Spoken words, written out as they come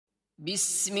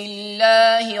بسم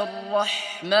الله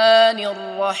الرحمن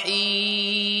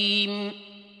الرحيم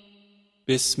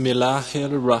بسم الله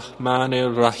الرحمن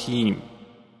الرحيم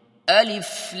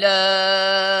ألف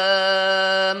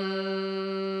لام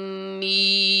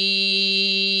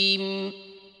ميم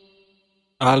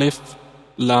ألف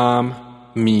لام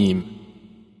ميم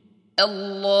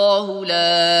الله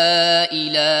لا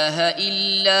إله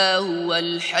إلا هو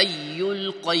الحي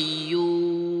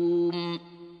القيوم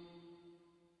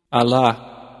Allah,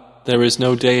 there is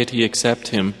no deity except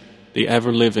Him, the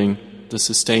ever-living, the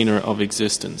sustainer of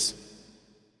existence.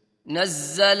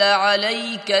 نزل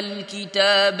عليك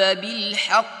الكتاب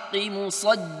بالحق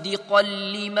مصدقا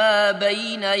لما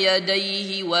بين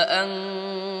يديه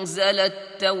وأنزل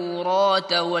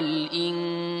التوراة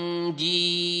والإنجيل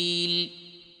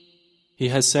He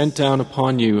has sent down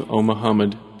upon you, O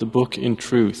Muhammad, the book in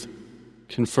truth,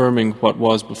 confirming what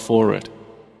was before it,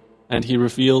 and He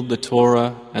revealed the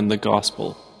Torah and the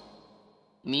Gospel.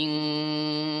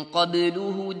 من قبل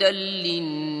هدى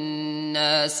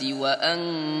للناس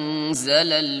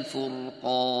وأنزل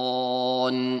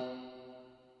الفرقان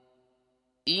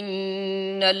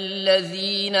إن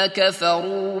الذين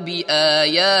كفروا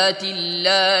بآيات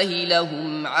الله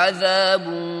لهم عذاب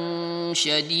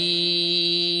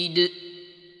شديد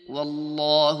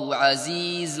والله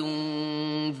عزيز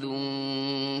ذو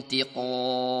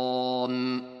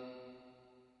انتقام.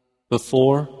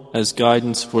 Before, as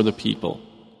guidance for the people,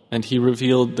 and He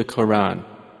revealed the Quran.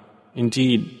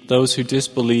 Indeed, those who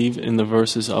disbelieve in the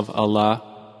verses of Allah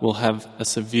will have a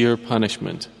severe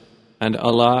punishment, and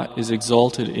Allah is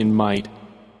exalted in might,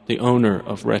 the owner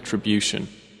of retribution.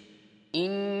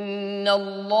 إن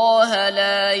الله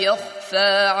لا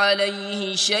يخفى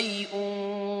عليه شيء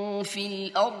في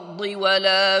الأرض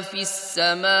ولا في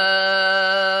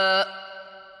السماء.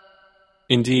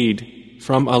 Indeed,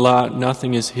 from Allah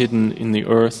nothing is hidden in the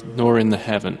earth nor in the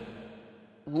heaven.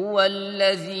 هو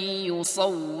الذي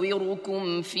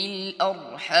يصوركم في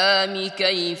الأرحام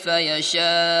كيف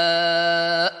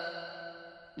يشاء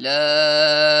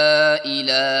لا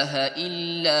إله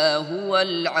إلا هو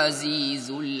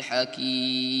العزيز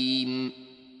الحكيم.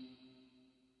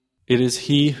 It is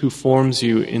He who forms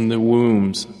you in the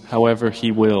wombs however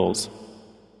He wills.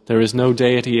 There is no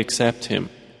deity except Him,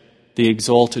 the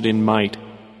exalted in might,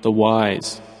 the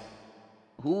wise.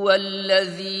 هو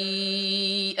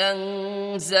الذي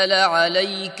أنزل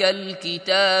عليك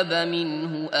الكتاب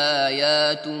منه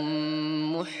آيات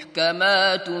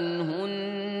محكمات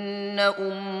هن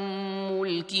أم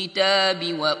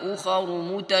الكتاب وأخر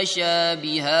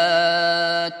متشابهات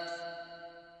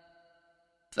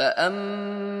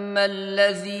فأما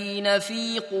الذين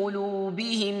في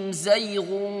قلوبهم زيغ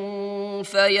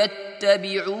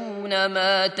فيتبعون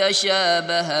ما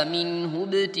تشابه منه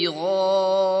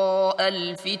ابتغاء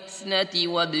الفتنة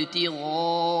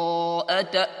وابتغاء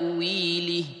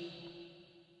تأويله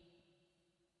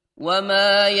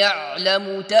وما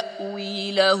يعلم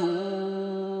تأويله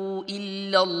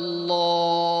إلا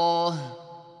الله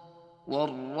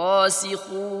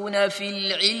والراسخون في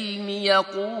العلم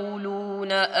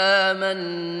يقولون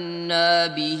آمنا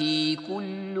به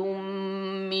كل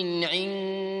من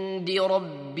عند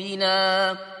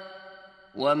ربنا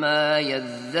وما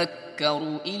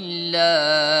يذكر إلا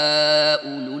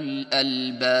أولو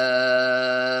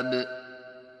الألباب.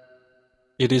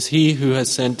 It is He who has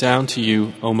sent down to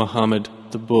you, O Muhammad,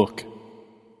 the book.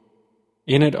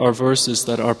 In it are verses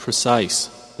that are precise,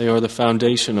 they are the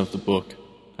foundation of the book,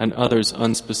 and others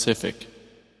unspecific.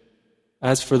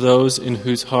 As for those in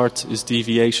whose hearts is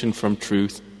deviation from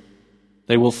truth,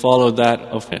 they will follow that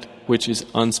of it which is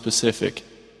unspecific,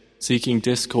 seeking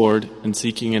discord and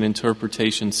seeking an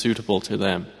interpretation suitable to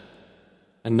them.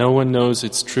 And no one knows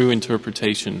its true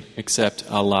interpretation except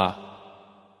Allah.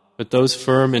 But those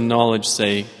firm in knowledge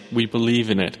say, we believe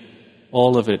in it,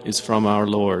 all of it is from our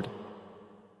Lord.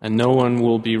 And no one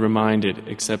will be reminded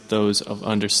except those of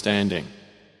understanding.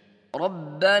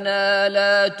 ربنا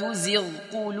لا تزغ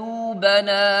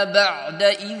قلوبنا بعد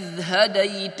إذ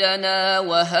هديتنا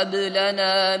وهب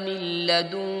لنا من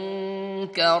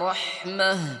لدنك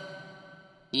رحمة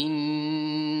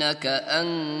إنك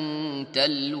أنت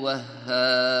الوهاب.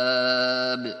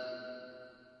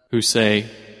 Who say,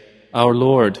 Our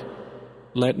Lord,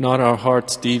 let not our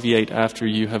hearts deviate after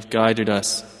you have guided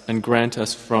us and grant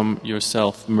us from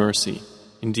yourself mercy.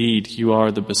 Indeed, you are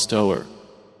the bestower.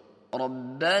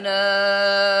 ربنا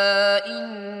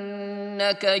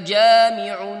إنك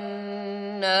جامع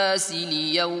الناس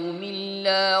ليوم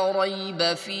لا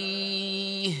ريب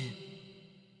فيه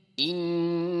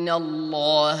إن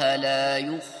الله لا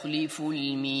يخلف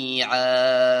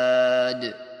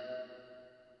الميعاد.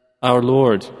 Our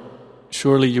Lord,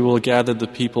 Surely you will gather the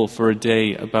people for a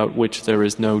day about which there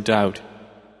is no doubt.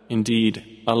 Indeed,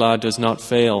 Allah does not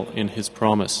fail in His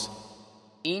promise.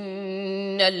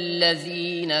 إن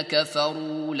الذين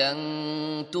كفروا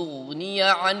لن تغني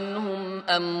عنهم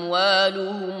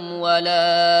أموالهم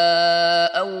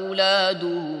ولا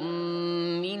أولادهم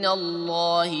من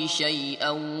الله شيئا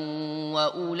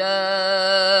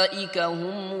وأولئك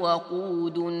هم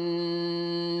وقود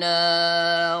النار.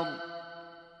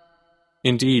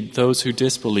 Indeed, those who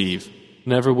disbelieve,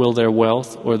 never will their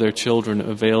wealth or their children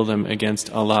avail them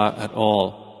against Allah at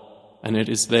all, and it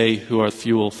is they who are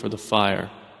fuel for the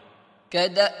fire.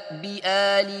 كدأب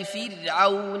آل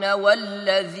فرعون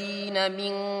والذين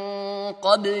من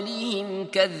قبلهم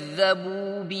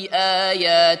كذبوا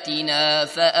بآياتنا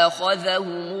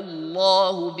فأخذهم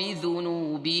الله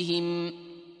بذنوبهم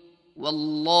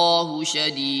والله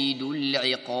شديد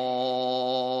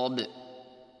العقاب.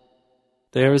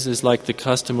 Theirs is like the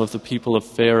custom of the people of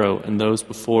Pharaoh and those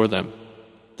before them.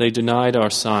 They denied our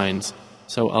signs,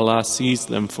 so Allah seized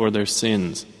them for their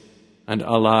sins, and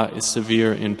Allah is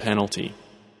severe in penalty.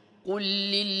 قل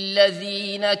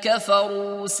للذين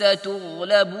كفروا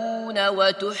ستغلبون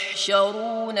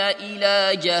وتحشرون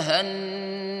إلى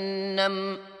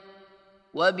جهنم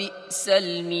وبئس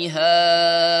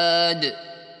المهاد.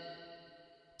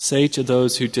 Say to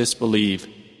those who disbelieve,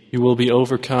 you will be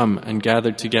overcome and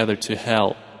gathered together to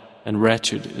hell, and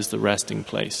wretched is the resting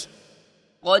place.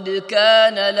 قد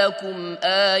كان لكم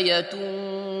آية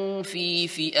في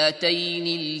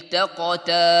فئتين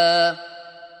التقتا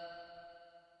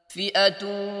فئة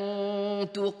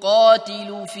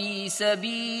تقاتل في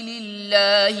سبيل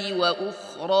الله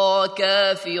وأخرى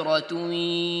كافرة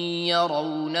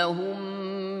يرونهم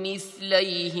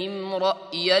مثليهم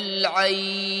رأي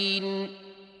العين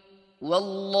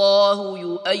والله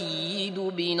يؤيد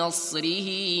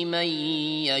بنصره من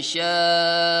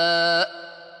يشاء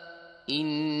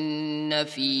إن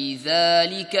في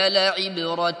ذلك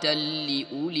لعبرة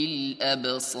لأولي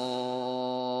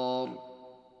الأبصار.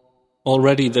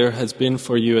 Already there has been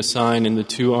for you a sign in the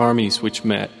two armies which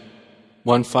met,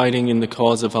 one fighting in the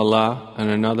cause of Allah and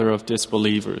another of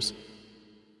disbelievers.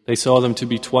 They saw them to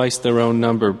be twice their own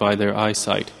number by their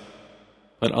eyesight.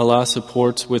 But Allah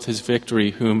supports with His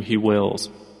victory whom He wills.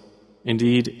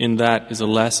 Indeed, in that is a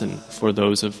lesson for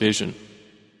those of vision.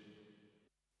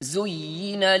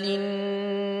 زين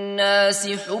للناس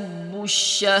حب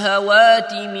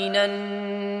الشهوات من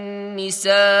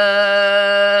النساء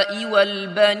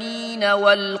والبنين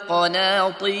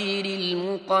والقناطير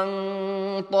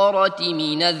المقنطرة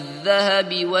من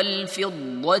الذهب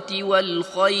والفضة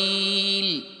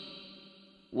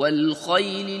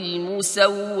والخيل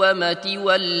المسومة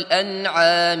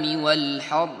والأنعام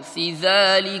والحرث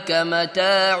ذلك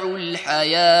متاع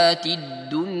الحياة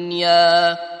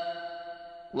الدنيا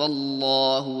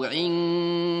والله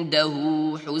عنده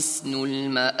حسن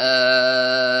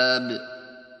المآب.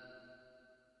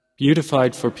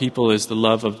 Beautified for people is the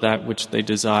love of that which they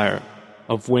desire,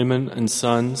 of women and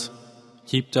sons,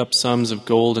 heaped up sums of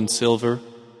gold and silver,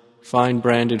 fine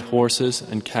branded horses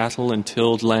and cattle and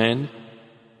tilled land.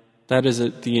 That is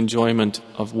the enjoyment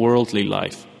of worldly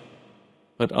life.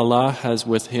 But Allah has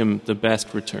with Him the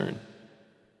best return.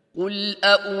 قل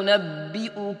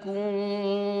أنبئكم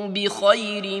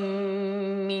بخير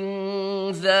من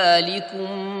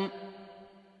ذلكم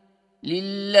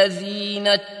للذين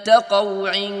اتقوا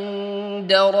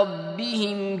عند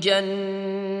ربهم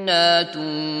جنات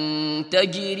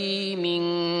تجري من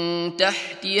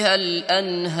تحتها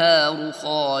الأنهار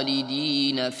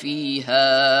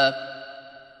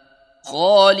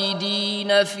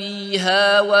خالدين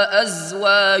فيها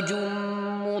وأزواج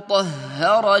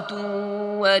مطهرة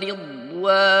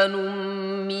ورضوان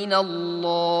من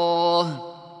الله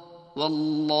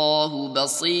والله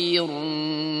بصير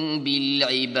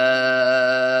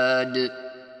بالعباد.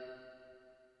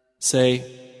 Say,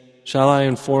 shall I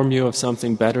inform you of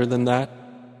something better than that?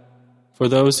 For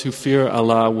those who fear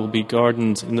Allah will be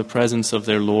gardens in the presence of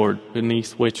their Lord,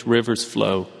 beneath which rivers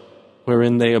flow,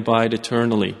 wherein they abide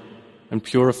eternally, and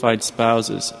purified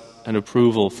spouses and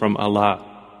approval from Allah.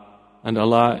 And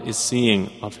Allah is seeing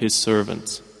of His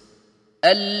servants.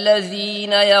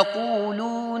 الذين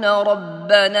يقولون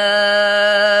ربنا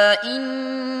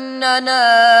إننا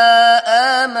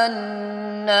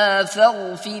آمنا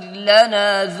فاغفر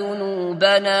لنا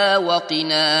ذنوبنا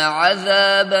وقنا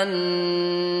عذاب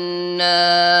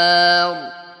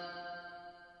النار.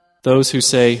 Those who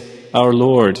say, Our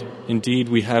Lord, indeed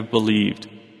we have believed,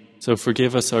 so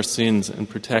forgive us our sins and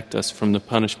protect us from the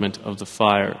punishment of the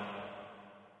fire.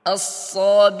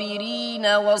 الصابرين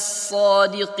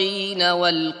والصادقين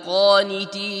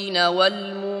والقانتين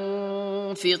والمنفقين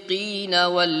المنفقين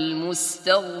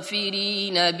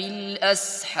والمستغفرين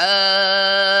بالأسحار.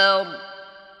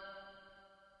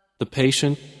 The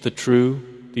patient, the true,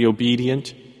 the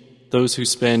obedient, those who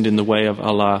spend in the way of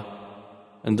Allah,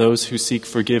 and those who seek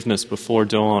forgiveness before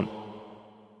dawn.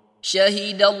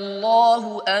 شهد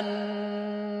الله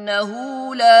أنه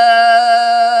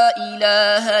لا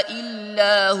إله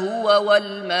إلا هو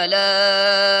والملائكة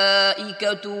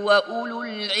وأولو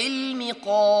العلم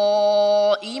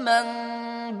قائما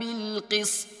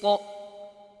بالقسط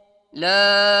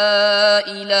لا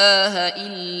إله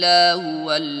إلا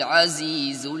هو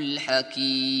العزيز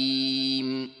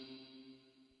الحكيم.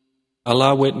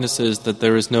 Allah witnesses that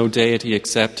there is no deity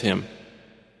except Him,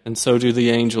 and so do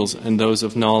the angels and those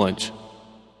of knowledge,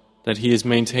 that He is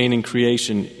maintaining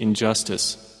creation in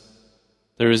justice.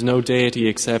 There is no deity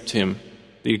except Him,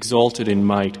 the exalted in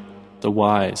might, the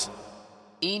wise.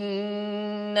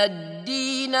 إن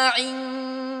الدين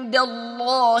عند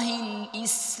الله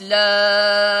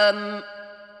الإسلام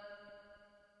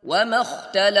وما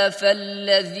اختلف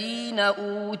الذين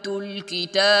أوتوا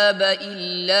الكتاب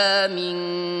إلا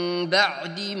من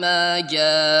بعد ما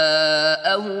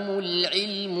جاءهم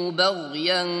العلم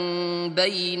بغيا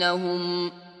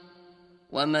بينهم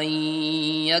ومن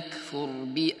يكفر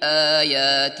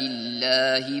بآيات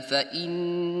الله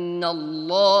فإن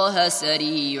الله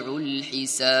سريع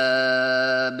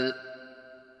الحساب.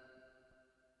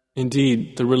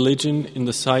 Indeed, the religion in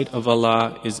the sight of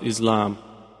Allah is Islam.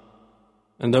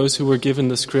 And those who were given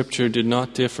the scripture did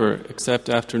not differ except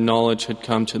after knowledge had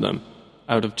come to them,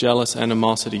 out of jealous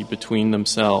animosity between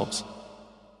themselves.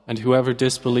 And whoever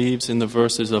disbelieves in the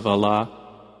verses of Allah,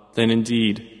 then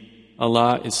indeed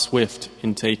Allah is swift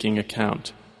in taking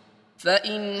account.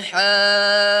 فإن حاجوك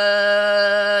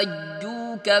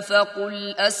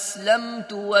فقل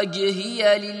أسلمت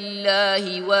وجهي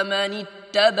لله ومن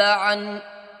اتبعني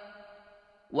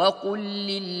وقل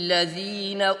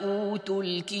للذين أوتوا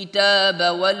الكتاب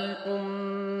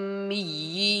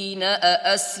والأميين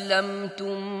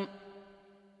أأسلمتم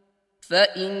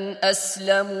فإن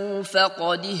أسلموا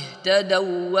فقد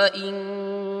اهتدوا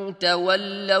وإن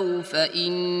تولوا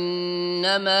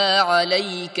فإنما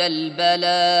عليك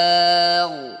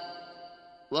البلاغ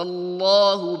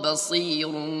والله بصير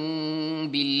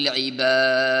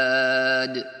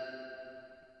بالعباد.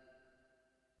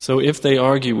 So if they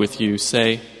argue with you,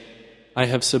 say, I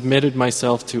have submitted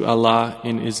myself to Allah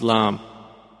in Islam,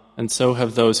 and so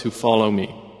have those who follow me.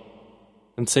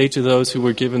 And say to those who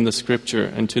were given the scripture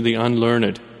and to the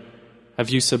unlearned,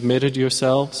 have you submitted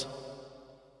yourselves?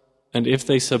 And if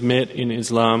they submit in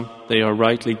Islam, they are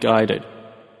rightly guided.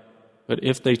 But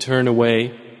if they turn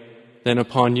away, then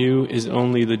upon you is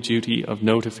only the duty of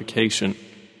notification,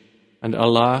 and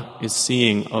Allah is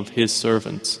seeing of His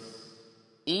servants.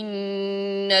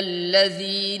 إن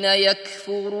الذين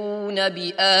يكفرون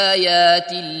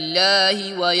بآيات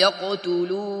الله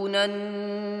ويقتلون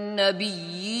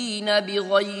النبيين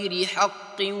بغير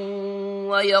حق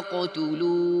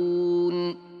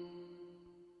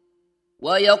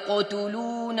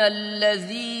ويقتلون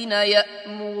الذين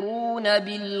يأمرون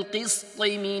بالقسط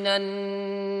من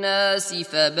الناس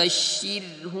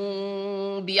فبشرهم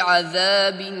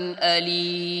بعذاب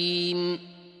أليم.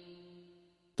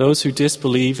 Those who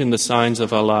disbelieve in the signs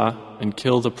of Allah and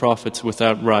kill the prophets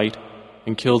without right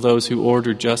and kill those who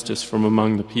order justice from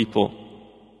among the people,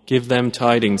 give them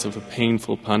tidings of a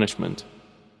painful punishment.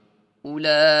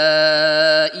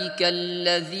 أولئك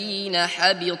الذين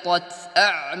حبطت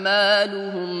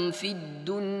أعمالهم في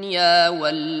الدنيا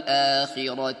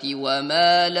والآخرة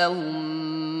وما لهم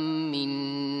من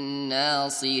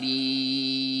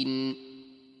ناصرين.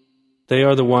 They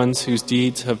are the ones whose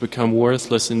deeds have become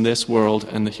worthless in this world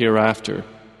and the hereafter,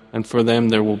 and for them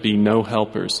there will be no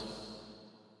helpers.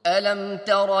 ألم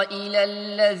تر إلى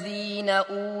الذين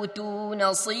أوتوا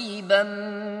نصيبا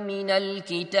من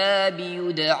الكتاب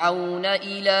يدعون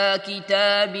إلى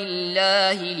كتاب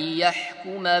الله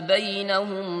ليحكم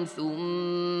بينهم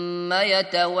ثم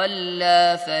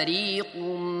يتولى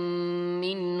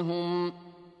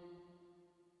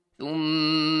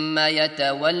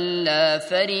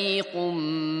فريق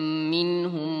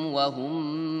منهم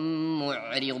وهم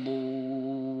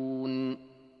معرضون.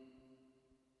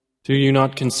 Do you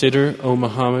not consider, O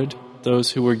Muhammad, those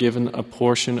who were given a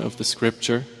portion of the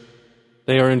scripture?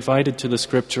 They are invited to the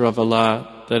scripture of Allah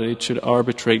that it should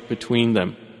arbitrate between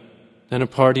them. Then a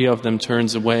party of them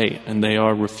turns away and they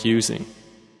are refusing.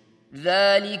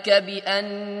 ذلك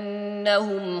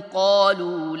بأنهم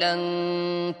قالوا لن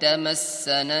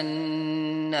تمسنا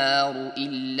النار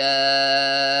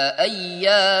إلا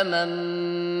أياما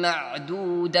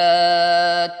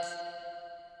معدودات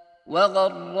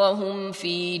وغرهم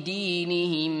في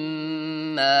دينهم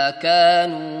ما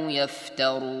كانوا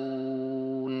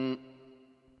يفترون.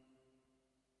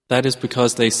 That is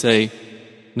because they say,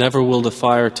 "Never will the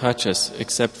fire touch us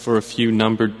except for a few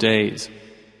numbered days,"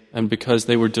 and because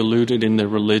they were deluded in their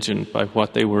religion by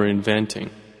what they were inventing.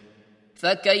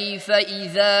 فكيف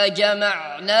إذا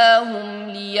جمعناهم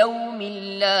ليوم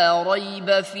لا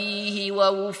ريب فيه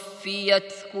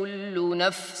ووفيت كل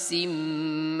نفس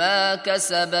ما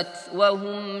كسبت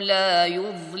وهم لا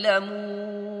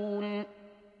يظلمون.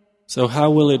 So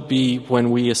how will it be when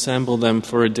we assemble them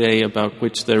for a day about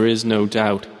which there is no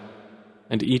doubt,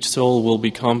 and each soul will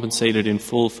be compensated in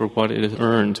full for what it has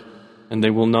earned, and they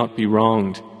will not be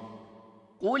wronged?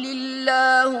 قل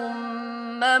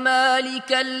اللهم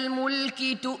مالك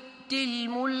الملك تؤتي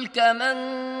الملك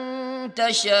من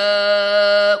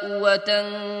تشاء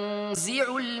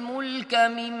وتنزع الملك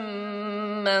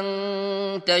ممن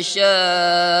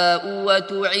تشاء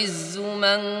وتعز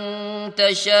من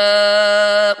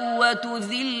تشاء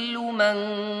وتذل من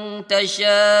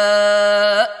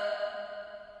تشاء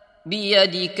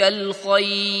بيدك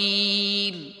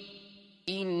الخير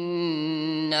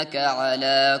إنك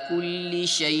على كل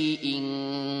شيء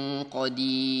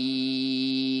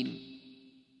قدير.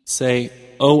 Say,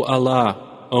 O Allah,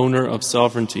 owner of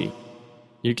sovereignty,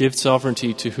 you give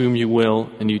sovereignty to whom you will,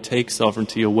 and you take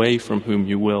sovereignty away from whom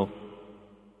you will.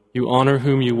 You honor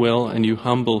whom you will, and you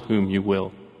humble whom you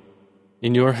will.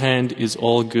 In your hand is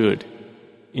all good.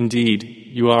 Indeed,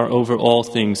 you are over all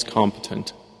things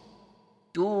competent.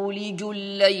 تولج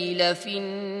الليل في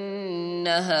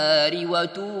النهار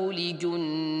وتولج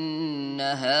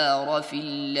النهار في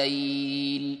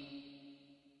الليل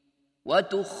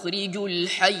وتخرج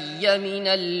الحي من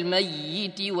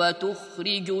الميت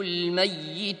وتخرج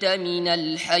الميت من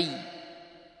الحي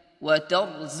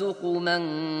وترزق من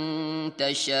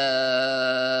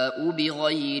تشاء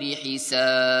بغير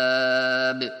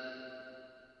حساب.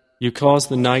 You cause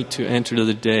the night to enter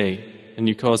the day, and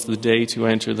you cause the day to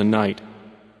enter the night,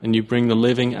 and you bring the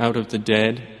living out of the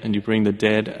dead, and you bring the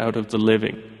dead out of the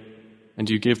living, and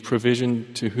you give provision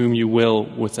to whom you will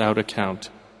without account.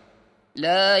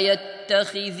 لا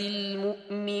يتخذ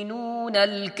المؤمنون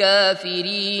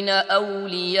الكافرين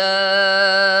أولياء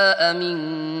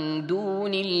من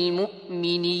دون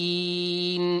المؤمنين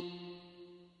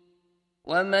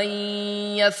ومن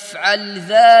يفعل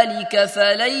ذلك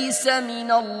فليس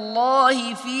من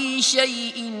الله في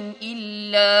شيء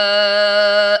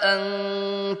إلا أن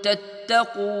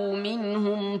تتقوا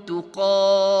منهم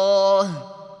تقاه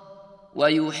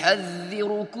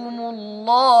ويحذركم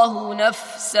الله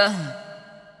نفسه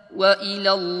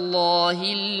وإلى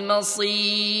الله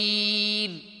المصير.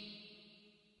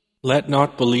 Let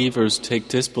not believers take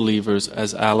disbelievers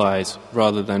as allies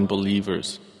rather than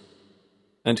believers.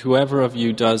 And whoever of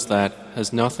you does that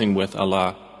has nothing with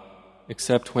Allah,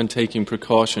 except when taking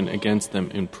precaution against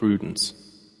them in prudence.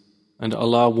 And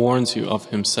Allah warns you of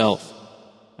Himself,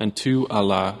 and to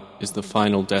Allah is the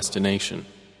final destination.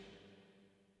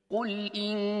 قل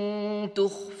إن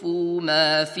تخفوا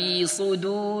ما في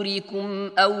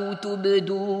صدوركم أو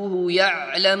تبدوه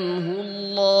يعلمه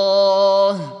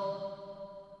الله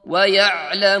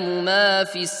ويعلم ما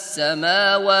في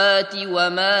السماوات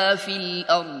وما في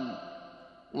الأرض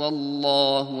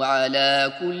والله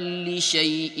على كل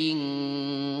شيء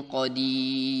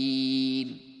قدير.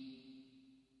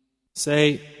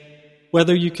 Say,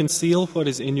 whether you conceal what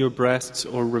is in your breasts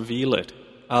or reveal it,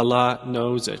 Allah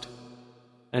knows it.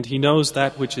 And He knows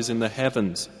that which is in the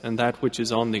heavens and that which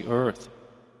is on the earth.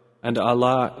 And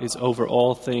Allah is over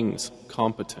all things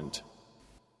competent.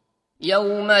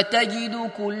 يوم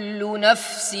تجد كل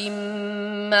نفس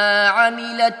ما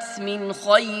عملت من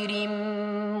خير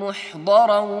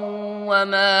محضرا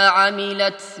وما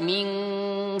عملت من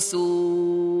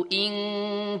سوء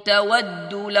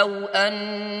تود لو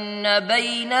أن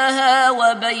بينها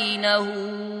وبينه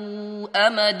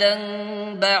أمدا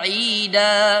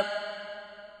بعيدا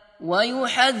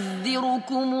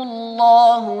ويحذركم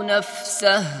الله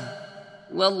نفسه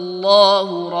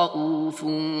والله رؤوف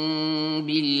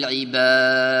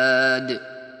بالعباد.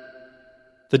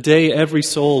 The day every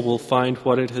soul will find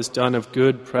what it has done of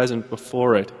good present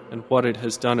before it and what it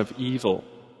has done of evil.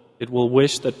 It will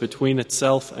wish that between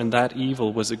itself and that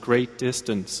evil was a great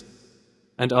distance.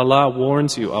 And Allah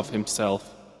warns you of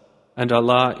Himself, and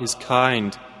Allah is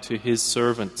kind to His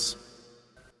servants.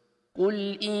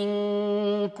 قل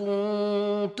إن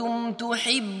كنتم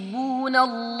تحبون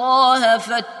الله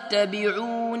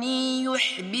فاتبعوني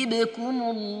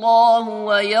يحببكم الله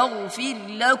ويغفر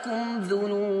لكم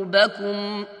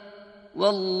ذنوبكم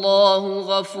والله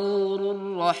غفور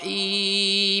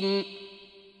رحيم.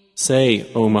 Say,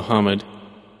 O Muhammad,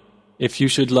 if you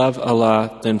should love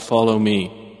Allah, then follow me.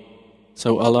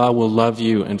 So Allah will love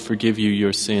you and forgive you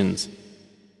your sins.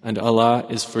 And Allah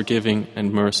is forgiving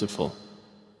and merciful.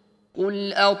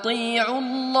 قل أطيعوا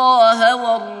الله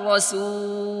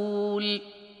والرسول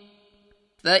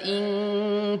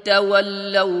فإن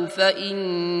تولوا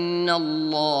فإن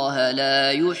الله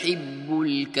لا يحب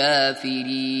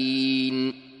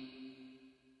الكافرين.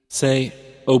 Say,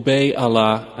 obey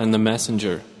Allah and the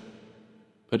Messenger.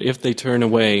 But if they turn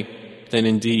away, then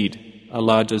indeed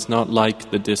Allah does not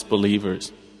like the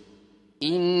disbelievers.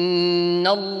 إن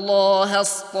الله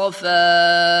اصطفى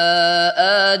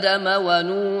آدم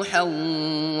ونوحا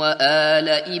وآل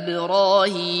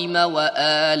إبراهيم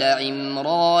وآل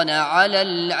عمران على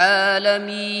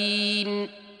العالمين.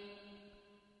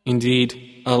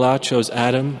 Indeed, Allah chose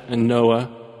Adam and Noah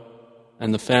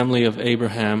and the family of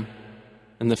Abraham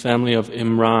and the family of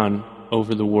Imran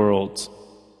over the worlds.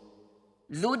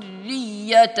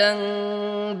 ذرية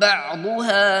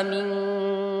بعضها من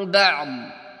بعض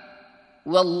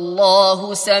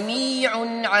والله سميع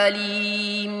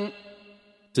عليم.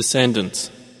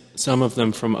 Descendants, some of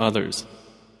them from others,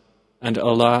 and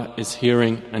Allah is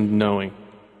hearing and knowing.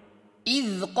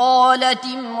 إذ قالت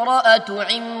امرأة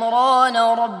عمران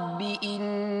رب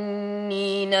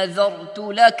إني نذرت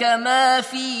لك ما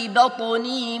في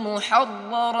بطني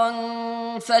محررا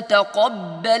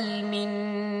فتقبل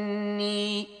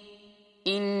مني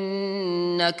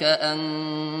إنك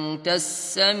أنت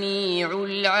السميع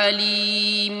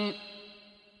العليم.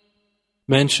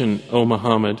 Mention, O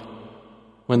Muhammad,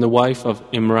 when the wife of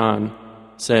Imran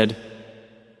said,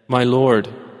 My Lord,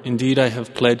 indeed I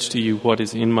have pledged to you what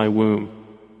is in my womb,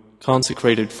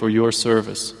 consecrated for your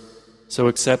service, so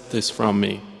accept this from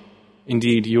me.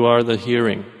 Indeed, you are the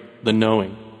hearing, the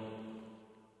knowing.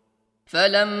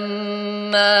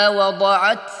 فلما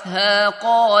وضعتها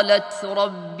قالت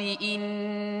رب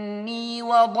إني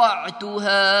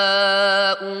وضعتها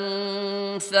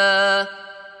أنثى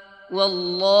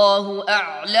والله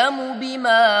أعلم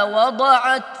بما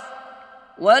وضعت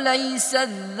وليس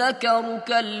الذكر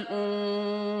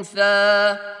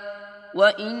كالأنثى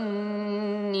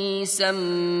وإني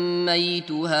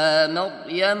سميتها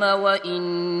مريم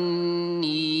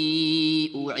وإني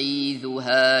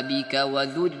أعيذها بك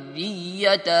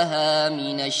وذريتها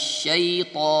من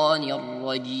الشيطان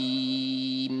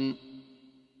الرجيم.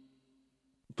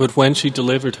 But when she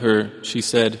delivered her, she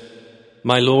said,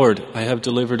 My Lord, I have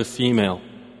delivered a female.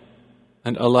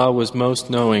 And Allah was most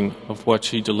knowing of what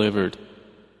she delivered,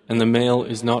 and the male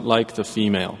is not like the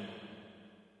female.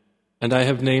 And I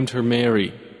have named her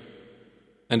Mary,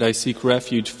 and I seek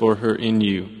refuge for her in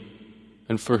you,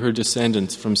 and for her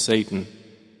descendants from Satan,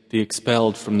 the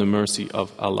expelled from the mercy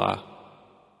of Allah.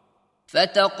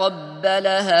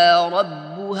 فتقبلها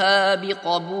ربها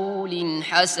بقبول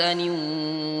حسن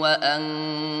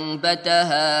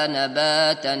وأنبتها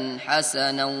نباتا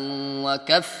حسنا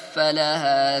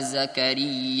وكفلها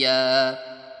زكريا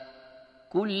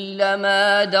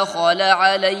كلما دخل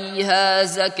عليها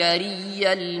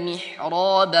زكريا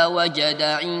المحراب وجد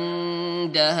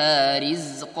عندها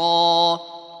رزقا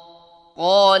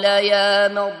قال يا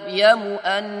مريم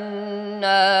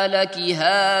أنى لك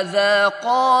هذا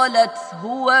قالت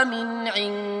هو من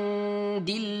عند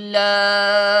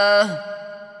الله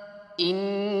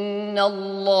إن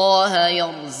الله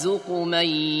يرزق من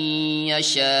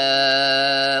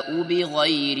يشاء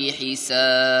بغير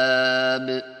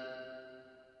حساب.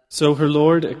 So her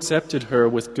Lord accepted her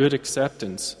with good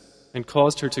acceptance and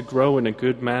caused her to grow in a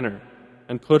good manner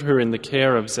and put her in the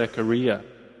care of Zechariah.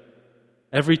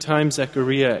 Every time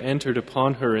Zechariah entered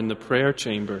upon her in the prayer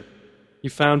chamber, he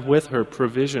found with her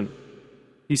provision.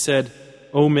 He said,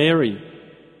 O Mary,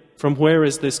 from where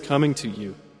is this coming to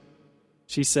you?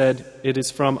 She said, It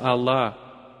is from Allah.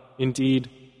 Indeed,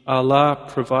 Allah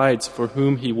provides for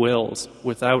whom He wills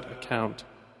without account.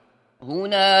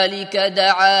 هنالك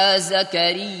دعا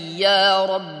زكريا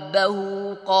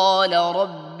ربه قال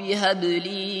رب هب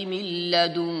لي من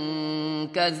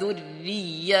لدنك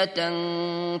ذرية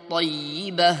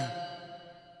طيبة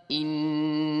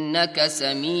إنك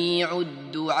سميع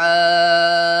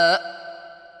الدعاء.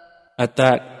 At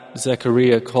that,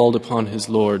 Zechariah called upon his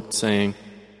Lord, saying,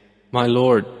 My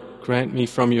Lord, grant me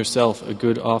from yourself a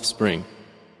good offspring.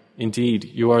 Indeed,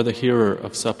 you are the hearer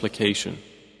of supplication.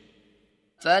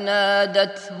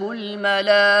 فنادته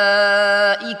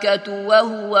الملائكة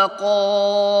وهو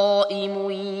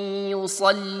قائم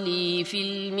يصلي في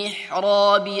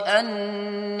المحراب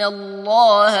أن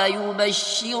الله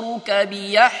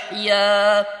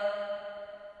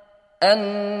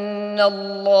أن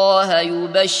الله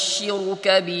يبشرك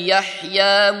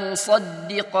بيحيى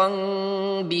مصدقا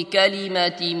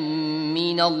بكلمة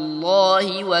من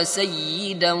الله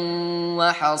وسيدا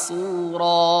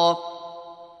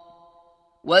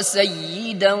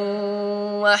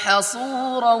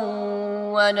وحصورا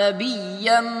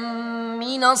ونبيا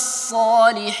من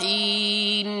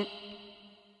الصالحين.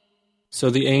 So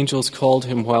the angels called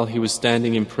him while he was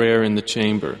standing in prayer in the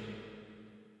chamber.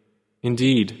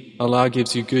 Indeed, Allah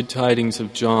gives you good tidings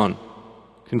of John,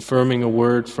 confirming a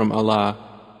word from Allah,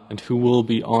 and who will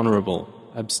be honorable,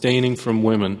 abstaining from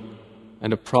women,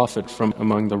 and a prophet from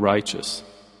among the righteous.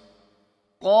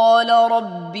 قال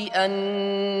رب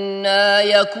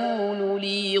أنى يكون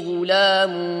لي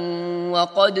غلام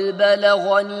وقد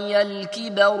بلغني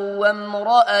الكبر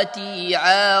وامرأتي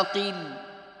عاقر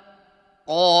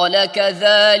قال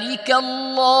كذلك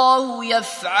الله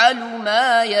يفعل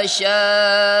ما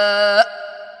يشاء.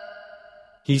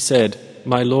 He said,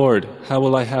 My Lord, how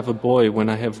will I have a boy when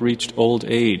I have reached old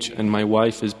age and my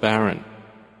wife is barren?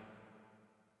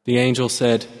 The angel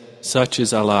said, Such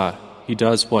is Allah, He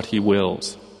does what He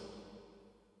wills.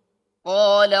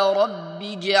 قال رب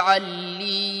اجعل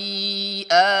لي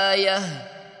آية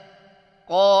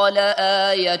قال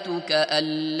آيتك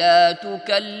ألا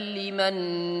تكلم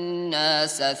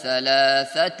الناس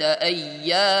 3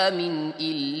 أيام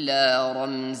إلا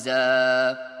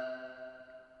رمزا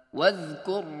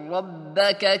واذكر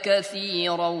ربك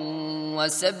كثيرا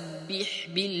وسبح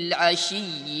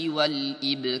بالعشي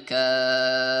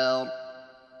والإبكار.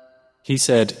 He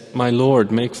said, My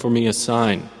Lord, make for me a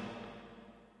sign.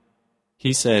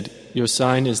 He said, Your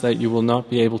sign is that you will not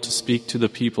be able to speak to the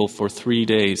people for 3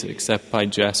 days except by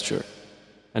gesture.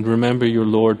 And remember your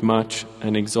Lord much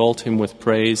and exalt Him with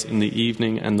praise in the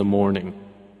evening and the morning.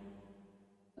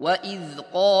 وَإِذْ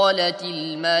قَالَتِ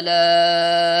الْمَلَائِكَةُ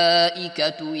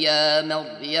يَا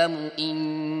مَرْيَمُ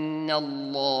إِنَّ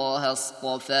اللَّهَ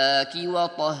اصْطَفَاكِ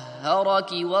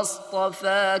وَطَهَّرَكِ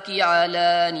وَاصْطَفَاكِ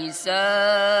عَلَى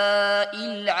نِسَاءِ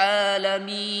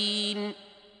الْعَالَمِينَ.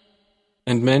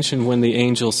 And mention when the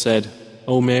angel said,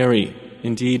 O Mary,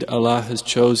 indeed Allah has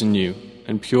chosen you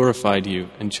and purified you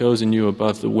and chosen you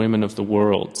above the women of the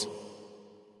worlds.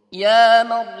 يا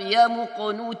مريم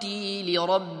اقنتي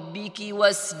لربك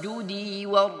واسجدي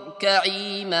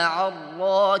واركعي مع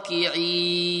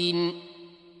الراكعين.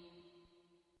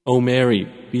 O Mary,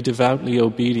 be devoutly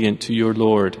obedient to your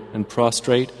Lord and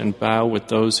prostrate and bow with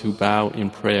those who bow in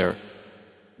prayer.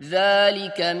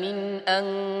 ذلك من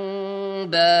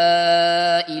أنباء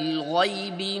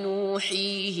الغيب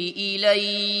نوحيه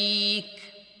إليك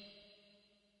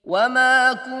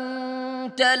وما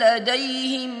كنت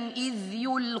لديهم إذ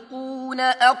يلقون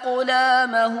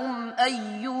أقلامهم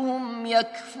أيهم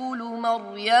يكفل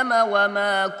مريم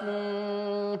وما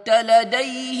كنت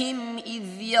لديهم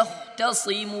إذ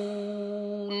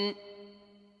يختصمون.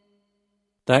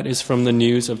 That is from the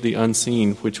news of the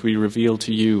unseen which we reveal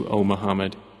to you, O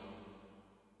Muhammad.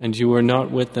 And you were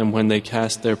not with them when they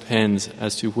cast their pens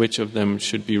as to which of them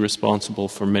should be responsible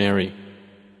for Mary,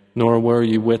 nor were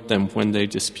you with them when they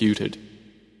disputed.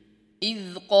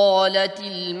 إذ قالت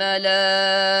الملائكة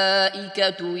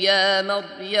يا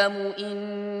مريم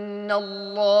إن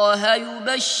الله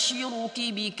يبشرك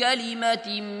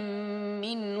بكلمة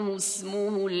منه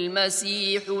اسمه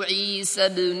المسيح عيسى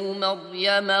ابن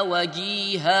مريم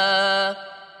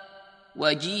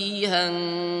وجيها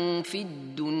في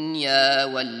الدنيا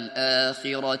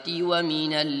والآخرة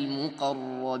ومن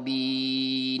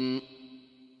المقربين.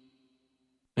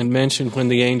 And mention when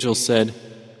the angel said,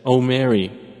 O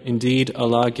Mary, indeed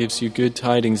Allah gives you good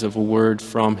tidings of a word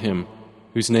from Him,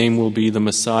 whose name will be the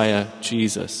Messiah,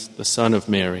 Jesus, the Son of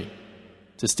Mary,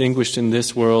 distinguished in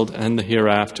this world and the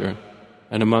hereafter,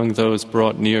 and among those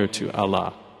brought near to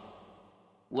Allah.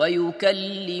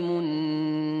 وَيُكَلِّمُ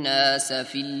النَّاسَ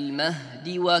فِي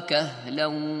الْمَهْدِ وَكَهْلًا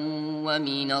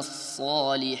وَمِنَ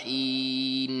الصَّالِحِينَ.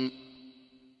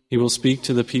 He will speak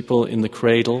to the people in the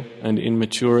cradle and in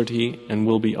maturity and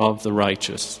will be of the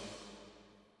righteous.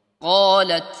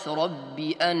 قالت رب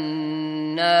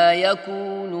أنى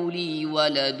يكون لي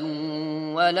ولد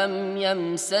ولم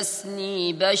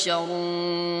يمسسني بشر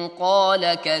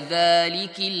قال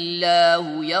كذلك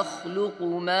الله يخلق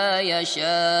ما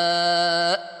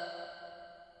يشاء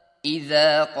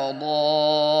إذا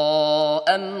قضى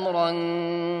أمرا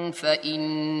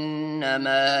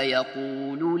فإنما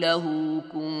يقول له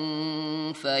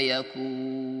كن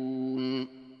فيكون.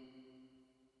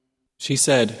 She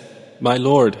said, My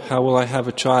Lord, how will I have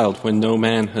a child when no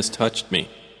man has touched me?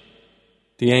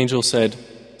 The angel said,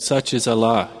 Such is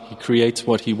Allah, He creates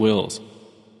what He wills.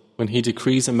 When He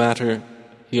decrees a matter,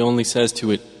 He only says to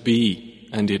it, Be,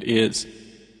 and it is.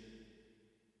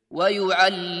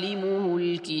 ويعلمه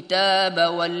الكتاب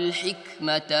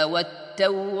والحكمة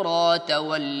والتوراة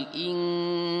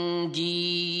والإنجيل.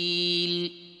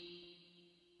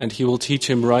 And he will teach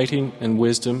him writing and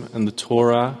wisdom and the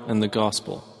Torah and the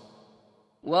Gospel.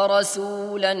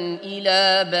 ورسولا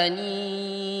إلى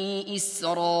بني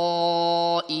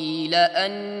إسرائيل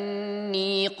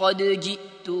أني قد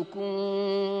جئتكم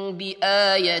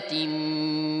بآية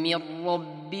من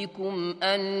ربكم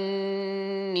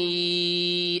أني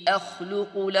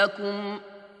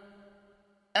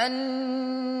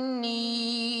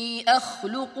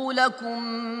أخلق لكم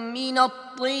من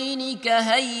الطين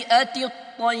كهيئة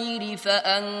الطير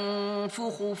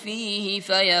فأنفخ فيه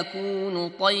فيكون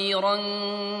طيرا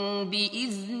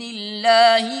بإذن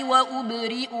الله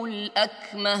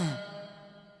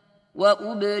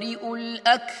وأبرئ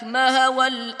الأكمه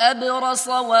والأبرص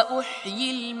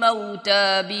وأحيي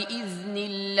الموتى بإذن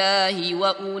الله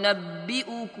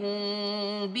وأنبئكم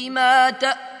بما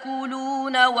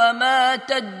تأكلون وما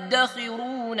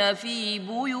تدخرون في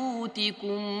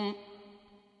بيوتكم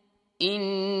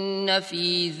إن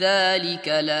في ذلك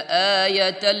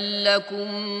لآية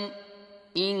لكم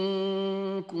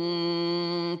إن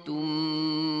كنتم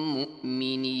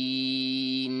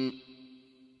مؤمنين.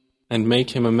 And make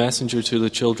him a messenger to the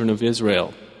children of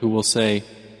Israel, who will say,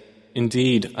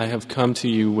 Indeed, I have come to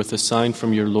you with a sign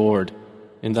from your Lord,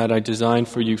 in that I design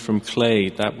for you from clay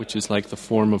that which is like the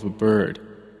form of a bird.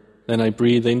 Then I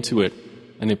breathe into it,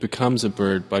 and it becomes a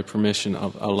bird by permission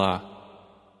of Allah.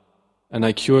 And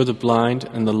I cure the blind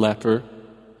and the leper,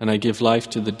 and I give life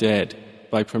to the dead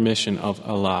by permission of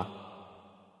Allah.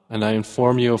 And I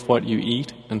inform you of what you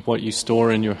eat and what you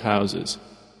store in your houses.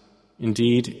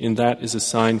 Indeed, in that is a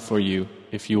sign for you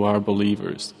if you are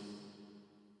believers.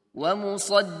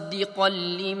 ومصدقا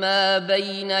لما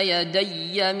بين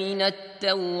يدي من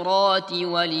التوراة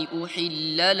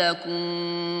ولأحل لكم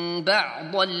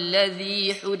بعض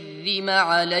الذي حرم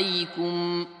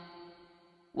عليكم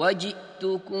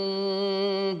وجئتكم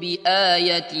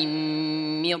بآية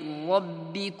من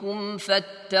ربكم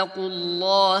فاتقوا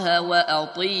الله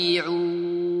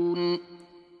وأطيعون.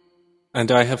 And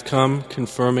I have come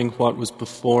confirming what was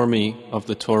before me of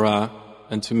the Torah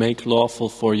and to make lawful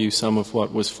for you some of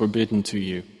what was forbidden to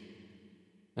you.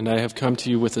 And I have come to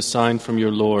you with a sign from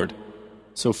your Lord,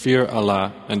 so fear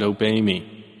Allah and obey me.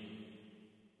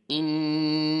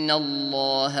 إن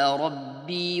الله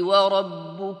ربي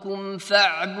وربكم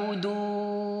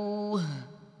فاعبدوه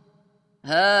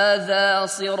هذا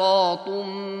صراط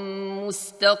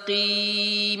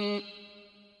مستقيم.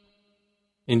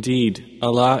 Indeed,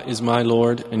 Allah is my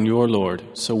Lord and your Lord,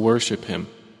 so worship Him.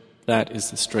 That is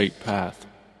the straight path.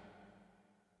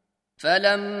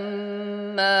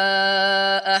 فلما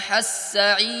أحس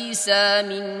عيسى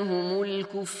منهم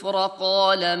الكفر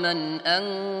قال من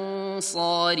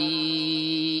أنصاري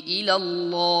إلى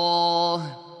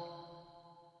الله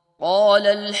قال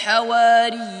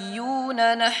الحواريون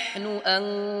نحن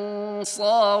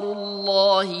أنصار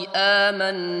الله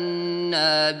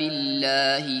آمنا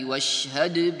بالله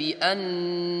واشهد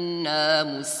بأننا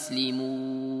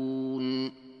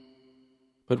مسلمون.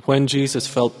 But when Jesus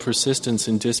felt persistence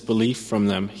in disbelief from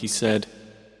them, he said,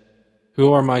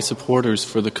 Who are my supporters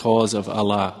for the cause of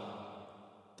Allah?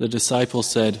 The disciples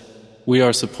said, We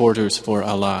are supporters for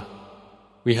Allah.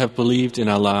 We have believed in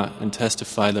Allah and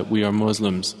testify that we are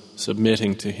Muslims,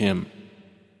 submitting to Him.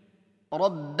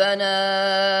 ربنا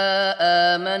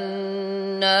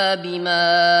آمنا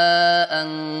بما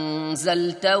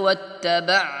أنزلت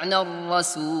واتبعنا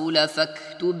الرسول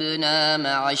فاكتبنا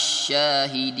مع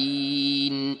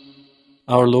الشاهدين.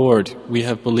 Our Lord, we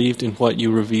have believed in what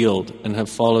you revealed and have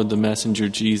followed the messenger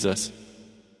Jesus.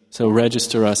 So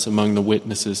register us among the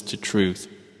witnesses to truth.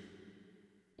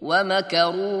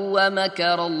 ومكروا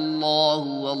ومكر الله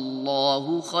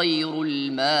والله خير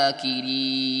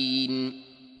الماكرين.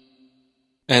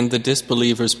 And the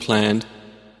disbelievers planned,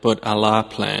 but Allah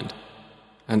planned,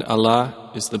 and Allah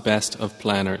is the best of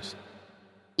planners.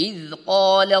 إذ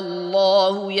قال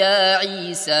الله يا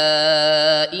عيسى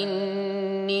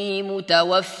إني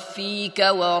متوفيك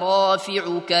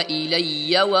ورافعك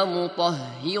إلي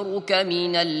ومطهرك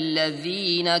من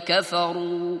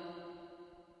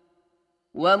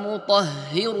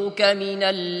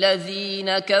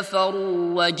الذين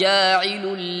كفروا وجاعل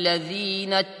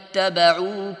الذين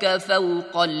اتبعوك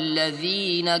فوق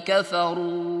الذين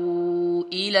كفروا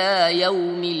إلى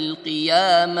يوم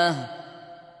القيامة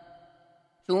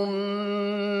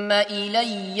ثم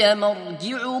إلي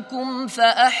مرجعكم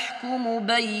فأحكم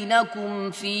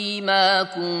بينكم فيما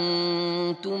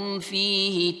كنتم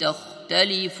فيه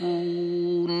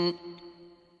تختلفون.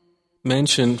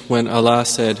 Mention when Allah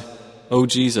said, O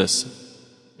Jesus,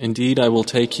 indeed I will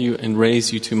take you and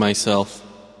raise you to myself,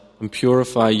 and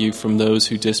purify you from those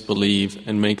who disbelieve,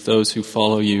 and make those who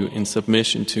follow you in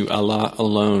submission to Allah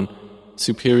alone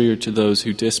superior to those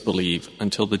who disbelieve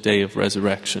until the day of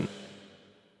resurrection.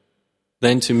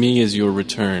 Then to me is your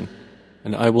return,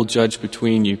 and I will judge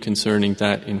between you concerning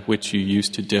that in which you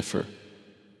used to differ.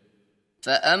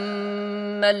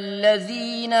 فأما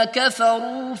الذين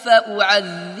كفروا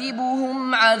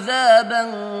فأعذبهم عذابا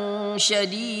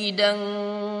شديدا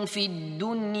في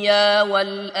الدنيا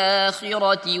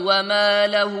والآخرة وما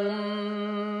لهم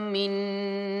من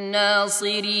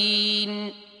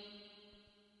ناصرين.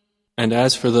 And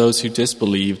as for those who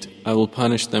disbelieved, I will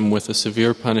punish them with a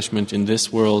severe punishment in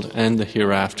this world and the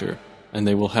hereafter, and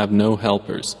they will have no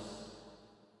helpers.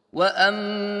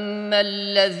 وأما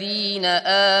الذين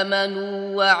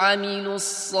آمنوا وعملوا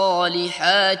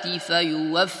الصالحات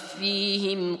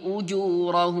فيوفيهم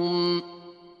أجورهم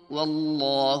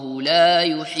والله لا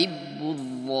يحب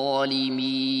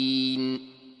الظالمين.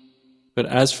 But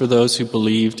as for those who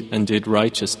believed and did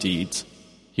righteous deeds,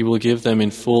 He will give them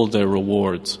in full their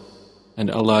rewards,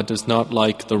 and Allah does not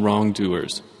like the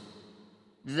wrongdoers.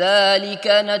 ذلك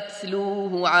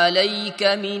نتلوه عليك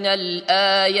من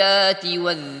الآيات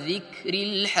والذكر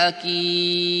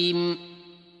الحكيم.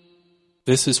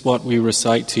 This is what we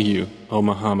recite to you, O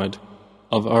Muhammad,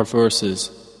 of our verses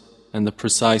and the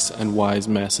precise and wise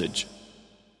message.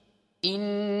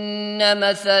 إن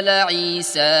مثل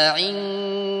عيسى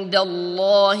عند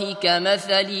الله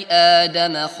كمثل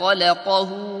آدم خلقه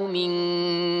من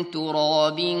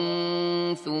تراب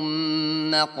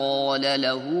ثم قال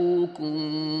له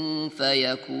كن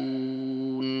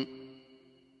فيكون.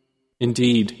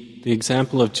 Indeed, the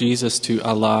example of Jesus to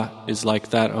Allah is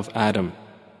like that of Adam.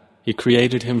 He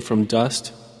created him from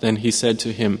dust, then he said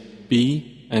to him,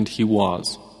 Be, and he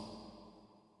was.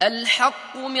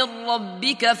 الحق من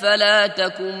ربك فلا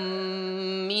تكن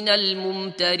من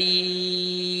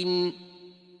الممترين.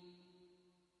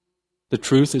 The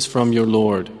truth is from your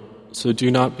Lord, so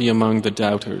do not be among the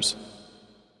doubters.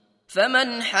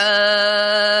 فمن حاجك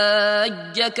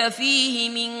فيه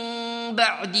من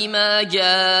بعد ما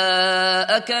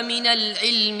جاءك من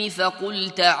العلم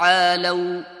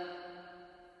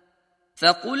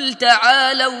فقل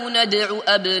تعالوا ندع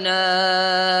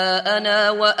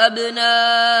أبناءنا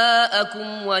وأبناءكم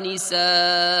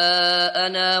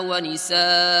ونساءنا ونساءكم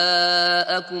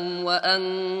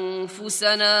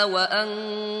وأنفسنا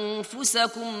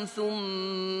وأنفسكم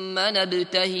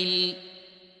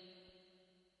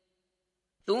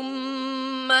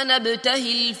ثم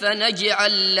نبتهل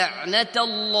فنجعل لعنة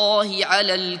الله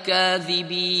على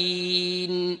الكاذبين.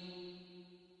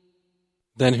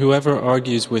 Then whoever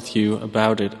argues with you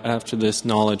about it after this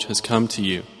knowledge has come to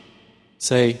you,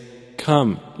 say,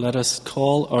 Come, let us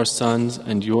call our sons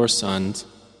and your sons,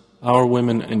 our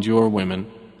women and your women,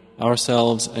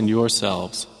 ourselves and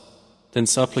yourselves, then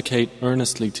supplicate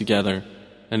earnestly together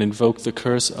and invoke the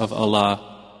curse of Allah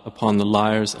upon the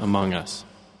liars among us.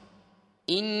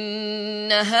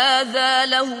 إن هذا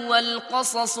لهو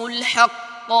القصص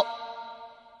الحق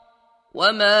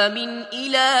وما من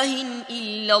إله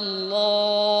إلا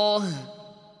الله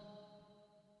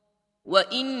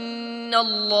وإن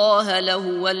الله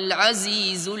لهو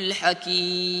العزيز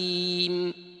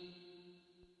الحكيم.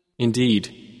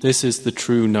 Indeed, this is the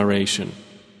true narration,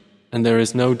 and there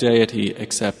is no deity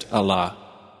except Allah.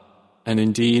 And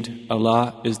indeed,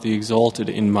 Allah is the exalted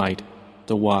in might,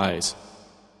 the wise.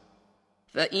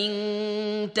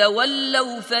 فإن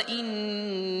تولوا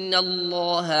فإن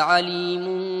الله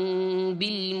عليم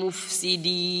بالمفسدين.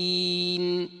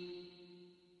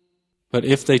 But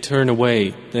if they turn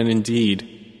away, then indeed,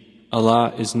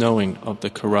 Allah is knowing of the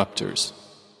corruptors.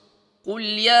 قل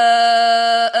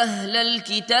يا أهل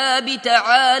الكتاب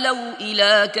تعالوا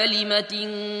إلى كلمة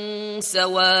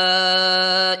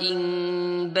سواء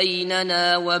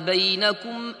بيننا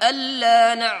وبينكم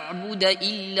ألا نعبد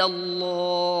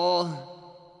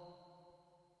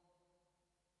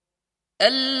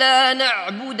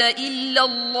إلا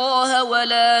الله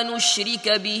ولا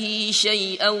نشرك به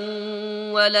شيئا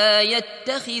ولا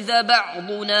يتخذ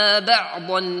بعضنا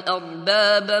بعضا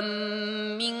أربابا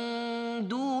من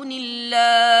دون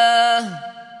الله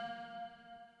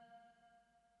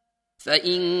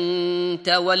فإن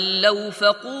تولوا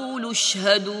فقولوا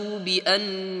اشهدوا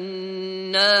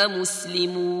بأننا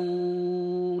مسلمون.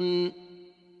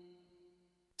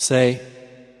 Say,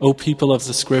 O people of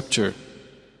the Scripture,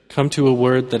 come to a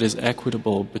word that is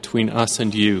equitable between us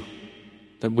and you,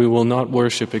 that we will not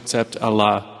worship except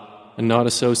Allah, and not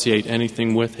associate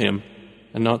anything with Him,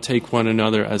 and not take one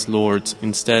another as lords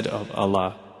instead of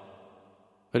Allah.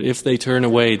 But if they turn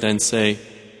away, then say,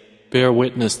 bear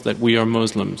witness that we are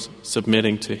Muslims,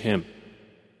 submitting to him.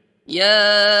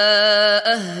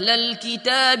 يا أهل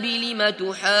الكتاب لم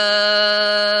تحاجون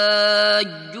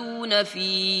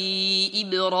في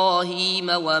إبراهيم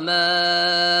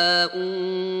وما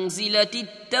أنزلت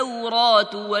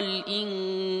التوراة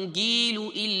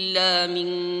والإنجيل إلا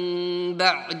من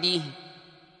بعده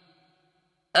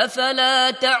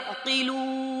أفلا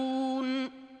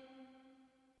تعقلون.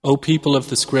 O people of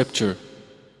the scripture,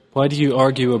 why do you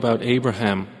argue about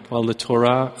Abraham while the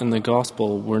Torah and the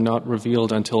Gospel were not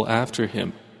revealed until after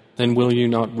him? Then will you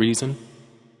not reason?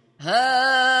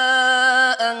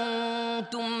 ها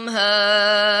أنتم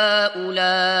هؤلاء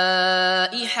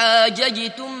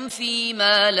حاججتم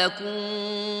فيما لكم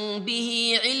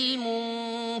به علم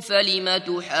فلم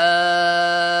تحاجون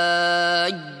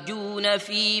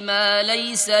فيما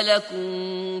ليس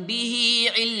لكم به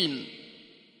علم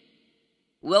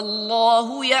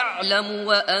والله يعلم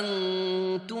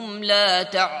وأنتم لا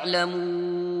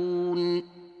تعلمون.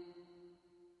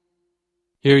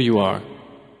 Here you are,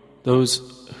 those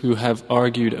who have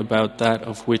argued about that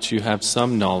of which you have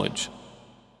some knowledge.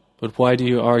 But why do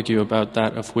you argue about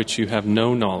that of which you have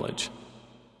no knowledge?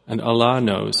 And Allah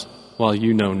knows, while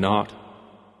you know not.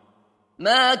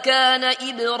 ما كان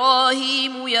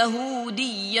إبراهيم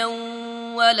يهوديا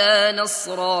ولا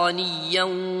نصرانيا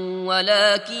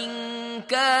ولكن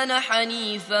كان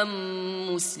حنيفا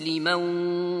مسلما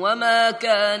وما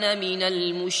كان من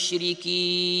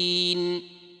المشركين.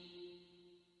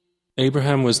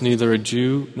 Abraham was neither a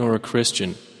Jew nor a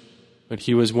Christian, but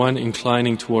he was one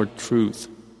inclining toward truth,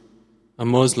 a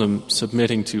Muslim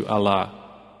submitting to Allah,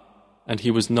 and he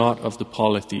was not of the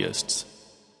polytheists.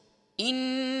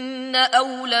 إن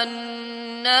أولى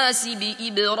الناس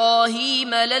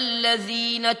بإبراهيم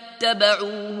للذين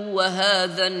اتبعوه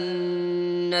وهذا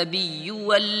النبي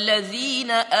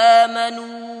والذين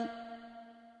آمنوا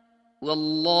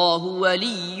والله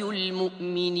ولي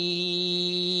المؤمنين.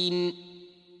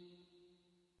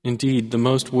 Indeed, the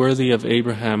most worthy of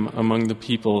Abraham among the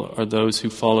people are those who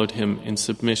followed him in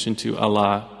submission to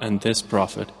Allah and this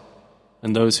Prophet,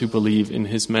 and those who believe in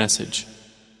his message.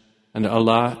 And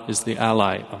Allah is the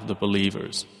ally of the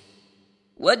believers.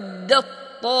 وَدَّت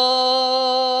طَّائِفَةٌ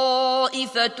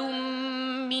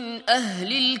مِّنْ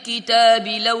أَهْلِ الْكِتَابِ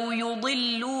لَوْ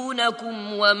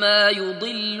يُضِلُّونَكُمْ وَمَا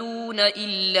يُضِلُّونَ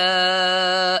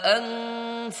إِلَّا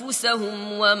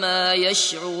أَنفُسَهُمْ وَمَا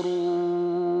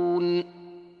يَشْعُرُونَ.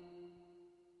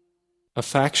 A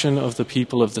faction of the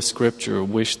people of the scripture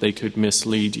wish they could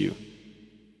mislead you,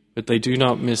 but they do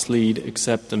not mislead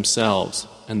except themselves,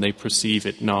 and they perceive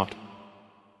it not.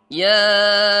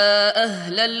 يا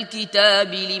أهل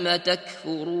الكتاب لم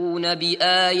تكفرون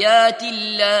بآيات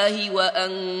الله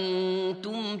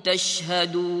وأنتم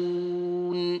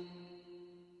تشهدون.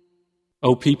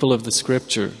 O people of the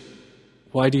scripture,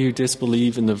 why do you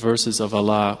disbelieve in the verses of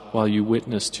Allah while you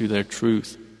witness to their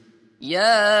truth?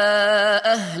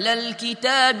 يا أهل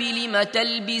الكتاب لم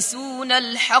تلبسون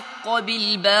الحق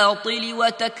بالباطل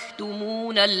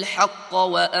وتكتمون الحق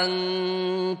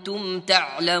وأنتم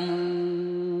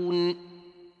تعلمون.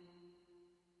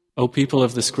 O people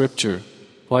of the scripture,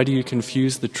 why do you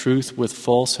confuse the truth with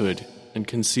falsehood and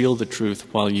conceal the truth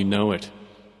while you know it?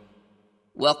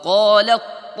 وقالت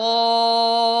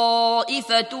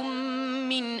طائفة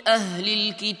من أهل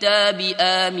الكتاب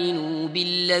آمنوا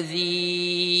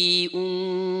بالذي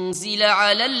أنزل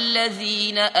على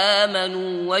الذين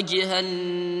آمنوا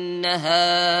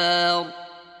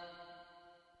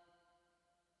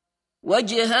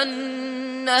وجه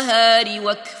النهار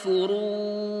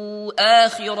واكفروا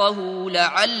آخره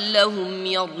لعلهم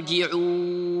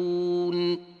يرجعون.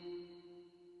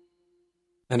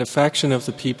 And a faction of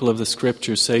the people of the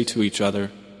scripture say to each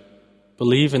other,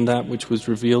 believe in that which was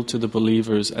revealed to the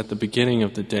believers at the beginning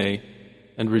of the day,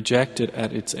 and reject it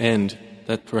at its end,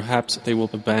 that perhaps they will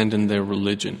abandon their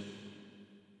religion.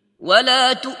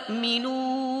 ولا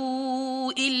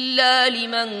تؤمنوا إلا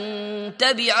لمن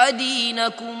تبع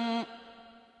دينكم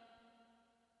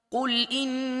قل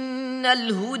إن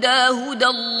الهدى هدى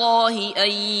الله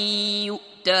أن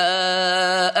يؤتى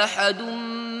أحد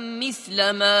مثل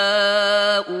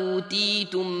ما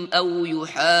أوتيتم أو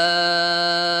يحاجوكم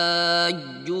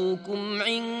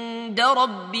عند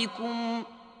ربكم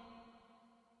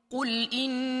قل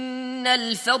إن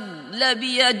الفضل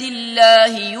بيد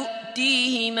الله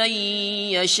يؤتيه من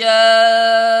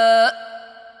يشاء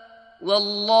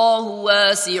والله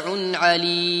واسع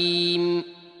عليم.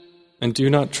 And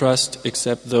do not trust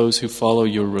except those who follow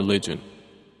your religion.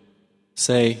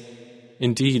 Say,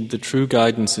 indeed, the true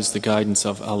guidance is the guidance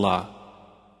of Allah.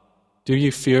 Do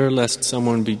you fear lest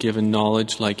someone be given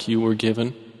knowledge like you were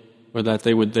given, or that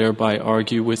they would thereby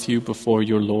argue with you before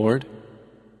your Lord?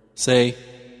 Say,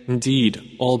 indeed,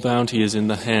 all bounty is in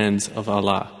the hands of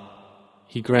Allah.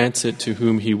 He grants it to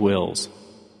whom He wills.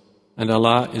 And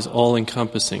Allah is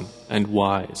all-encompassing and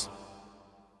wise.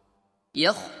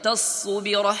 يختص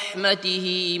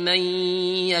برحمته من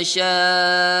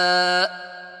يشاء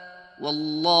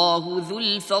والله ذو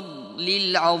الفضل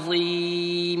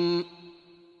العظيم.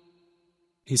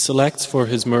 He selects for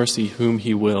His mercy whom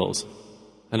He wills,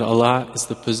 and Allah is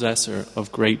the possessor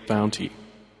of great bounty.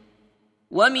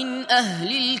 ومن أهل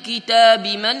الكتاب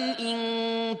من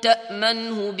إن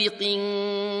تأمنه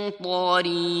بقنطار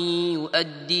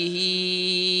يؤده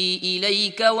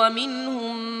إليك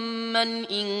ومنهم من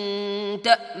إن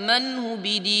تأمنه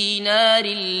بدينار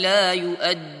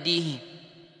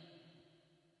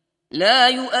لا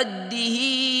يؤده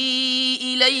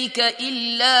إليك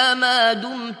إلا ما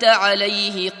دمت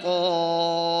عليه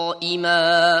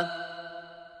قائما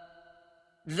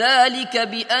ذلك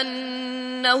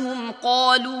بأنهم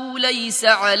قالوا ليس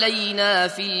علينا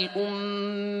في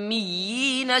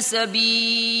الأميين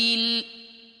سبيل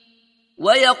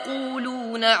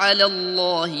ويقولون على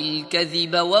الله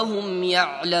الكذب وهم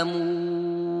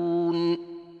يعلمون.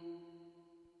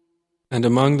 And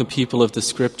among the people of the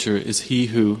scripture is he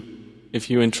who, if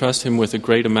you entrust him with a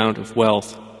great amount of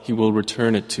wealth, he will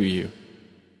return it to you.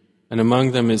 And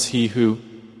among them is he who,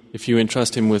 if you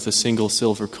entrust him with a single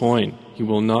silver coin, he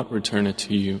will not return it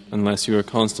to you unless you are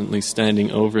constantly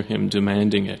standing over him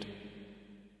demanding it.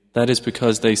 That is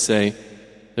because they say,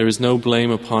 there is no blame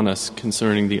upon us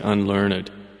concerning the unlearned,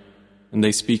 and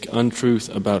they speak untruth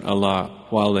about Allah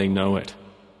while they know it.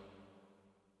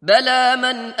 بلى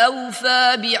من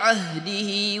أوفى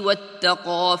بعهده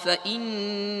واتقى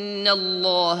فإن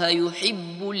الله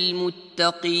يحب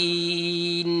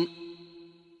المتقين.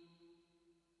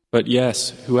 But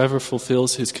yes, whoever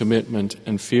fulfills his commitment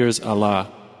and fears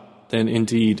Allah, then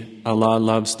indeed Allah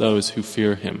loves those who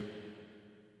fear Him.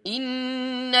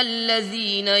 إن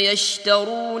الذين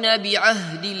يشترون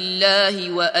بعهد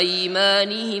الله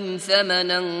وأيمانهم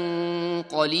ثمنا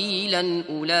قليلا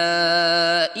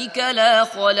أولئك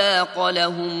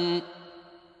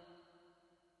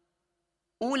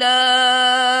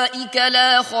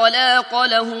لا خلاق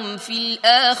لهم في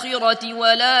الآخرة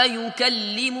ولا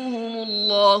يكلمهم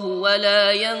الله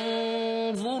ولا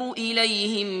ينظر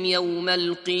إليهم يوم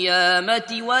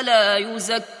القيامة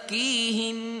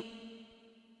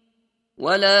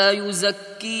ولا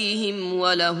يزكيهم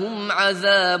ولهم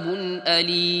عذاب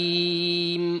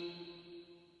أليم.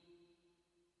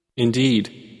 Indeed,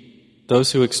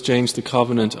 those who exchange the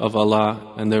covenant of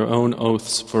Allah and their own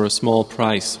oaths for a small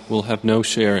price will have no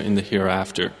share in the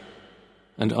hereafter,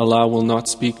 and Allah will not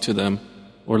speak to them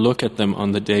or look at them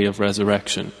on the day of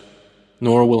resurrection,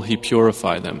 nor will He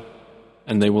purify them,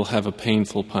 and they will have a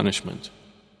painful punishment.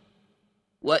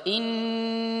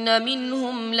 وَإِنَّ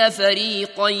مِنْهُمْ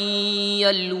لَفَرِيقًا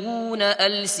يَلْوُونَ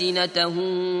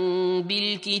أَلْسِنَتَهُم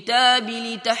بِالْكِتَابِ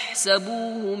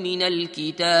لِتَحْسَبُوهُ مِنَ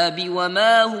الْكِتَابِ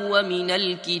وَمَا هُوَ مِنَ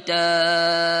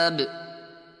الْكِتَابِ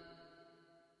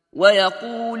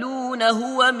وَيَقُولُونَ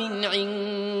هُوَ مِنْ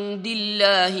عِندِ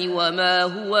اللَّهِ وَمَا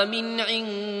هُوَ مِنْ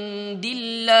عِندِ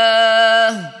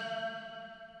اللَّهِ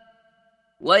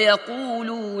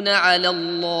وَيَقُولُونَ عَلَى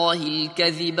اللَّهِ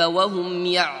الْكَذِبَ وَهُمْ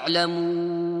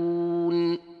يَعْلَمُونَ.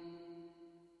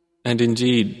 And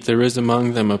indeed, there is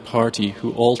among them a party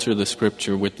who alter the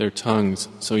scripture with their tongues,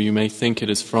 so you may think it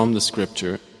is from the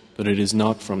scripture, but it is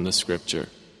not from the scripture.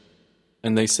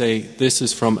 And they say, this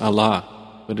is from Allah,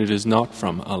 but it is not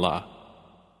from Allah.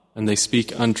 And they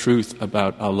speak untruth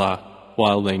about Allah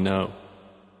while they know.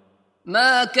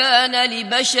 ما كان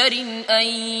لبشر أن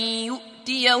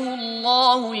يؤتيه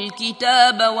الله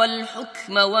الكتاب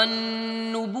والحكم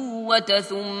والنبوة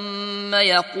ثم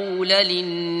يقول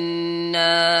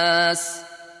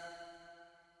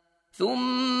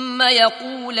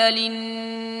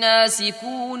للناس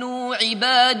كونوا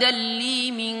عبادا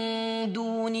لي من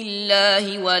دون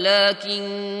الله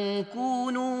ولكن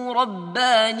كونوا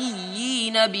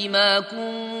ربانيين بما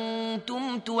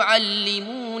كنتم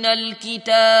تعلمون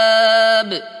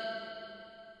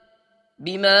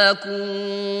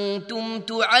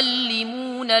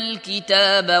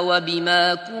الكتاب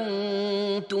وبما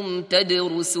كنتم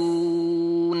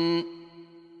تدرسون.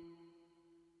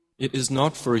 It is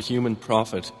not for a human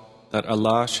prophet that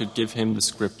Allah should give him the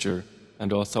scripture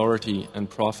and authority and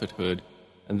prophethood,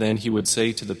 and then he would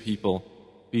say to the people,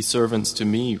 be servants to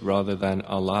me rather than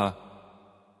Allah.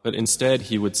 But instead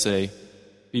he would say,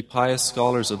 be pious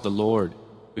scholars of the Lord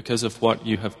because of what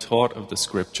you have taught of the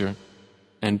scripture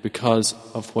and because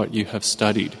of what you have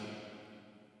studied.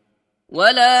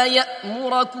 ولا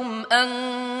يأمركم أن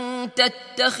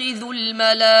تتخذوا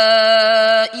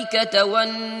الملائكة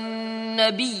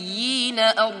والنبيين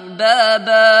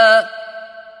أربابا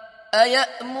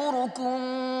أيأمركم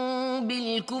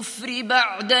بالكفر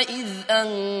بعد إذ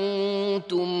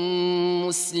أنتم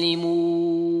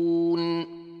مسلمون.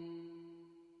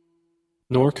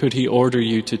 Nor could he order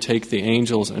you to take the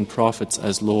angels and prophets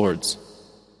as lords.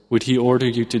 Would he order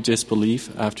you to disbelief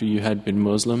after you had been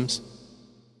Muslims?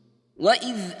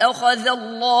 وَإِذْ أَخَذَ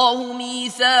اللَّهُ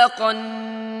مِيثَاقَ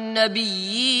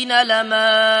النَّبِيِّينَ لَمَا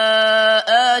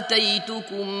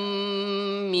آتَيْتُكُم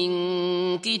مِّن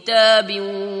كِتَابٍ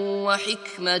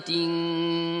وَحِكْمَةٍ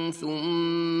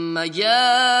ثُمَّ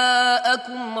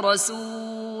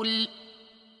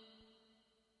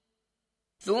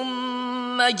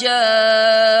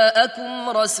جاءكم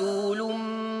رسول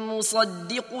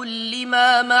مصدق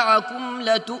لما معكم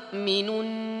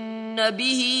لتؤمنن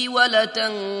به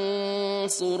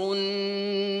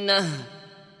ولتنصرنه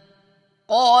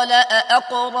قال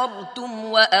أأقررتم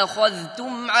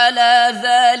وأخذتم على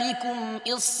ذلكم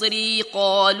إصري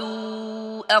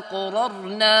قالوا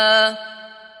أقررنا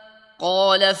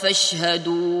قال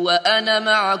فاشهدوا وأنا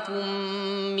معكم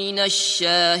من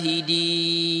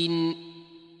الشاهدين.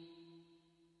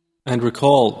 And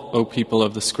recall, O people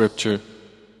of the scripture,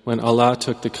 when Allah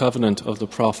took the covenant of the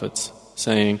prophets,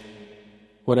 saying,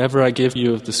 "Whatever I give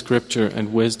you of the scripture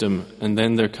and wisdom, and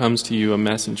then there comes to you a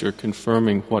messenger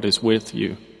confirming what is with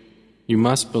you, you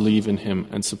must believe in him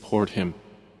and support him."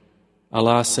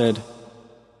 Allah said,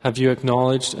 "Have you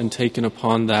acknowledged and taken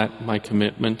upon that my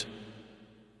commitment?"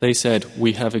 They said,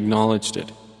 "We have acknowledged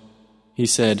it." He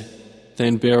said,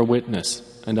 "Then bear witness,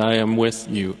 and I am with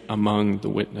you among the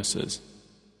witnesses."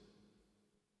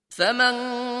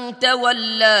 فمن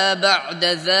تولى بعد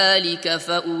ذلك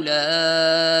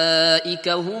فأولئك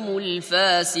هم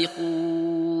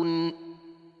الفاسقون.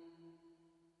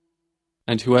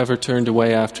 And whoever turned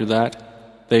away after that,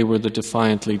 they were the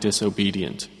defiantly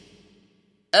disobedient.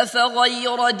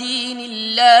 أفغير دين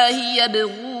الله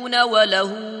يبغون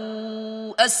وله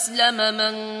أسلم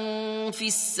من في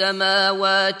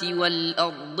السماوات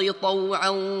والأرض طوعا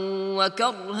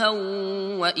وكرها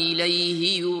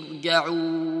وإليه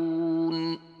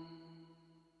يرجعون.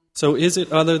 So is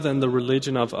it other than the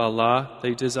religion of Allah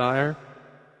they desire,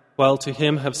 while to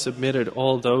Him have submitted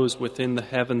all those within the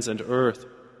heavens and earth,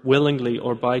 willingly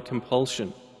or by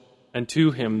compulsion, and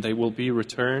to Him they will be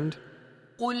returned?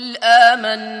 قل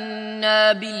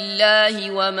آمنا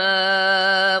بالله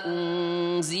وما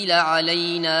أنزل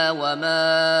علينا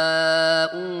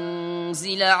وما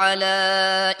أنزل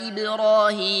على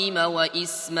إبراهيم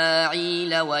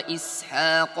وإسماعيل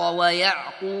وإسحاق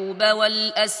ويعقوب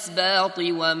والأسباط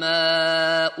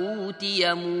وما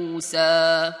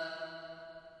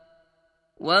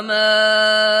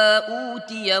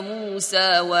أوتي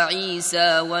موسى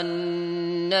وعيسى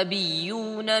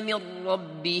والنبيون من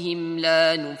ربهم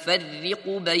لا نفرق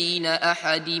بين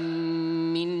أحد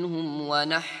منهم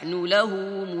ونحن له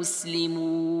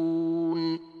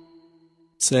مسلمون.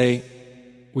 Say,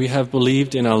 we have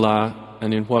believed in Allah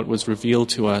and in what was revealed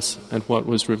to us and what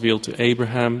was revealed to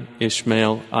Abraham,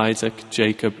 Ishmael, Isaac,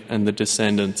 Jacob and the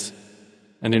descendants,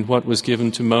 and in what was given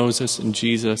to Moses and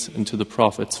Jesus and to the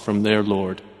prophets from their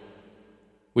Lord.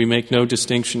 We make no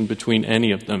distinction between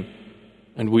any of them,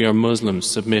 and we are Muslims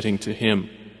submitting to Him.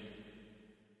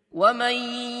 وَمَن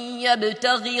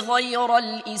يَبْتَغِ غَيْرَ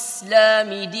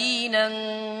الْإِسْلَامِ دِينًا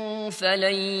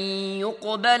فَلَن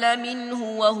يُقْبَلَ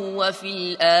مِنْهُ وَهُوَ فِي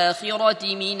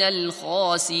الْآخِرَةِ مِنَ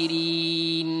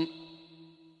الْخَاسِرِينَ.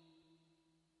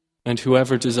 And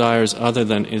whoever desires other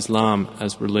than Islam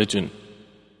as religion,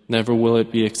 never will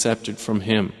it be accepted from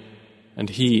him,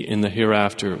 and he in the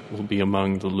hereafter will be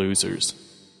among the losers.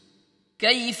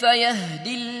 كيف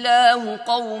يهدي الله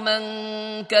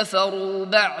قوما كفروا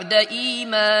بعد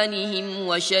إيمانهم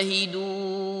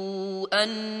وشهدوا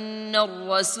أن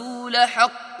الرسول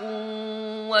حق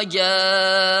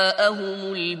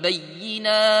وجاءهم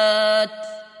البينات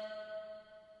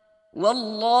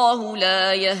والله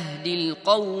لا يهدي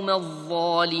القوم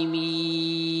الظالمين.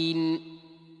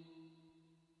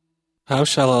 How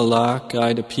shall Allah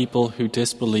guide a people who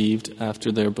disbelieved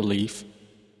after their belief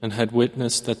and had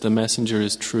witnessed that the messenger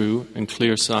is true and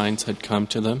clear signs had come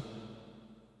to them?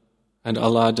 And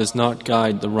Allah does not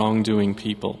guide the wrongdoing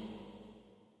people.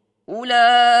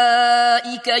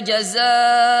 أولئك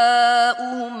جزاؤهم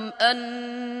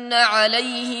أن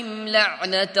عليهم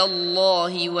لعنة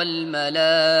الله والملائكة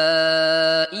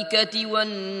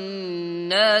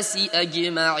والناس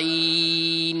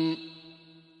أجمعين.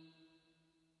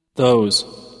 Those,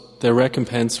 their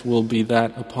recompense will be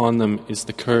that upon them is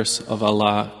the curse of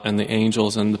Allah and the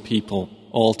angels and the people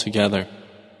all together.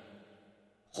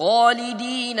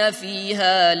 خالدين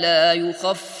فيها لا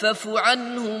يخفف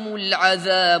عنهم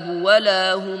العذاب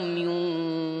ولا هم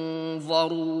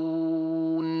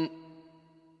ينظرون.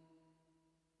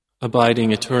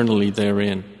 Abiding eternally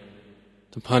therein.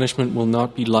 The punishment will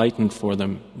not be lightened for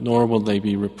them, nor will they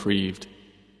be reprieved.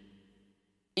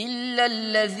 إلا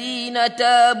الذين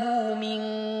تابوا من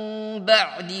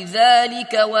بعد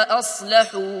ذلك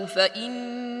وأصلحوا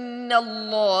فإن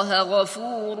الله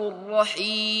غفور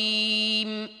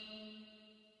رحيم.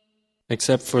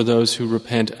 Except for those who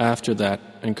repent after that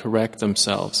and correct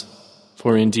themselves,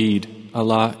 for indeed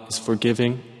Allah is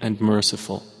forgiving and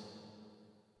merciful.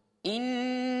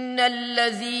 إن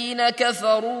الذين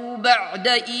كفروا بعد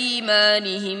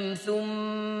إيمانهم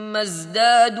ثم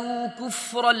ازدادوا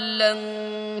كفرا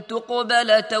لن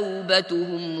تقبل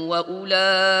توبتهم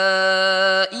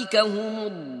وأولئك هم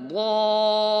الضالون.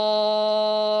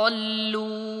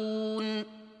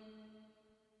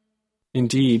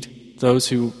 Indeed, those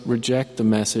who reject the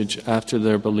message after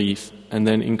their belief and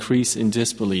then increase in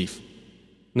disbelief,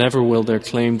 never will their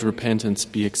claimed repentance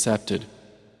be accepted,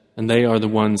 and they are the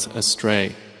ones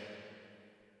astray.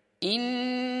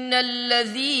 إن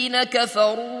الذين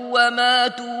كفروا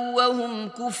وماتوا وهم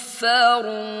كفار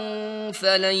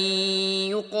فلن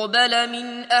يقبل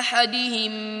من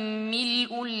أحدهم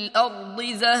ملء الأرض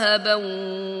ذهبا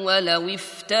ولو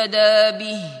افتدى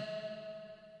به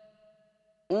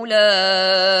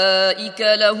أولئك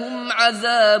لهم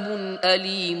عذاب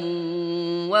أليم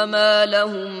وما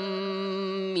لهم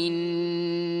من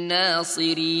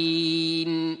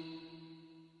ناصرين.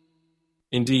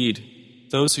 Indeed,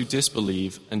 those who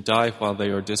disbelieve and die while they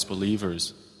are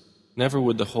disbelievers, never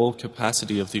would the whole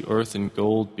capacity of the earth in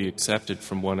gold be accepted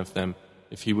from one of them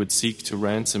if he would seek to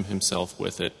ransom himself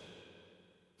with it.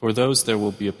 For those there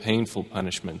will be a painful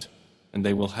punishment, and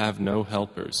they will have no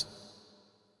helpers.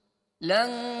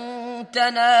 لن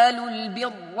تنالوا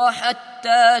البر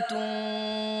حتى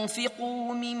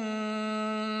تنفقوا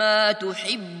مما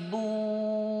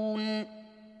تحبون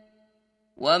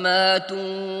وما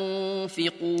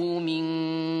تنفقوا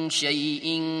من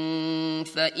شيء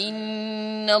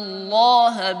فإن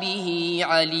الله به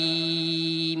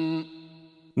عليم.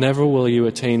 Never will you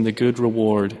attain the good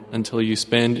reward until you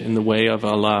spend in the way of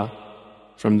Allah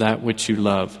from that which you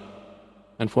love.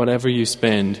 And whatever you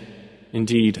spend,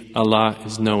 indeed Allah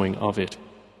is knowing of it.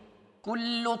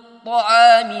 كل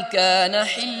الطعام كان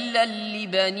حلا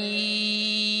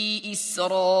لبني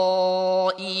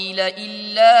إسرائيل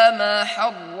إلا ما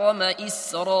حرم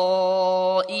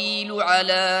إسرائيل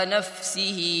على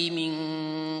نفسه من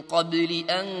قبل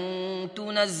أن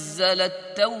تنزل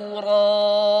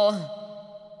التوراة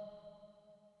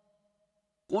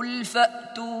قل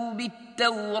فأتوا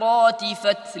بالتوراة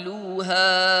فاتلوها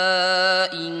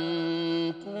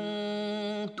إن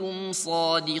كنتم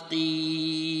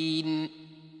صادقين.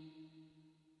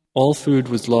 All food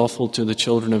was lawful to the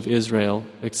children of Israel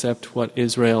except what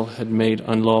Israel had made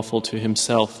unlawful to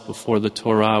himself before the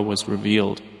Torah was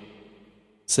revealed.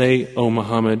 Say, O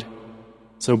Muhammad,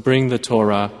 so bring the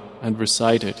Torah and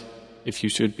recite it if you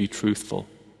should be truthful.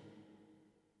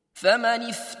 فمن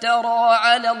افترى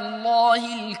على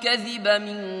الله الكذب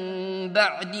من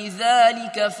بعد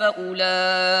ذلك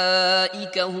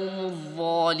فأولئك هم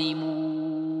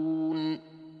الظالمون.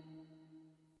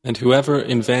 And whoever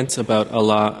invents about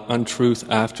Allah untruth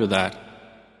after that,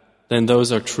 then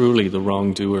those are truly the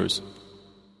wrongdoers.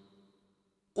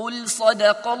 قل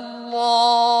صدق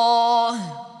الله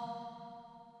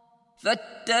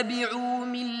فاتبعوا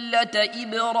ملة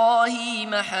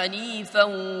إبراهيم حنيفا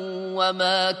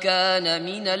وما كان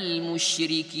من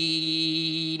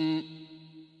المشركين.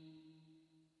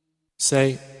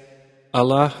 Say,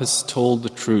 Allah has told the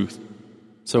truth,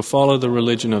 so follow the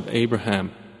religion of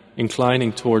Abraham,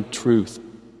 inclining toward truth,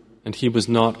 and he was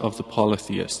not of the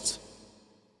polytheists.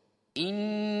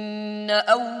 إن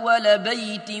أول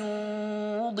بيت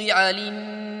وضع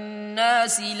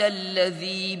للناس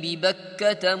للذي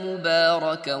ببكة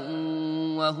مباركا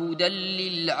وهدى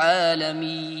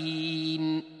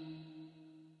للعالمين.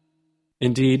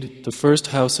 Indeed, the first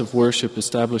house of worship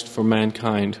established for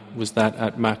mankind was that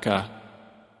at Makkah,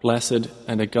 blessed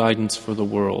and a guidance for the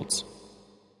worlds.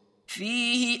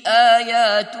 فيه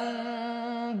آيات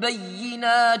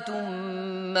بينات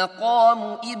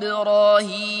مقام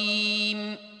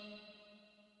إبراهيم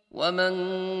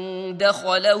ومن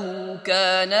دخله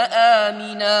كان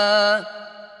آمنا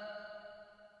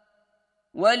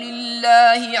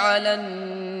ولله على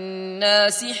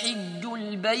الناس حج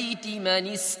البيت من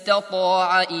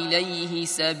استطاع إليه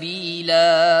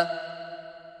سبيلا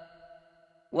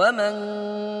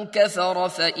ومن كفر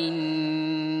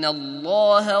فإن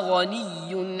الله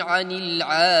غني عن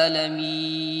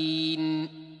العالمين.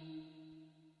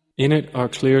 In it are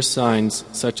clear signs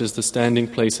such as the standing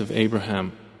place of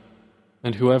Abraham,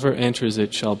 and whoever enters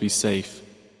it shall be safe.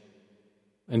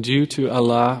 And due to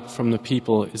Allah from the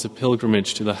people is a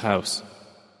pilgrimage to the house,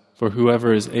 for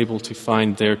whoever is able to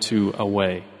find thereto a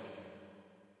way.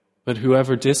 But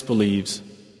whoever disbelieves,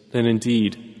 then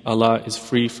indeed Allah is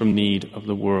free from need of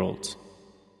the worlds.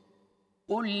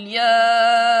 قل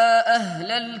يا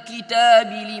أهل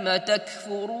الكتاب لم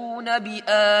تكفرون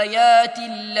بآيات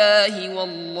الله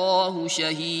والله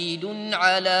شهيد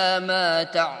على ما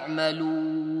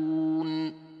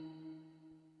تعملون.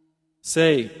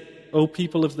 Say, O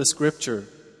people of the scripture,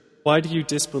 why do you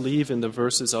disbelieve in the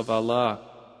verses of Allah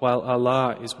while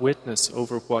Allah is witness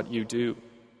over what you do?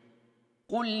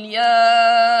 قل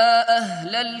يا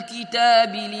أهل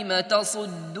الكتاب لم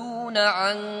تصدون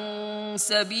عن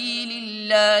سبيل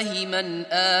الله من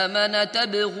آمن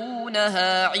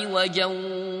تبغونها عوجا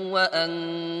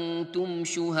وأنتم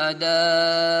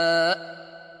شهداء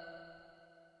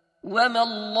وما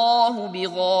الله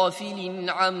بغافل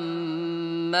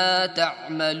عما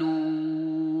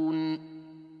تعملون.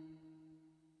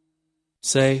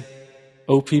 Say,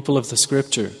 O people of the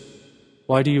scripture,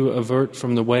 why do you avert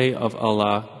from the way of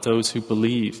Allah those who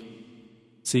believe,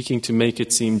 seeking to make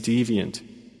it seem deviant,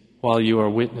 while you are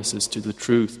witnesses to the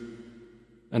truth,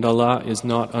 and Allah is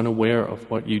not unaware of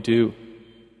what you do?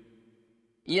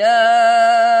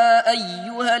 يا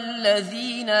أيها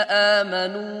الذين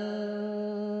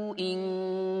آمنوا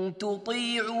إن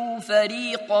تطيعوا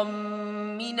فريقا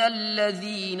من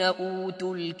الذين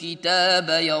أوتوا الكتاب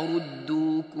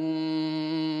يردوكم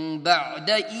بعد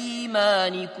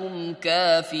إيمانكم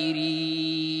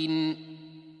كافرين.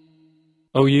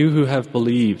 O you who have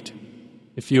believed,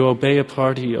 if you obey a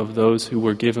party of those who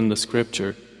were given the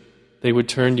scripture, they would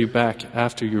turn you back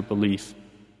after your belief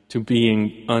to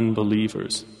being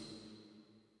unbelievers.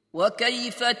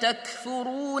 وكيف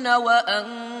تكفرون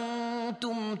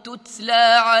وأنتم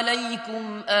تتلى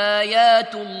عليكم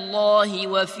آيات الله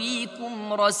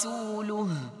وفيكم رسوله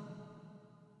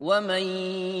ومن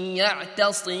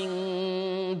يعتصم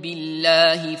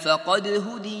بالله فقد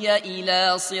هدي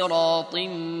إلى صراط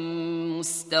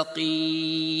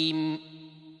مستقيم.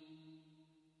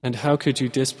 And how could you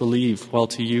disbelieve while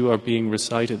to you are being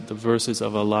recited the verses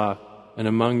of Allah, and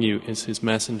among you is His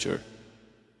Messenger?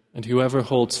 And whoever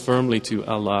holds firmly to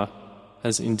Allah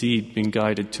has indeed been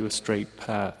guided to a straight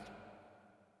path.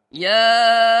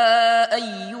 يا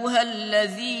أيها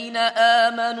الذين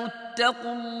آمنوا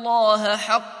اتقوا الله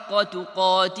حق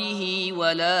تقاته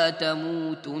ولا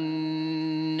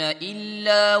تموتن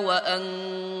إلا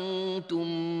وأنتم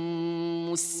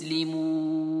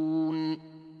مسلمون.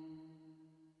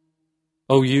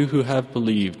 O you who have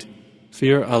believed,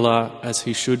 fear Allah as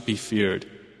He should be feared,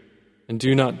 and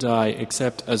do not die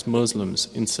except as Muslims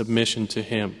in submission to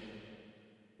Him.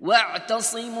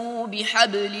 واعتصموا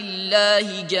بحبل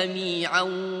الله جميعا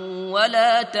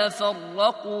ولا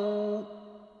تفرقوا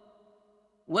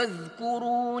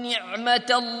واذكروا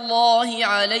نعمة الله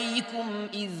عليكم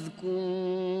إذ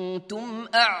كنتم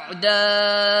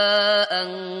أعداء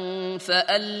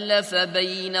فألف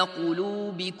بين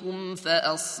قلوبكم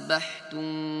فأصبحتم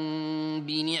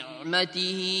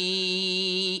بنعمته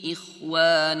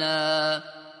إخوانا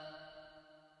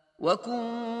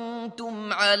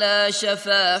وكنتم على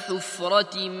شفا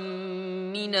حفرة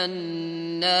من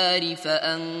النار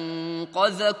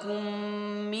فأنقذكم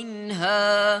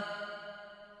منها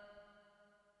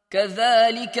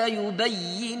كذلك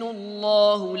يبين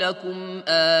الله لكم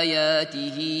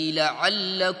آياته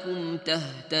لعلكم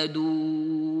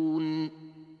تهتدون.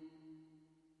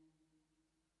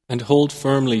 And hold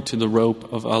firmly to the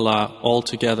rope of Allah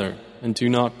altogether, and do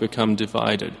not become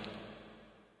divided.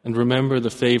 And remember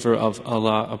the favor of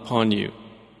Allah upon you,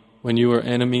 when you were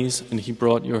enemies and He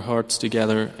brought your hearts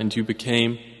together and you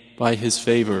became, by His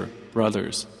favor,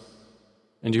 brothers.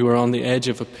 And you were on the edge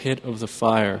of a pit of the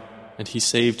fire, and He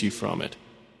saved you from it.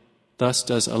 Thus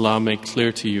does Allah make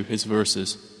clear to you His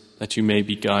verses, that you may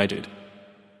be guided.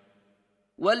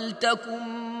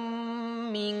 وَلْتَكُن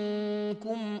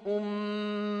مِّنكُمْ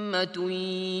أُمَّةٌ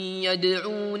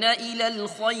يَدْعُونَ إِلَى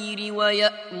الْخَيْرِ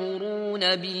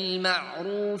وَيَأْمُرُونَ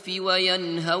بِالْمَعْرُوفِ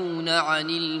وَيَنْهَوْنَ عَنِ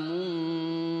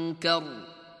الْمُنكَرِ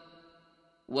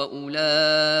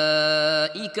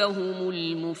وَأُولَئِكَ هُمُ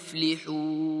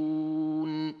الْمُفْلِحُونَ.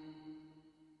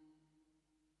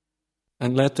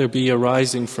 And let there be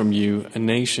arising from you a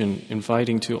nation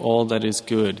inviting to all that is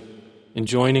good,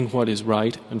 enjoining what is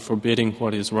right and forbidding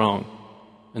what is wrong,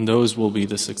 and those will be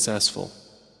the successful.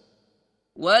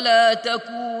 ولا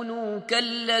تكونوا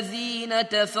كالذين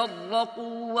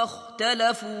تفرقوا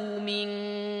واختلفوا من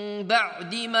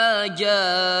بعد ما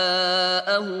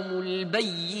جاءهم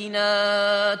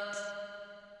البينات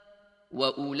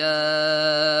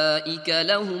وأولئك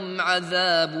لهم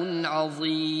عذاب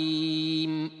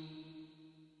عظيم.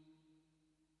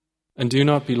 And do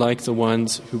not be like the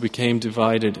ones who became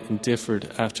divided and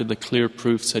differed after the clear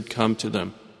proofs had come to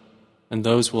them, and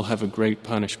those will have a great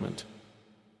punishment.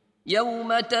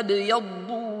 يوم تبيض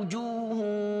وجوه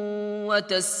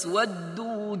وتسود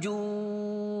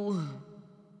وجوه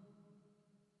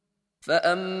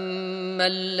فأما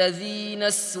الذين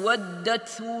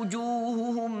اسودت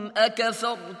وجوههم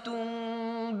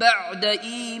أكفرتم بعد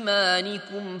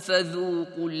إيمانكم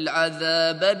فذوقوا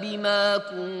العذاب بما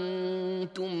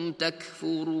كنتم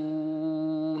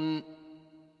تكفرون.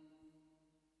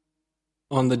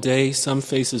 On the day, some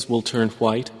faces will turn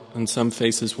white and some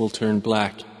faces will turn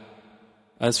black.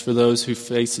 As for those whose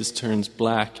faces turns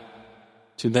black,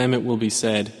 to them it will be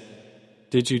said,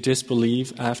 "Did you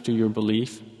disbelieve after your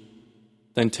belief?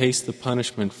 Then taste the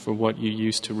punishment for what you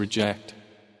used to reject."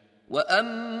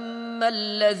 وَأَمَّا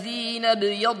الَّذِينَ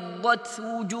ابْيَضَّتْ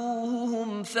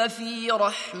وُجُوهُهُمْ فَفِي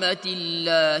رَحْمَةِ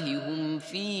اللَّهِ هُمْ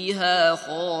فِيهَا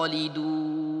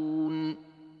خَالِدُونَ.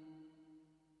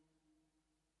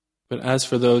 But as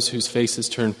for those whose faces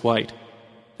turn white,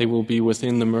 they will be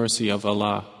within the mercy of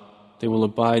Allah. They will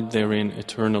abide therein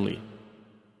eternally.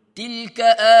 تِلْكَ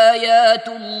آيَاتُ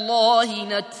اللَّهِ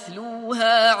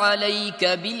نَتْلُوهَا عَلَيْكَ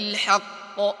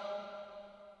بِالْحَقِّ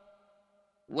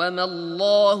وَمَا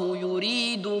اللَّهُ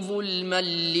يُرِيدُ ظُلْمًا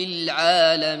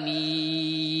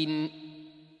لِلْعَالَمِينَ.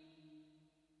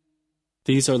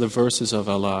 These are the verses of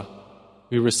Allah.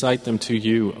 We recite them to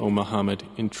you, O Muhammad,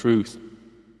 in truth.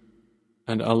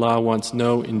 And Allah wants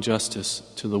no injustice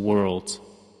to the worlds.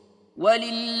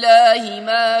 وَلِلَّهِ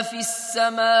مَا فِي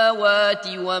السَّمَاوَاتِ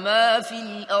وَمَا فِي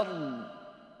الْأَرْضِ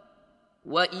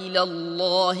وَإِلَى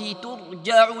اللَّهِ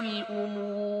تُرْجَعُ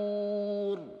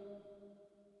الْأُمُورُ.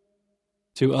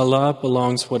 To Allah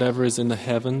belongs whatever is in the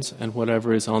heavens and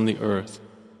whatever is on the earth,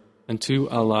 and to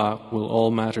Allah will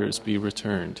all matters be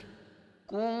returned.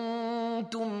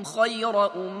 كنتم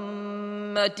خير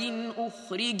أمة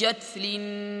أخرجت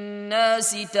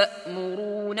للناس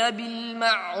تأمرون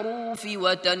بالمعروف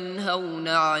وتنهون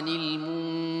عن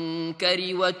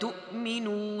المنكر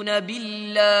وتؤمنون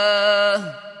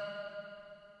بالله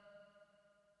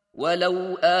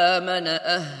ولو آمن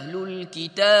أهل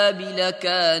الكتاب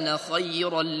لكان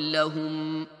خيرا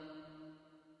لهم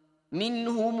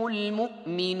منهم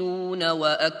المؤمنون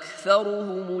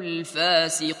وأكثرهم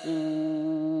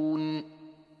الفاسقون.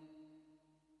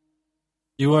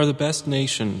 You are the best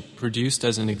nation produced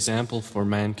as an example for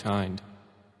mankind.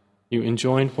 You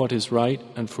enjoin what is right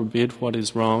and forbid what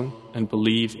is wrong and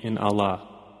believe in Allah.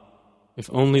 If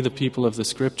only the people of the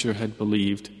scripture had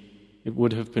believed, it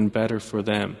would have been better for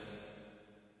them.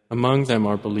 Among them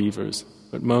are believers,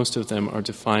 but most of them are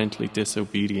defiantly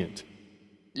disobedient.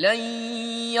 لن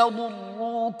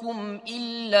يضروكم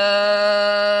إلا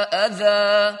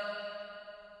أذى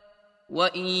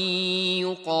وإن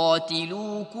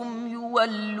يقاتلوكم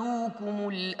يولوكم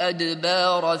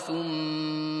الأدبار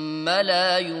ثم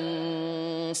لا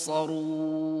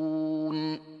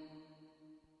ينصرون.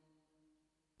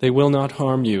 They will not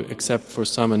harm you except for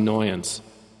some annoyance,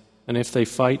 and if they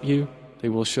fight you, they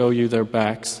will show you their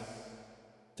backs,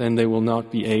 then they will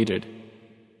not be aided.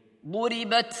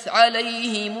 ضربت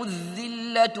عليهم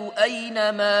الذلة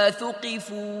أينما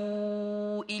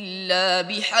ثقفوا إلا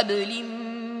بحبل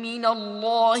من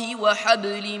الله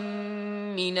وحبل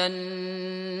من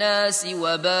الناس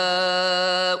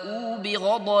وباءوا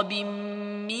بغضب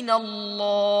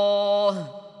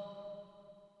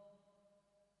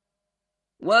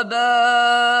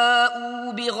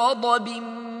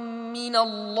من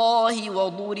الله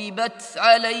وضربت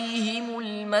عليهم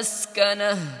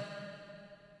المسكنة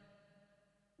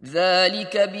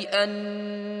ذلك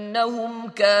بأنهم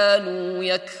كانوا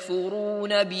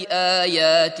يكفرون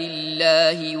بآيات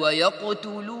الله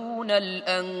ويقتلون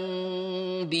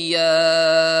الأنبياء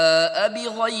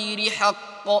بغير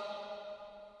حق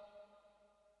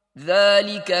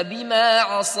ذلك بما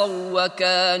عصوا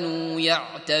وكانوا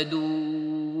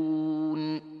يعتدون.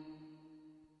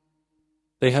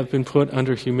 They have been put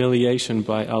under humiliation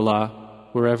by Allah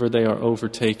wherever they are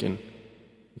overtaken,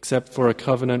 except for a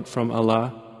covenant from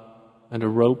Allah and a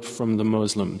rope from the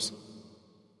Muslims.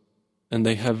 And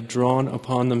they have drawn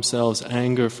upon themselves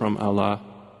anger from Allah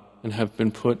and have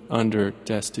been put under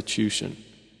destitution.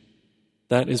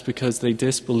 That is because they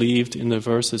disbelieved in the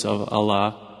verses of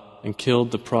Allah and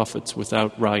killed the prophets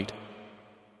without right.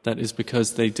 that is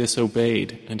because they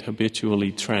disobeyed and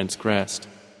habitually transgressed.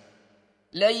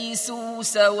 ليسوا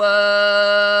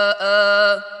سواء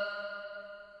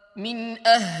من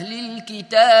أهل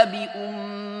الكتاب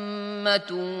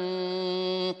أمة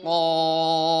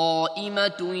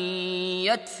قائمة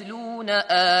يتلون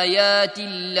آيات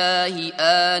الله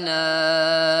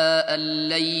آناء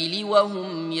الليل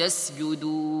وهم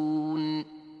يسجدون.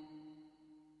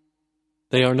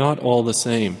 They are not all the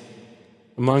same.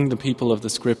 Among the people of the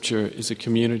scripture is a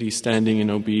community standing in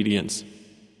obedience,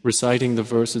 reciting the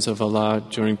verses of Allah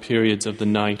during periods of the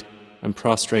night and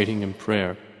prostrating in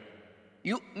prayer.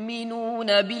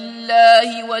 يؤمنون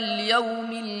بالله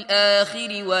واليوم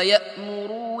الآخر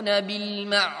ويأمرون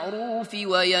بالمعروف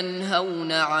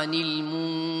وينهون عن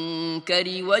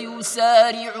المنكر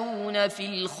ويسارعون في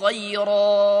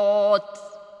الخيرات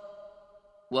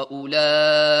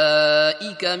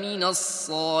وأولئك من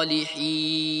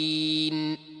الصالحين.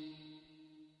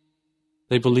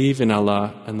 They believe in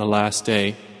Allah and the last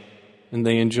day, and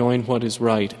they enjoin what is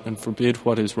right and forbid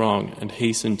what is wrong and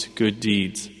hasten to good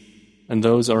deeds, and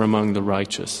those are among the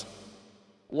righteous.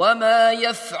 وما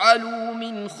يفعلوا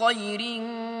من خير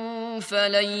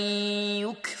فلن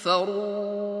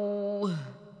يكفروه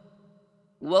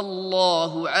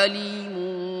والله عليم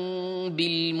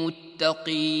بالمتقين.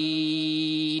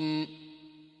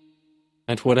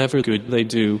 And whatever good they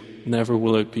do, never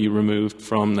will it be removed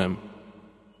from them,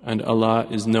 and Allah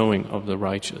is knowing of the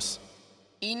righteous.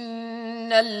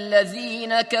 إن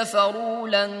الذين كفروا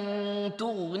لن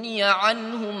تغني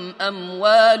عنهم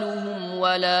أموالهم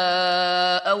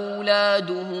ولا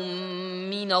أولادهم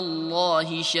من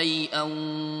الله شيئا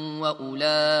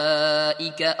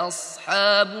وأولئك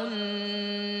أصحاب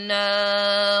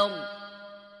النار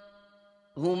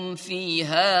هم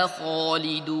فيها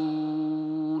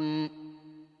خالدون.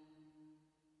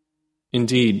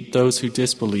 Indeed, those who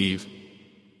disbelieve,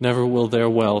 never will their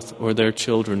wealth or their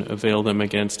children avail them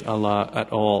against Allah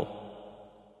at all,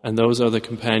 and those are the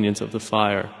companions of the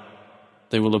fire.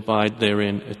 They will abide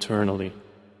therein eternally.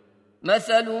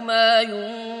 مثل ما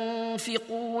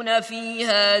ينفقون في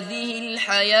هذه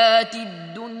الحياة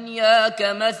الدنيا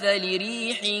كمثل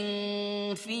ريح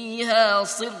فيها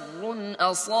صر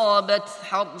أصابت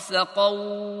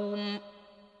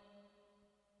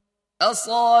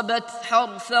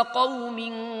حرث قوم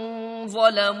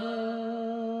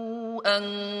ظلموا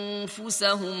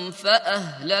أنفسهم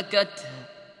فأهلكته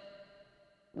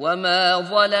وما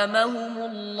ظلمهم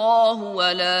الله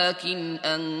ولكن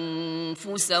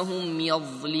أنفسهم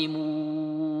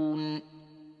يظلمون.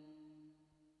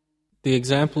 The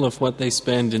example of what they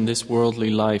spend in this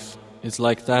worldly life is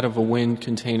like that of a wind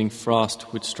containing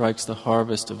frost which strikes the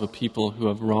harvest of a people who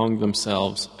have wronged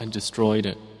themselves and destroyed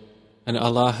it. And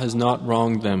Allah has not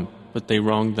wronged them, but they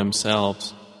wronged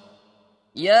themselves.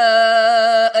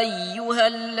 يا أيها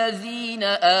الذين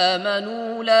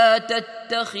آمنوا لا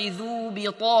تتخذوا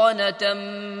بطانة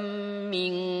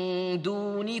من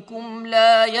دونكم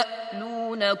لا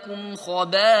يألونكم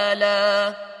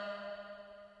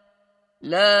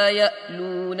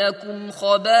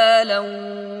خبالا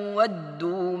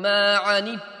ودوا ما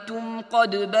عنتم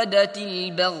قد بدت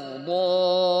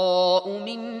البغضاء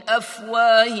من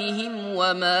أفواههم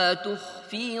وما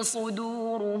تخفي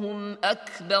صدورهم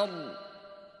أكبر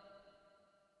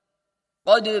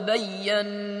قد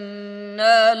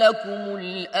بينا لكم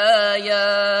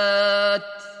الآيات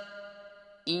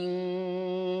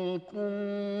إن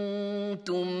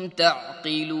كنتم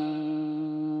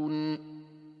تعقلون.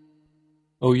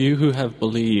 O you who have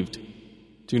believed,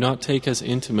 do not take as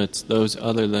intimates those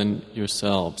other than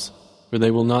yourselves, for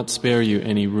they will not spare you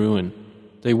any ruin.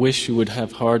 They wish you would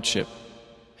have hardship.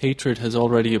 Hatred has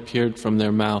already appeared from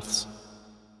their mouths,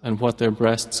 and what their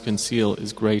breasts conceal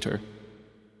is greater.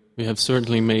 We have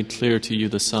certainly made clear to you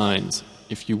the signs,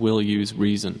 if you will use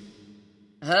reason.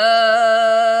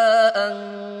 ها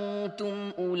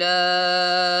أنتم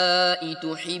أولئك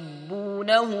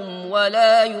تحبونهم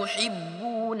ولا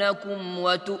يحبونكم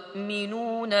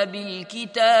وتؤمنون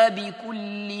بالكتاب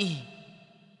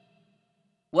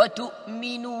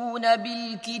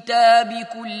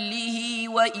كله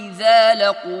وإذا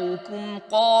لقوكم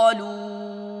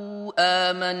قالوا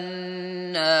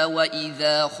آمنا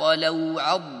وإذا خلوا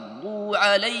عضوا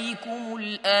عليكم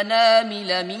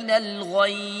الأنامل من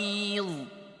الغيظ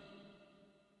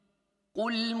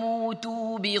قل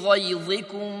موتوا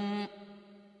بغيظكم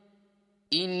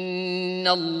إن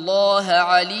الله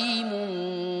عليم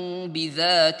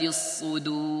بذات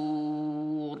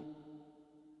الصدور.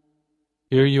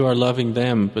 Here you are loving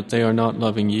them, but they are not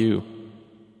loving you,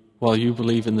 while you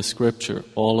believe in the scripture,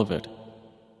 all of it.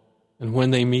 And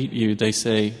when they meet you, they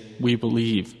say, "We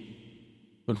believe."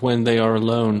 But when they are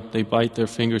alone, they bite their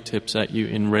fingertips at you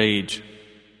in rage.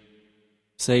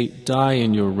 Say, die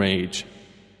in your rage.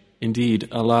 Indeed,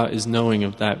 Allah is knowing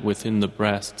of that within the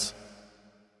breasts.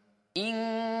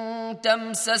 إن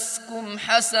تمسسكم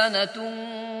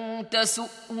حسنة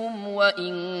تسؤهم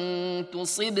وإن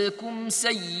تصبكم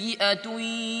سيئة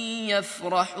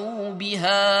يفرحوا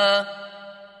بها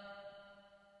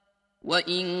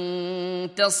وإن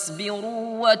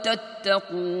تصبروا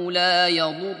وتتقوا لا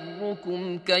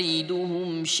يضركم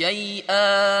كيدهم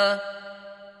شيئا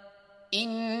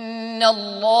إن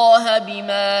الله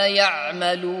بما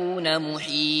يعملون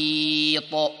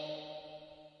محيط.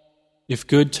 If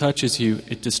good touches you,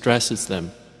 it distresses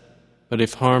them. But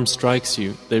if harm strikes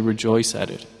you, they rejoice at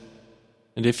it.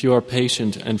 And if you are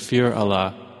patient and fear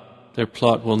Allah, their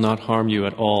plot will not harm you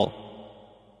at all.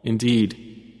 Indeed,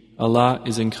 Allah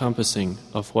is encompassing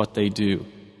of what they do.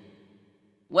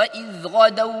 وَإِذْ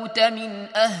غَدَوْتَ مِنْ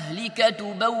أَهْلِكَ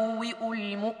تُبَوِّئُ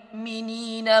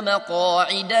الْمُؤْمِنِينَ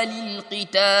مَقَاعِدَ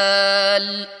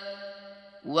لِلْقِتَالِ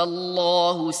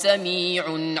وَاللَّهُ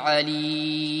سَمِيعٌ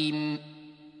عَلِيمٌ.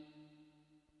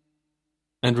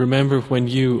 And remember when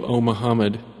you, O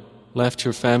Muhammad, left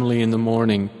your family in the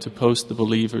morning to post the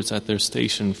believers at their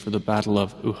station for the battle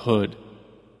of Uhud.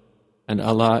 And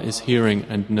Allah is hearing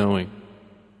and knowing.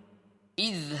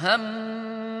 إِذْ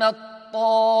هَمَّ الطَّائِفَتَانِ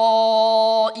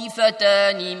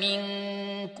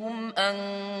مِنكُمْ أَن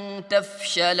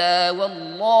تَفْشَلَا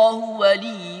وَاللَّهُ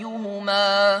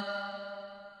وَلِيُّهُمَا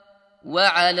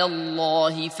وَعَلَى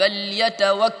اللَّهِ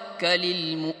فَلْيَتَوَكَّلِ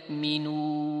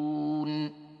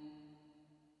الْمُؤْمِنُونَ.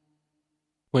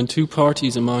 When two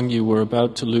parties among you were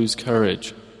about to lose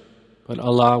courage, but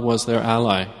Allah was their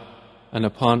ally, and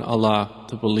upon Allah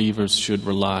the believers should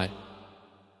rely.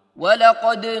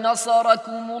 وَلَقَدْ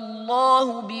نَصَرَكُمُ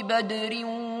اللَّهُ بِبَدْرٍ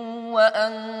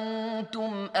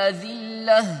وَأَنْتُمْ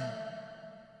أَذِلَّةٌ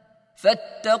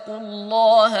فَاتَّقُوا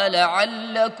اللَّهَ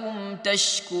لَعَلَّكُمْ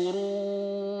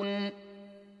تَشْكُرُونَ.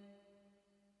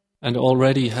 And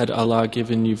already had Allah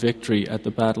given you victory at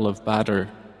the battle of Badr,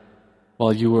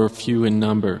 while you were few in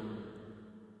number.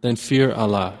 Then fear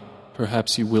Allah,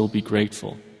 perhaps you will be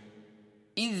grateful.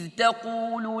 إذ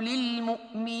تقول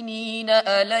للمؤمنين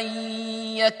ألن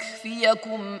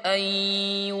يكفيكم أن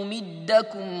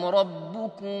يمدكم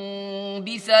ربكم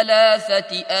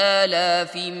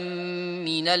ب3,000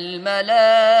 من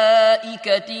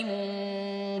الملائكة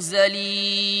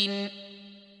منزلين.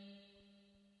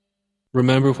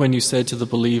 Remember when you said to the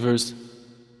believers,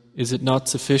 is it not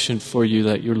sufficient for you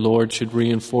that your Lord should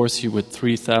reinforce you with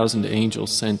 3,000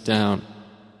 angels sent down?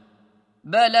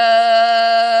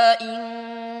 بلى إن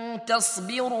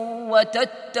تصبروا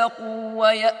وتتقوا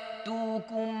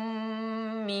ويأتوكم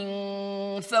من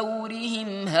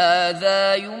فورهم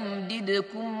هذا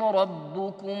يمددكم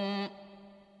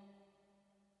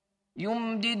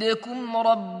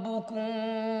ربكم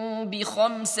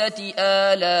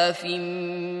ب5,000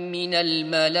 من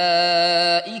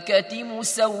الملائكة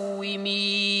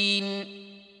مسومين.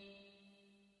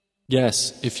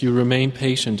 Yes, if you remain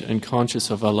patient and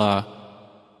conscious of Allah,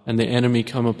 and the enemy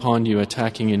come upon you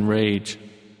attacking in rage,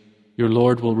 your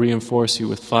Lord will reinforce you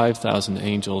with 5,000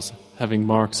 angels having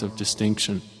marks of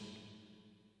distinction.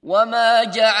 وَمَا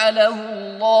جَعَلَهُ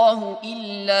اللَّهُ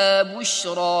إِلَّا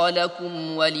بُشْرَى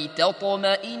لَكُمْ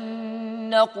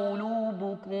وَلِتَطْمَئِنَّ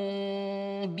قُلُوبُكُم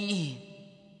بِهِ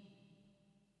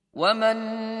وَمَا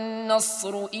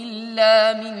النَّصْرُ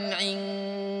إِلَّا مِنْ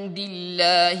عِندِ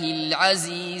اللَّهِ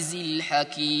الْعَزِيزِ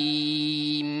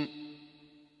الْحَكِيمِ.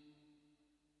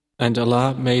 And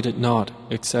Allah made it not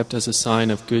except as a sign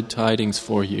of good tidings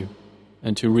for you,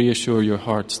 and to reassure your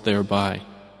hearts thereby.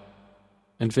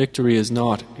 And victory is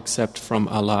not except from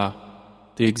Allah,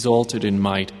 the exalted in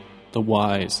might, the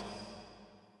wise.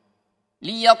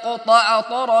 لِيَقْطَعَ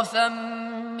طَرَفًا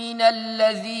مِّنَ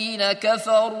الَّذِينَ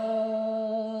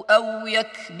كَفَرُوا أَوْ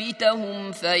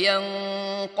يَكْبِتَهُمْ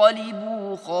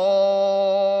فَيَنقَلِبُوا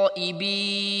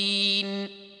خَائِبِينَ.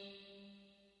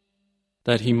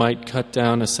 That He might cut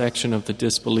down a section of the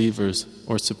disbelievers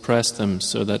or suppress them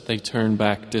so that they turn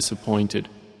back disappointed.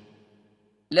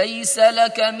 ليس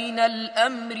لك من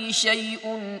الأمر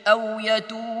شيء أو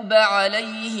يتوب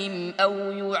عليهم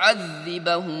أو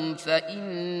يعذبهم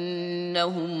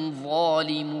فإنهم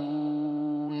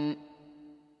ظالمون.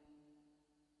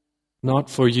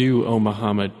 Not for you, O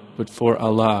Muhammad, but for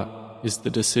Allah is the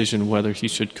decision whether He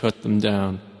should cut them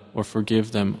down or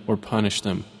forgive them or punish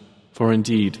them, for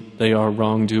indeed they are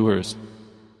wrongdoers.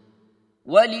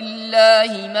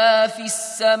 وَلِلَّهِ مَا فِي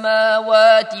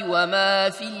السَّمَاوَاتِ وَمَا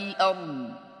فِي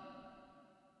الْأَرْضِ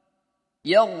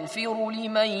يغفر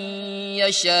لمن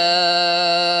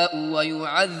يشاء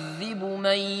ويعذب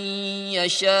من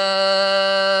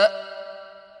يشاء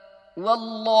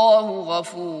والله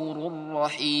غفور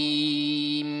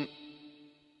رحيم.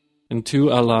 And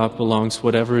to Allah belongs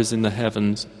whatever is in the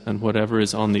heavens and whatever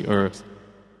is on the earth.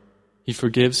 He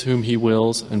forgives whom He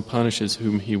wills and punishes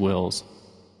whom He wills.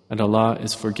 And Allah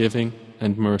is forgiving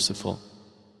and merciful.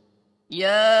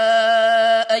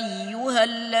 يا أيها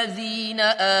الذين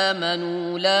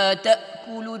آمنوا لا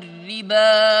تأكلوا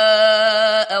الربا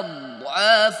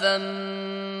أضعافا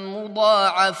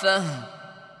مضاعفة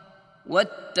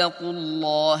واتقوا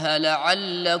الله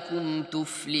لعلكم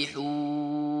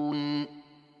تفلحون.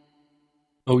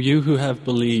 O you who have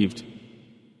believed,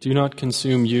 do not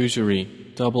consume usury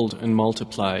doubled and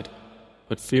multiplied,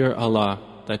 but fear Allah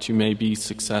that you may be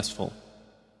successful.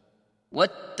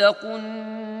 واتقوا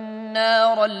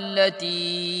النار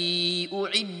التي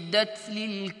أعدت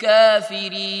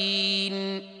للكافرين.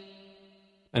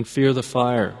 And fear the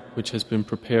fire which has been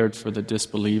prepared for the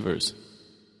disbelievers.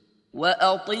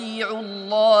 وأطيعوا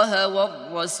الله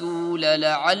والرسول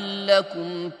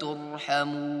لعلكم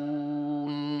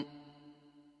ترحمون.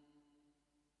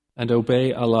 And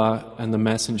obey Allah and the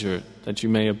Messenger that you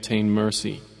may obtain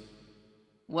mercy.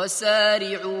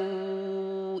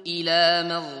 وسارعوا إلى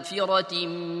مغفرة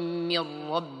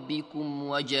من ربكم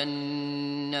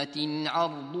وجنة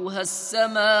عرضها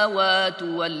السماوات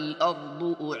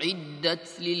والأرض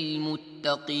أعدت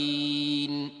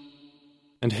للمتقين.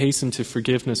 And hasten to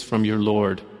forgiveness from your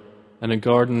Lord, and a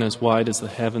garden as wide as the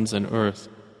heavens and earth,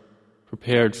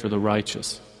 prepared for the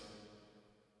righteous.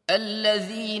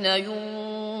 الذين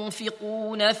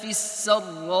ينفقون في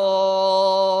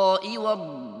السراء والضراء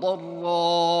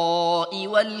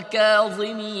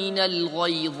والكاظمين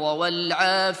الغيظ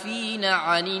والعافين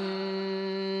عن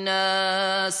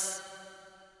الناس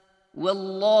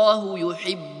والله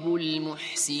يحب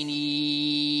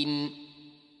المحسنين.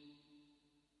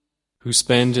 Who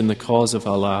spend in the cause of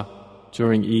Allah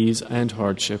during ease and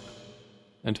hardship,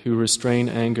 and who restrain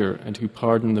anger and who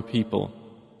pardon the people,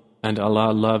 and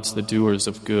Allah loves the doers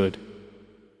of good.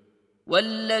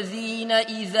 والذين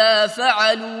إذا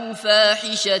فعلوا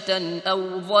فاحشة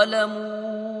أو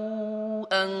ظلموا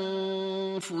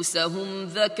أنفسهم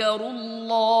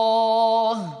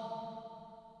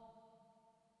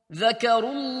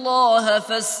ذكروا الله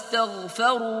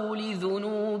فاستغفروا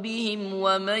لذنوبهم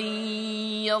ومن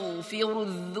يغفر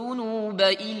الذنوب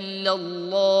إلا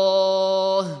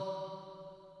الله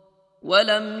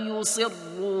ولم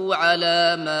يصروا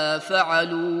على ما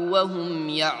فعلوا وهم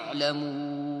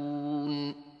يعلمون.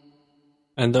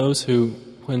 And those who,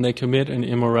 when they commit an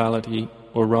immorality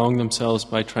or wrong themselves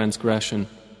by transgression,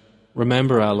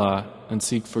 remember Allah and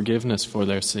seek forgiveness for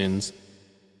their sins.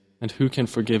 And who can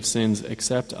forgive sins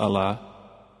except Allah?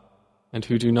 And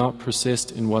who do not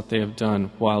persist in what they have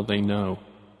done while they know.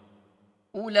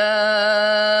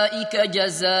 أولئك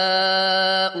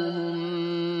جزاؤهم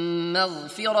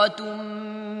مغفرة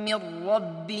من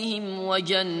ربهم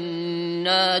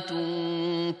وجنات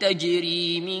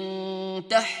تجري من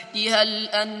تحتها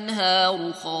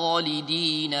الأنهار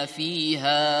خالدين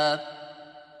فيها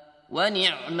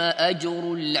ونعم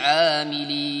أجر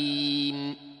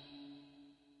العاملين.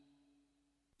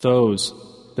 Those,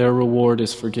 their reward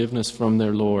is forgiveness from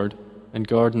their Lord, and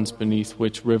gardens beneath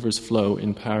which rivers flow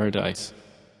in paradise,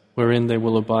 wherein they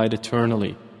will abide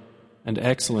eternally, and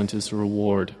excellent is the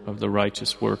reward of the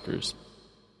righteous workers.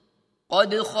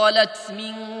 قد خلت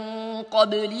من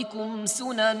قبلكم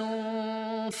سنن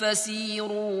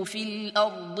فسيروا في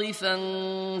الأرض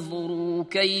فانظروا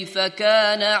كيف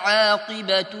كان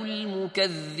عاقبة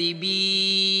المكذبين.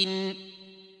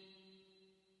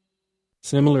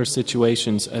 Similar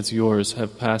situations as yours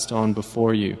have passed on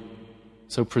before you,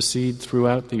 so proceed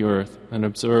throughout the earth and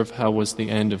observe how was the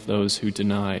end of those who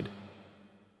denied.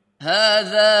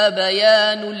 هذا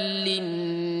بيان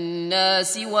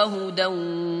للناس وهدى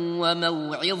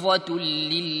وموعظة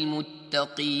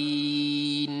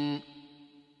للمتقين.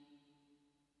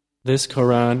 This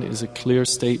Quran is a clear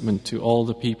statement to all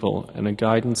the people and a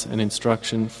guidance and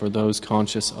instruction for those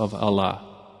conscious of Allah.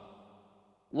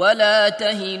 ولا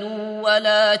تهنوا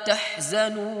ولا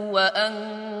تحزنوا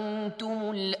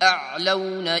وأنتم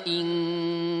الأعلون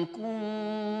إن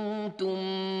كنتم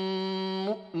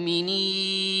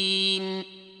مؤمنين.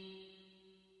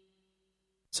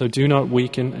 So do not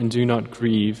weaken and do not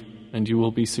grieve, and you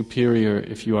will be superior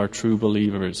if you are true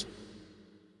believers.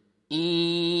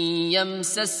 إن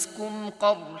يمسسكم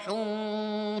قرح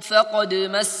فقد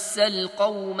مس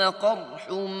القوم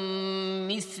قرح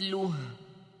مثله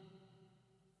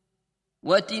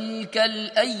وتلك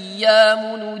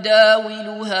الأيام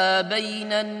نداولها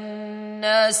بين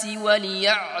الناس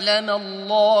وليعلم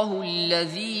الله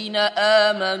الذين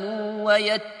آمنوا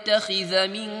ويتخذ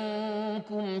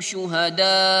منكم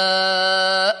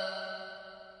شهداء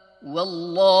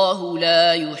والله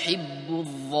لا يحب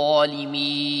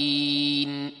الظالمين.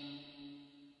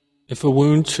 If a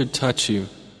wound should touch you,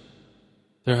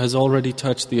 there has already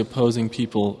touched the opposing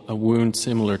people a wound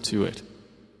similar to it.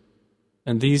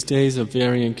 And these days of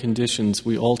varying conditions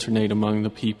we alternate among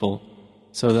the people,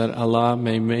 so that Allah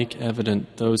may make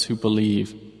evident those who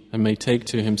believe and may take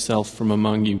to Himself from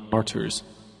among you martyrs.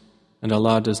 And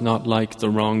Allah does not like the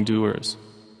wrongdoers.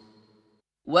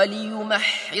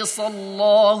 وَلِيُمَحِّصَ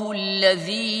اللَّهُ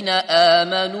الَّذِينَ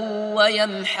آمَنُوا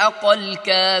وَيَمْحَقَ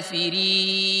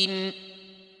الْكَافِرِينَ.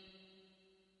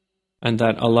 And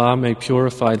that Allah may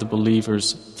purify the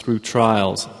believers through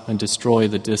trials and destroy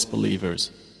the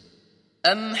disbelievers.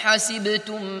 أَمْ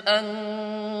حَسِبْتُمْ أَن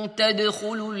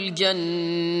تَدْخُلُوا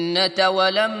الْجَنَّةَ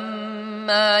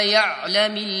وَلَمَّا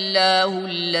يَعْلَمِ اللَّهُ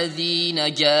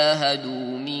الَّذِينَ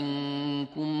جَاهَدُوا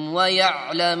مِنكُمْ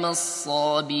وَيَعْلَمَ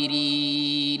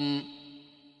الصَّابِرِينَ.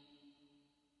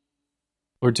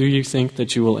 Or do you think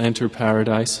that you will enter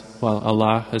paradise while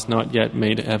Allah has not yet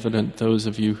made evident those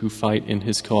of you who fight in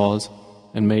His cause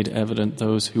and made evident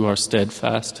those who are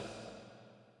steadfast?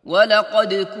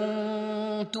 وَلَقَدْ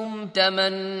كُنْتُمْ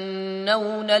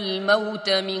تَمَنَّوْنَ الْمَوْتَ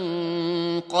مِنْ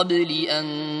قَبْلِ أَنْ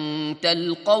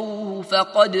تَلْقَوْهُ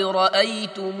فَقَدْ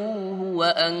رَأَيْتُمُوهُ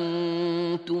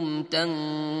وَأَنْتُمْ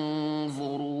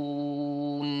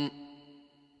تَنْظُرُونَ.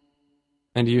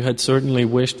 And you had certainly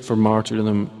wished for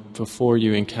martyrdom before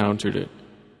you encountered it,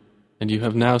 and you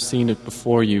have now seen it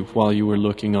before you while you were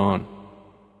looking on.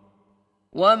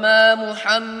 وَمَا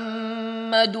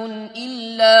مُحَمَّدٌ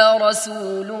إِلَّا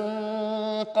رَسُولٌ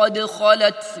قَدْ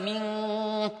خَلَتْ مِنْ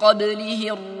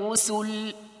قَبْلِهِ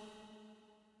الرُّسُلُ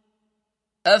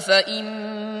أَفَإِنْ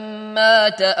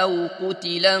مَاتَ أَوْ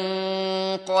قُتِلَ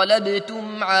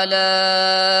انقَلَبْتُمْ عَلَى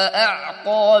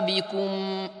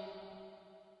أَعْقَابِكُمْ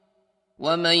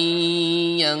وَمَنْ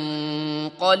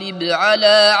يَنْقَلِبْ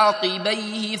عَلَى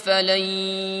عَقِبَيْهِ فَلَنْ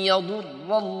يَضُرَّ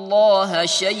اللَّهَ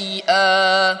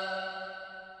شَيْئًا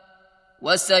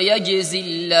وَسَيَجْزِي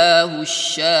اللَّهُ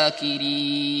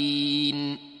الشَّاكِرِينَ.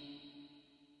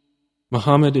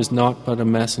 Muhammad is not but a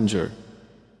messenger.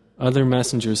 Other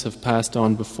messengers have passed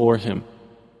on before him.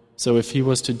 So if he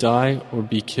was to die or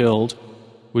be killed,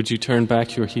 would you turn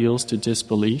back your heels to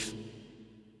disbelief?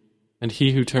 And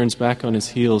he who turns back on his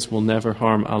heels will never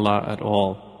harm Allah at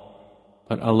all,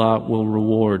 but Allah will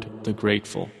reward the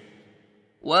grateful.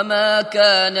 وَمَا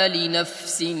كَانَ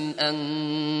لِنَفْسٍ أَن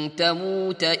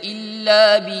تَمُوتَ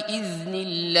إِلَّا بِإِذْنِ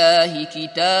اللَّهِ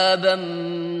كِتَابًا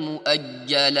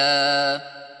مُؤَجَّلًا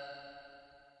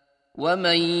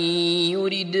وَمَن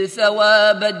يُرِدْ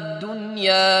ثَوَابَ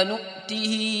الدُّنْيَا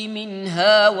نُؤْتِهِ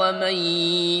مِنْهَا وَمَن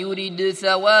يُرِدْ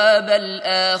ثَوَابَ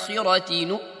الْآخِرَةِ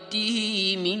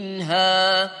نُؤْتِهِ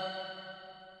مِنْهَا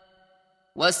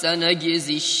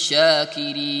وَسَنَجْزِي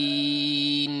الشَّاكِرِينَ.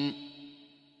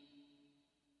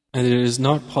 And it is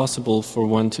not possible for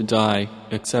one to die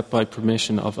except by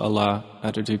permission of Allah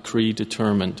at a decree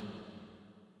determined.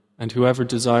 And whoever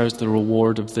desires the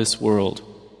reward of this world,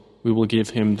 we will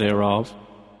give him thereof.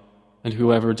 And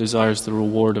whoever desires the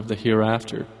reward of the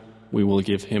hereafter, we will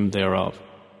give him thereof.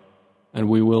 And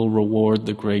we will reward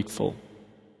the grateful.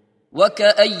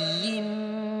 وَكَأَيٍّ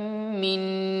مِّن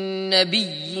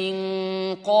نَّبِيٍّ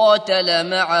قَاتَلَ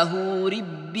مَعَهُ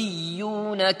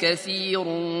رِبِّيُّونَ كَثِيرٌ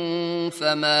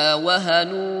فَمَا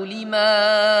وَهَنُوا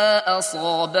لِمَا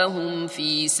أَصَابَهُمْ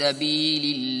فِي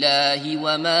سَبِيلِ اللَّهِ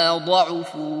وَمَا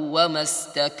ضَعُفُوا وَمَا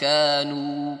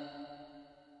اسْتَكَانُوا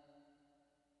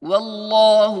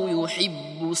وَاللَّهُ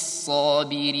يُحِبُّ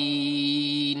الصَّابِرِينَ.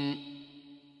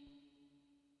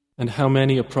 And how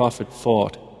many a prophet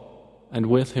fought, and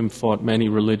with him fought many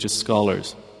religious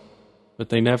scholars, but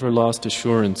they never lost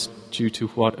assurance due to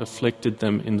what afflicted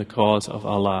them in the cause of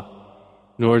Allah,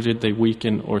 nor did they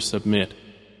weaken or submit.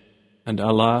 And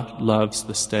Allah loves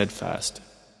the steadfast.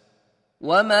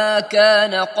 وَمَا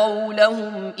كَانَ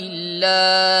قَوْلَهُمْ إِلَّا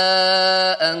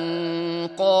أَن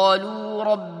قَالُوا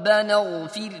رَبَّنَا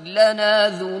اغْفِرْ لَنَا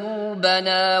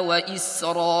ذُنُوبَنَا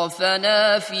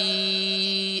وَإِسْرَافَنَا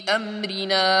فِي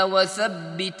أَمْرِنَا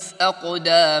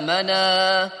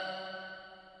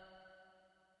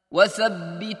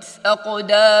وَثَبِّتْ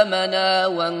أَقْدَامَنَا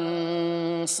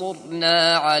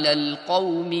وَانصُرْنَا عَلَى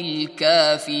الْقَوْمِ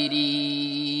الْكَافِرِينَ.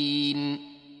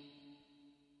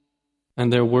 And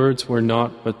their words were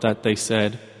not but that they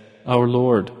said, Our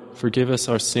Lord, forgive us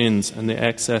our sins and the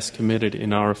excess committed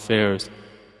in our affairs,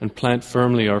 and plant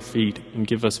firmly our feet and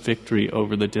give us victory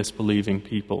over the disbelieving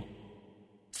people.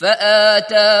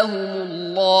 فآتاهم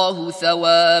الله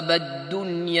ثواب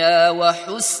الدنيا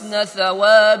وحسن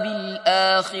ثواب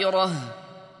الآخرة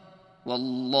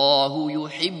والله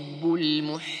يحب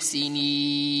المحسنين.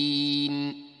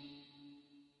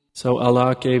 So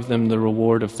Allah gave them the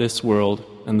reward of this world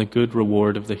and the good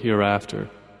reward of the hereafter,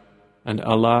 and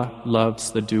Allah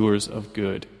loves the doers of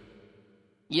good.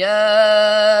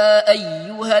 يا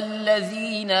أيها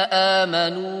الذين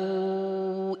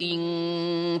آمنوا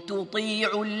إن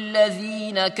تطيعوا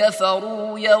الذين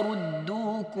كفروا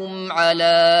يردوكم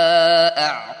على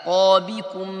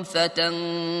أعقابكم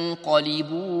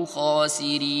فتنقلبوا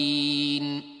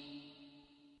خاسرين.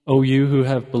 O you who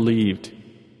have believed,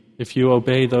 if you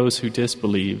obey those who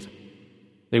disbelieve,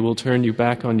 they will turn you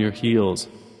back on your heels,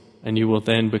 and you will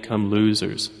then become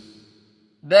losers.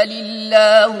 بل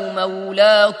الله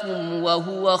مولاكم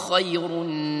وهو خير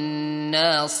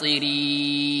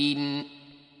الناصرين.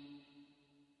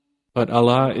 But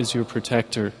Allah is your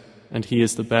protector, and He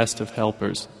is the best of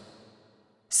helpers.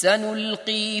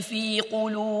 سنلقي في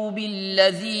قلوب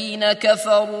الذين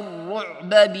كفروا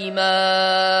الرعب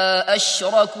بما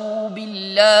أشركوا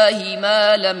بالله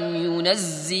ما لم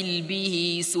ينزل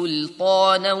به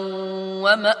سلطانا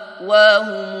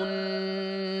ومأواهم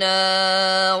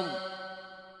النار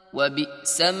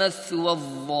وبئس مثوى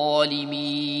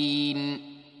الظالمين.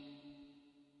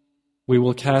 We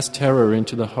will cast terror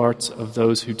into the hearts of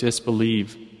those who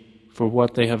disbelieve for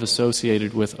what they have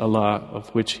associated with Allah of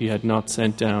which He had not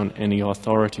sent down any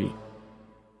authority,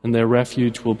 and their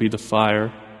refuge will be the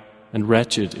fire, and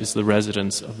wretched is the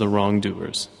residence of the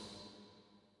wrongdoers.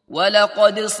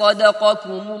 وَلَقَدْ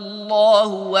صَدَقَكُمُ اللَّهُ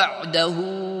وَعْدَهُ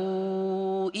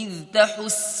إِذْ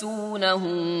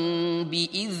تَحُسُّونَهُم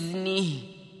بِإِذْنِهِ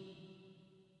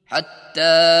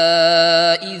حتى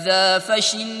إذا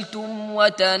فشلتم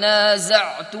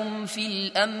وتنازعتم في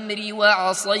الأمر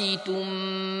وعصيتم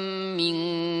من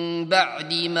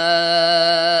بعد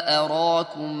ما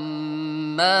أراكم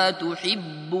ما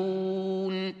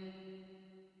تحبون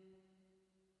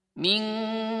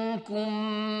منكم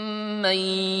من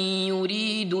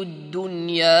يريد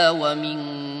الدنيا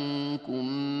ومنكم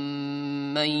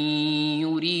من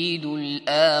يريد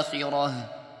الآخرة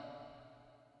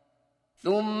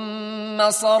ثم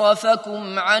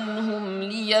صرفكم عنهم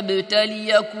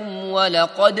ليبتليكم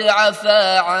ولقد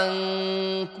عفا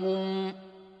عنكم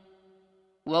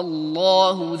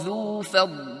والله ذو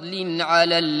فضل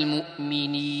على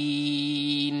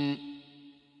المؤمنين.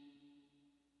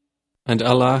 And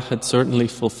Allah had certainly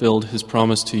fulfilled His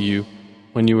promise to you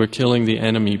when you were killing the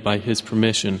enemy by His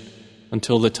permission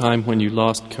until the time when you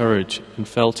lost courage and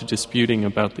fell to disputing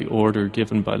about the order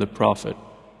given by the Prophet,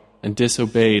 and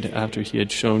disobeyed after he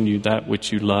had shown you that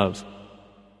which you love.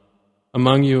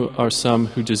 Among you are some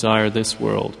who desire this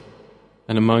world,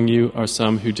 and among you are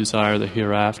some who desire the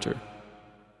hereafter.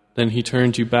 Then he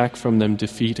turned you back from them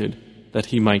defeated, that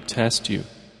he might test you,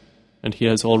 and he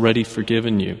has already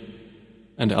forgiven you,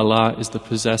 and Allah is the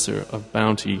possessor of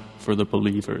bounty for the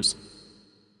believers.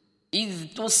 إذ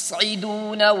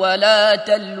تصعدون ولا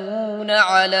تلوون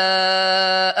على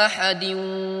أحد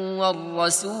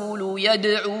والرسول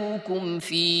يدعوكم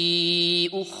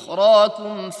في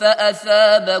أخراكم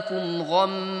فأثابكم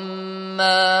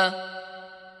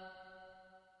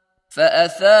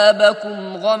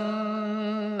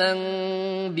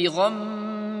غما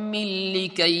بغم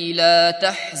لكي لا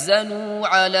تحزنوا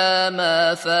على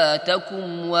ما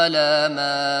فاتكم ولا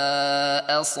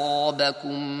ما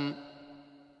أصابكم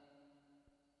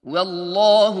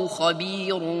والله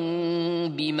خبير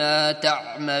بما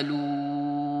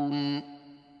تعملون.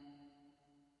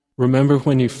 Remember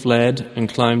when you fled and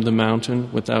climbed the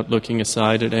mountain without looking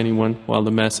aside at anyone while the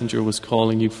messenger was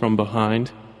calling you from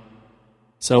behind?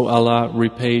 So Allah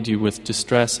repaid you with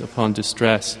distress upon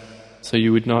distress, so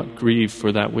you would not grieve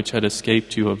for that which had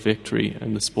escaped you of victory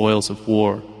and the spoils of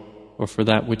war, or for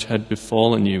that which had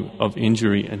befallen you of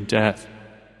injury and death.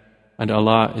 And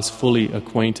Allah is fully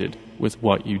acquainted with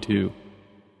what you do.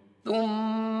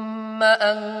 ثم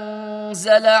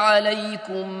أنزل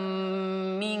عليكم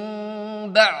من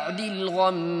بعد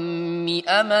الغم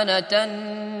أمنة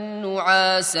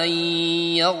نعاسا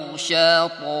يغشى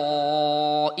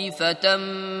طائفة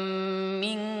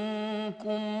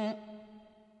منكم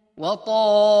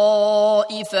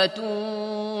وطائفة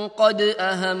قد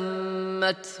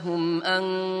أهمتهم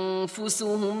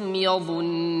أنفسهم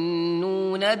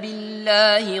يظنون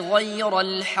بالله غير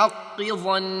الحق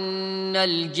ظن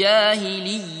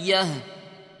الجاهلية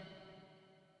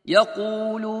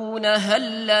يقولون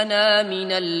هل لنا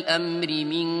من الأمر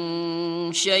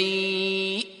من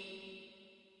شيء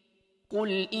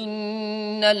قل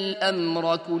إن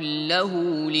الأمر كله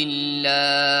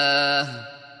لله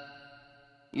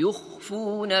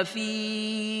يخفون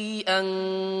في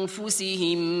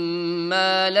أنفسهم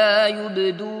ما لا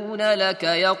يبدون لك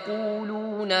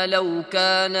يقولون لو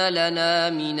كان لنا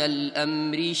من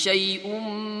الأمر شيء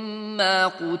ما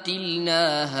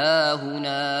قتلنا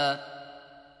هاهنا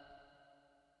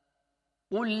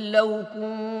قل لو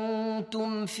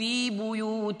كنتم في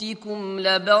بيوتكم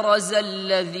لبرز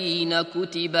الذين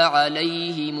كتب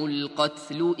عليهم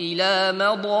القتل إلى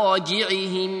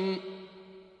مضاجعهم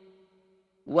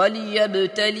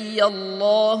وليبتلي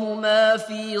الله ما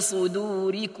في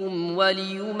صدوركم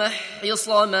وليمحص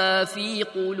ما في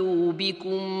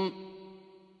قلوبكم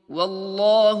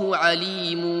والله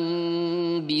عليم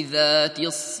بذات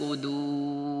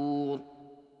الصدور.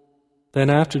 Then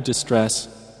after distress,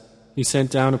 He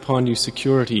sent down upon you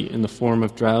security in the form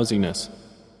of drowsiness,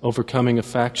 overcoming a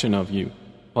faction of you,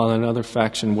 while another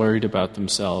faction worried about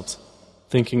themselves,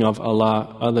 thinking of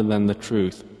Allah other than the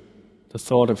truth, the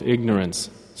thought of ignorance,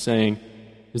 saying,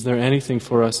 "Is there anything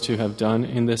for us to have done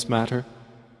in this matter?"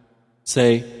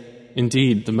 Say,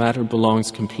 "Indeed, the matter belongs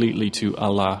completely to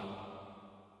Allah."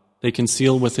 They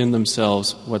conceal within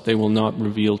themselves what they will not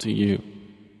reveal to you.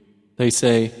 They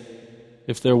say,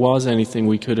 "If there was anything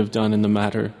we could have done in the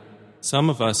matter, some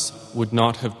of us would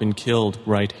not have been killed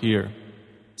right here."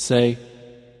 Say,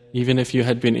 "Even if you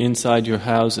had been inside your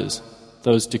houses,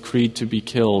 those decreed to be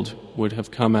killed would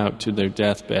have come out to their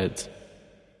deathbeds.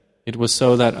 It was so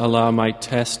that Allah might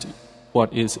test what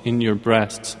is in your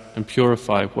breasts and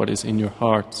purify what is in your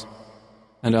hearts.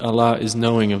 And Allah is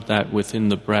knowing of that within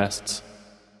the breasts.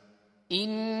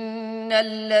 إن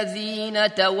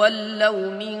الذين تولوا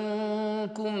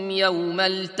منكم يوم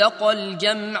التقى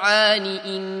الجمعان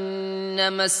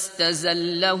إنما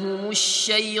استزلهم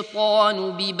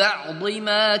الشيطان ببعض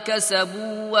ما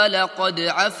كسبوا ولقد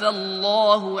عفى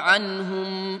الله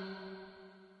عنهم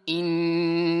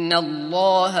إن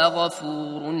الله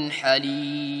غفور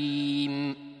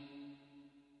حليم.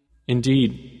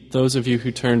 Indeed, those of you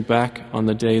who turned back on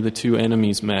the day the two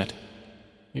enemies met,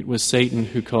 it was Satan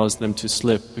who caused them to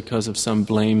slip because of some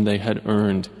blame they had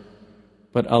earned.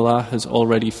 But Allah has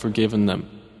already forgiven them.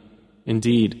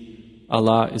 Indeed,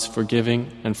 Allah is forgiving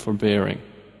and forbearing.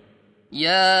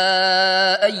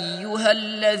 يا أيها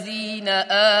الذين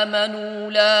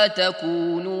آمنوا لا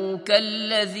تكونوا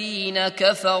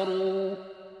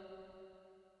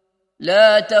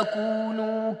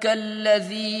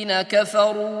كالذين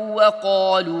كفروا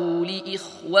وقالوا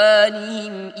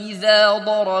لإخوانهم إذا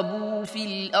ضربوا في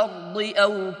الأرض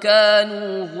أو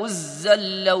كانوا غزا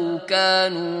لو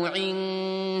كانوا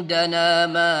عندنا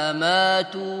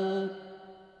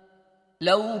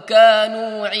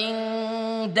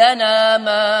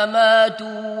ما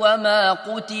ماتوا وما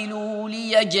قتلوا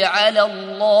ليجعل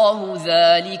الله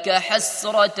ذلك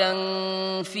حسرة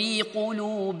في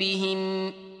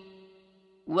قلوبهم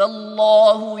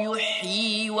والله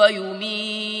يحيي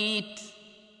ويميت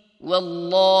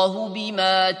والله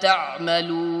بما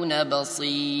تعملون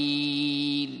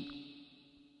بصير.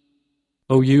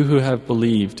 O you who have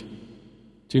believed,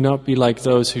 do not be like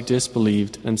those who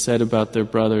disbelieved and said about their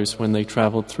brothers when they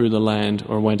traveled through the land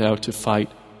or went out to fight,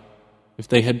 "If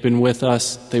they had been with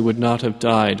us, they would not have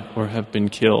died or have been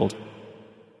killed."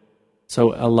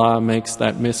 So Allah makes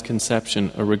that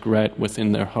misconception a regret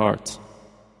within their hearts.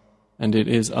 And it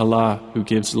is Allah who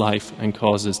gives life and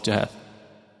causes death,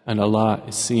 and Allah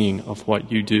is seeing of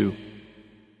what you do.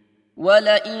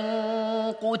 وَلَئِن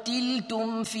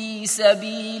قُتِلْتُمْ فِي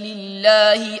سَبِيلِ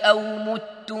اللَّهِ أَوْ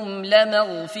مُتُّمْ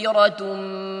لَمَغْفِرَةٌ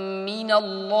مِّنَ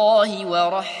اللَّهِ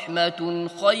وَرَحْمَةٌ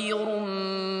خَيْرٌ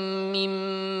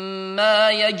مِّمَّا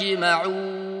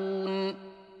يَجْمَعُونَ.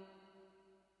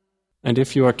 And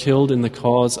if you are killed in the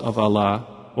cause of Allah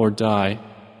or die,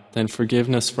 then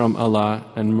forgiveness from Allah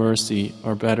and mercy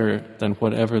are better than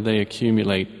whatever they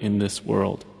accumulate in this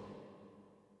world.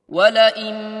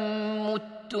 وَلَئِن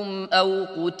مُتُّمْ أَوْ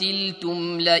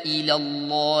قُتِلْتُمْ لَإِلَى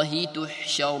اللَّهِ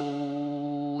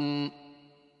تُحْشَرُونَ.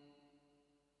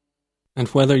 And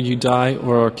whether you die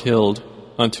or are killed,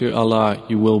 unto Allah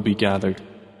you will be gathered.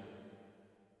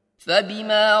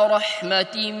 فَبِمَا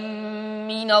رَحْمَةٍ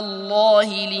مِّنَ اللَّهِ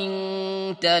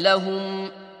لِنتَ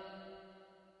لَهُمْ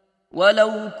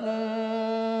ولو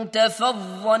كنت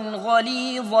فظا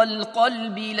غليظ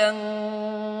القلب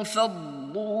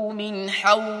لانفضوا من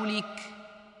حولك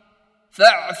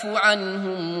فاعف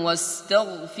عنهم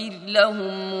واستغفر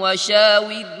لهم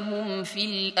وشاورهم في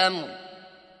الأمر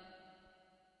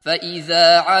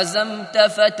فإذا عزمت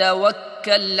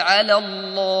فتوكل على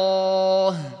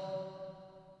الله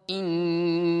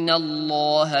إن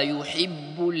الله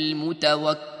يحب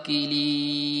المتوكلين.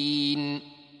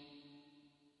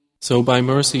 So by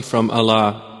mercy from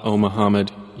Allah, O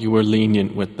Muhammad, you were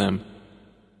lenient with them.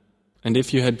 And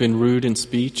if you had been rude in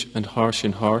speech and harsh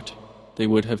in heart, they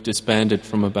would have disbanded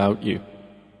from about you.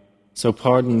 So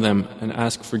pardon them and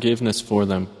ask forgiveness for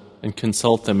them and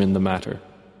consult them in the matter.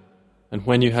 And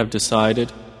when you have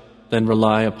decided, then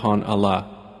rely upon Allah.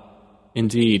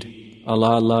 Indeed,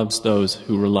 Allah loves those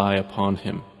who rely upon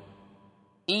Him.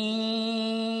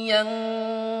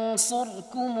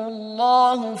 ينصركم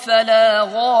الله فلا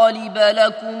غالب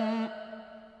لكم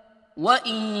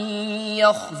وإن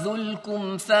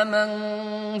يخذلكم فمن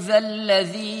ذا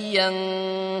الذي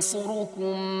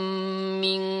ينصركم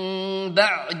من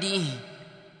بعده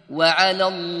وعلى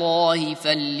الله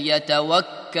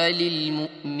فليتوكل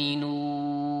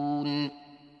المؤمنون.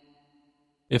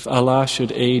 If Allah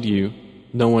should aid you,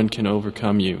 no one can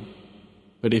overcome you.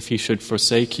 But if He should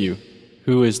forsake you,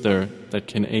 who is there that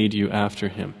can aid you after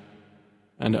Him?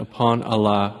 And upon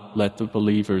Allah let the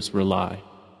believers rely.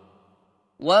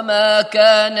 وما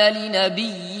كان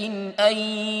لنبي أن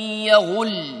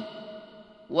يغل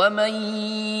ومن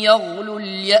يغل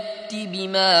يأت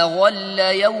بما غل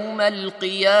يوم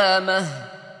القيامة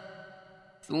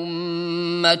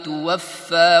ثم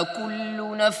توفى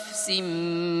كل نفس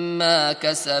ما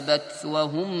كسبت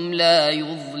وهم لا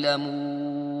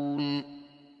يظلمون.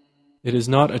 It is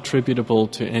not attributable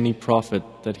to any prophet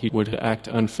that he would act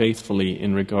unfaithfully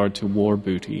in regard to war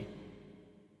booty.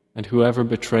 And whoever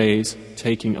betrays,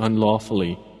 taking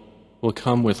unlawfully, will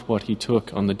come with what he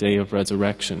took on the day of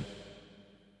resurrection.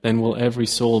 Then will every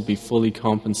soul be fully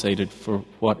compensated for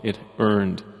what it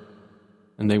earned,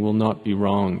 and they will not be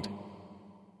wronged.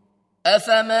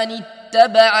 أفمن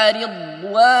اتبع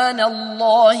رضوان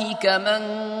الله كمن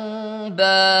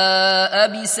باء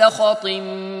بسخط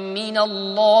من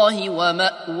الله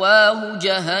ومأواه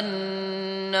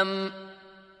جهنم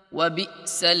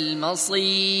وبئس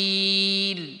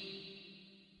المصير.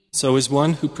 So is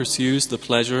one who pursues the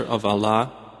pleasure of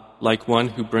Allah like one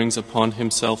who brings upon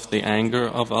himself the anger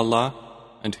of Allah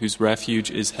and whose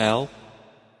refuge is hell?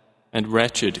 And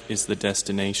wretched is the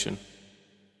destination.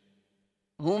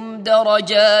 هم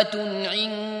درجات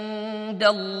عند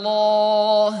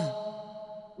الله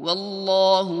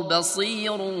والله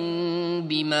بصير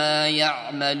بما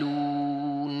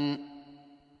يعملون.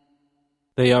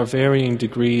 They are varying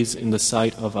degrees in the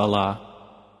sight of Allah,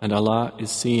 and Allah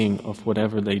is seeing of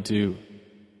whatever they do.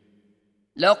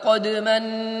 لقد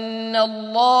من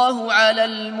الله على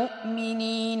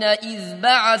المؤمنين إذ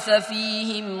بعث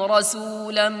فيهم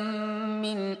رسولا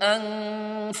من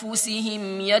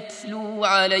أنفسهم يتلو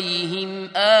عليهم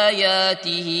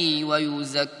آياته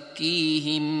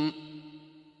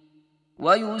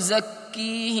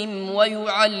ويزكيهم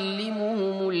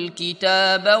ويعلمهم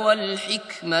الكتاب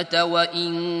والحكمة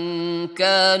وإن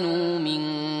كانوا من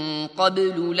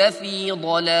قبل لفي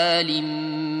ضلال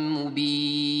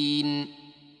مبين.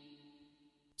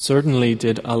 Certainly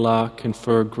did Allah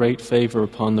confer great favor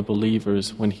upon the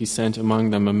believers when He sent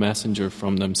among them a messenger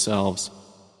from themselves,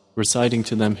 reciting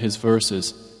to them His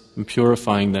verses, and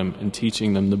purifying them and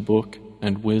teaching them the book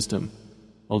and wisdom,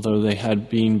 although they had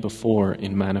been before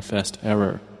in manifest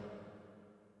error.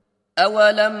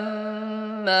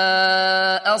 أَوَلَمَّا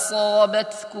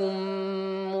أَصَابَتْكُم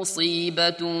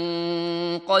مُّصِيبَةٌ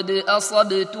قَدْ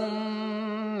أَصَبْتُم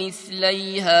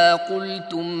مثليها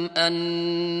قلتم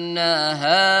أنى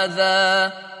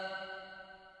هذا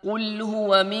قل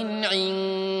هو من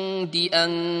عند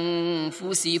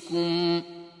أنفسكم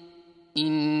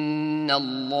إن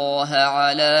الله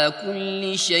على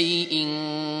كل شيء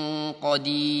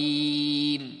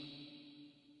قدير.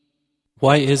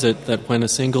 Why is it that when a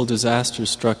single disaster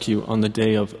struck you on the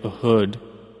day of Uhud,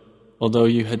 although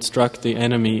you had struck the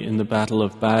enemy in the battle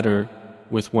of Badr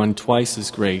with one twice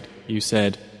as great, you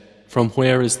said, "From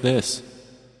where is this?"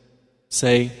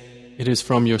 Say, "It is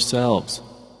from yourselves."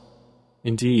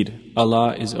 Indeed,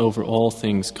 Allah is over all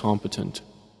things competent.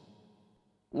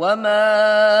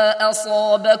 وَمَا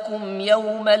أَصَابَكُمْ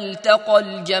يَوْمَ الْتَقَى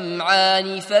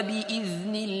الْجَمْعَانِ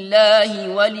فَبِإِذْنِ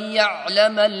اللَّهِ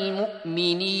وَلِيَعْلَمَ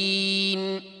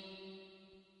الْمُؤْمِنِينَ.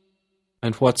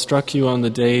 And what struck you on the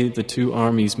day the two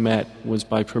armies met was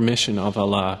by permission of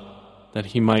Allah, that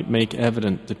He might make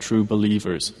evident the true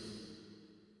believers.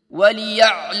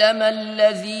 وَلِيَعْلَمَ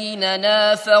الَّذِينَ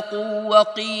نَافَقُوا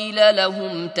وَقِيلَ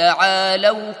لَهُمْ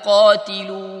تَعَالَوْا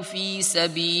قَاتِلُوا فِي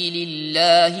سَبِيلِ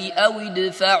اللَّهِ أَوِ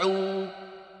ادْفَعُوا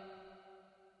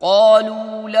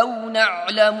قَالُوا لَوْ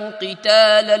نَعْلَمُ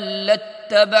قِتَالًا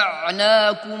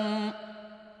لَاتَّبَعْنَاكُمْ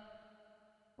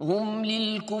هُمْ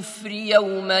لِلْكُفْرِ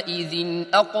يَوْمَئِذٍ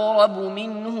أَقْرَبُ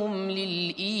مِنْهُمْ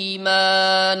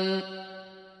لِلْإِيمَانِ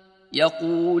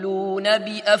يقولون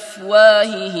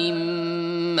بأفواههم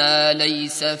ما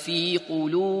ليس في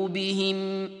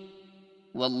قلوبهم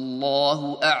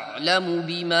والله أعلم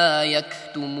بما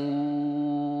يكتمون.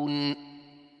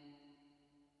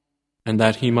 And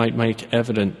that he might make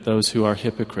evident those who are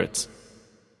hypocrites.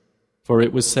 For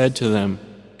it was said to them,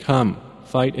 "Come,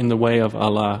 fight in the way of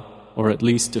Allah, or at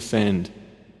least defend."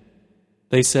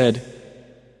 They said,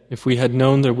 "If we had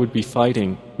known there would be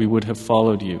fighting, we would have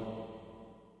followed you."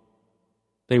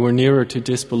 They were nearer to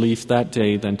disbelief that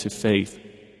day than to faith,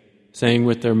 saying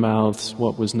with their mouths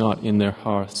what was not in their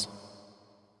hearts.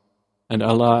 And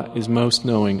Allah is most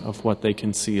knowing of what they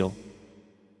conceal.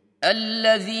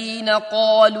 الذين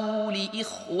قالوا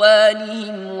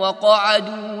لإخوانهم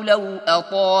وقعدوا لو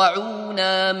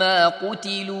أطاعونا ما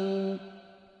قتلوا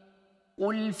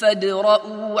قل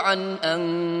فادرءوا عن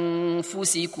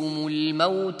أنفسكم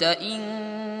الموت إن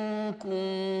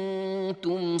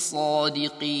كنتم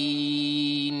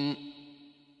صادقين.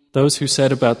 Those who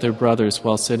said about their brothers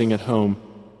while sitting at home,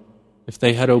 "If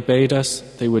they had obeyed us,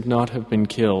 they would not have been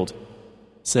killed."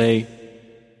 Say,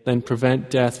 then prevent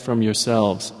death from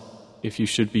yourselves if you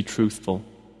should be truthful.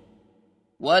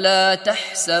 ولا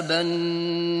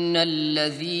تحسبن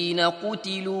الذين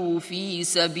قتلوا في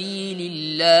سبيل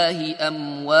الله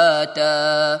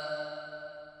أمواتا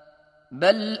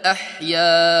بل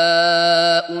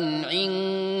أحياء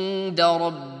عند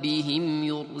ربهم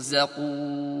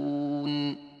يرزقون.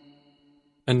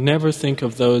 And never think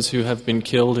of those who have been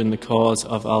killed in the cause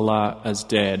of Allah as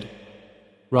dead.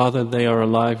 Rather, they are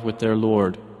alive with their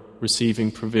Lord,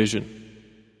 receiving provision.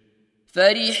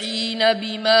 فرحين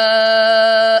بما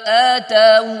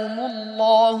آتاهم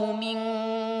الله من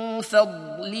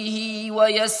فضله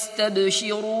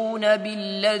ويستبشرون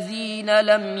بالذين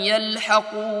لم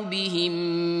يلحقوا بهم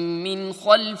من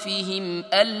خلفهم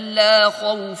ألا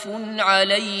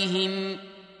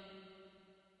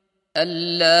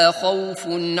خوف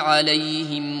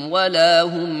عليهم ولا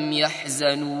هم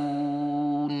يحزنون.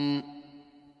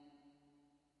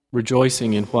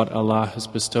 Rejoicing in what Allah has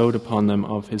bestowed upon them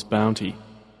of His bounty,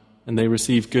 and they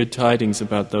receive good tidings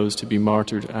about those to be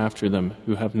martyred after them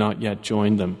who have not yet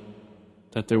joined them,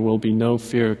 that there will be no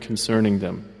fear concerning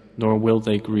them, nor will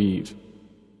they grieve.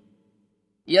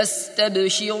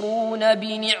 يستبشرون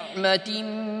بنعمة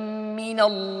من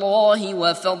الله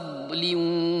وفضل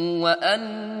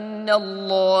وأن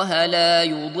الله لا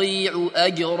يضيع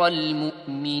أجر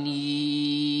المؤمنين.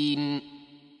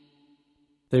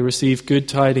 They receive good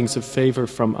tidings of favor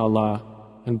from Allah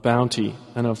and bounty,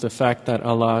 and of the fact that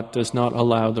Allah does not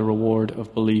allow the reward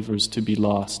of believers to be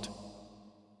lost.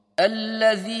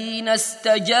 الذين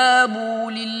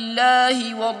استجابوا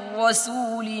لله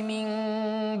والرسول من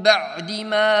بعد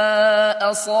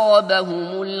ما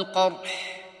أصابهم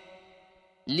القرح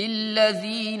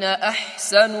للذين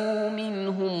أحسنوا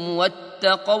منهم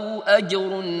واتقوا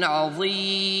أجر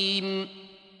عظيم.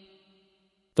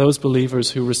 Those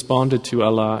believers who responded to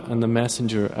Allah and the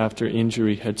Messenger after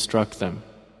injury had struck them.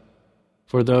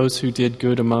 For those who did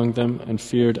good among them and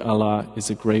feared Allah is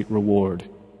a great reward.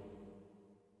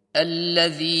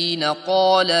 الذين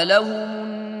قال لهم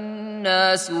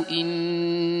الناس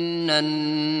إن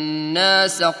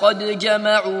الناس قد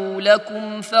جمعوا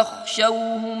لكم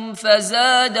فاخشوهم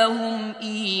فزادهم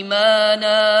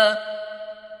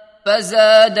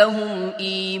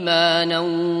إيمانا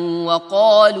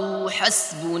وقالوا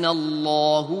حسبنا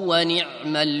الله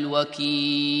ونعم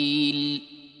الوكيل.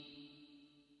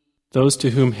 Those to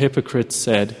whom hypocrites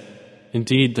said,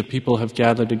 "Indeed, the people have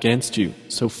gathered against you,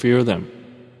 so fear them."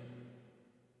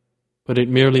 But it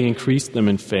merely increased them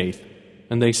in faith,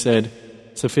 and they said,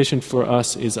 "Sufficient for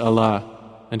us is Allah,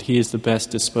 and He is the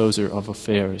best disposer of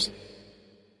affairs."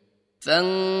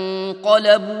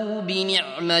 فانقلبوا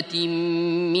بنعمة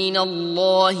من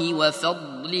الله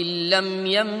وفضل لم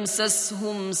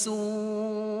يمسسهم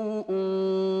سوء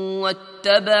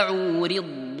واتبعوا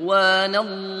رضوان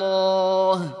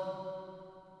الله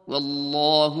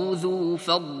والله ذو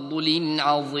فضل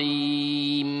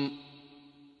عظيم.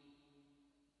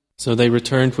 So they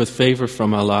returned with favor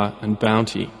from Allah and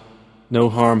bounty, no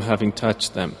harm having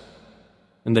touched them.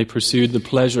 And they pursued the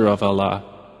pleasure of Allah,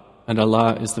 and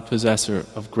Allah is the possessor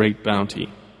of great bounty.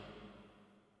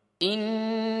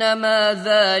 إنما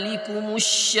ذلكم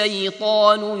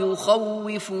الشيطان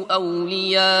يخوف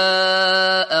أولياءه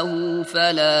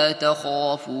فلا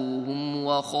تخافوهم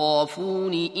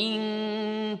وخافون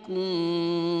إن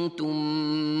كنتم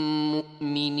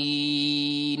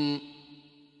مؤمنين.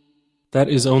 That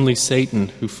is only Satan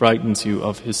who frightens you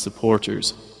of his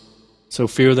supporters. So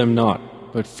fear them not,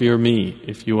 but fear me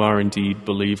if you are indeed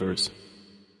believers.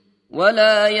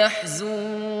 ولا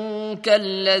يحزنك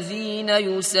الذين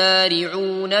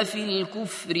يسارعون في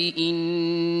الكفر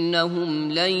إنهم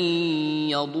إنهم لن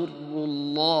يضروا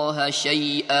الله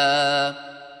شيئا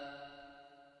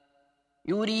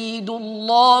يريد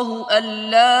الله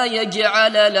ألا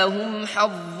يجعل لهم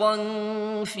حظا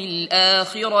في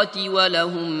الآخرة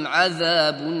ولهم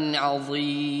عذاب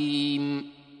عظيم.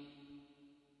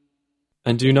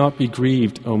 And do not be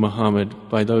grieved, O Muhammad,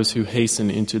 by those who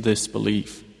hasten into this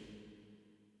belief.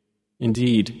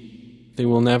 Indeed, they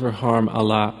will never harm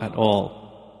Allah at all.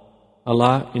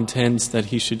 Allah intends that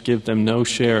He should give them no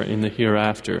share in the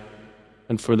hereafter,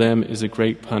 and for them is a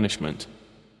great punishment.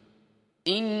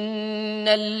 إن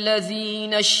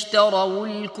الذين اشتروا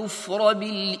الكفر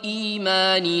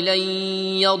بالإيمان لن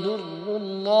يضروا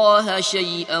الله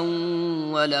شيئا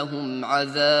ولهم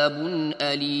عذاب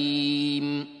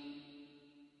أليم.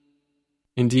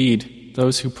 Indeed,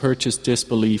 those who purchase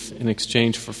disbelief in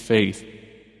exchange for faith,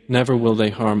 never will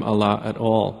they harm Allah at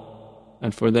all,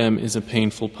 and for them is a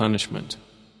painful punishment.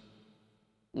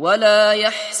 ولا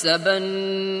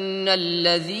يحسبن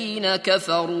الذين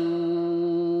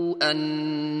كفروا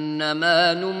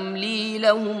أنما نملي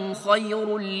لهم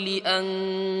خير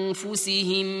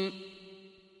لأنفسهم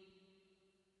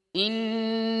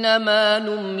إنما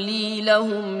نملي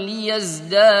لهم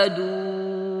ليزدادوا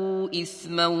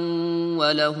إثما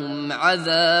ولهم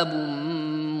عذاب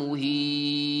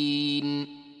مهين.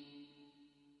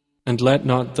 And let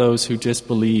not those who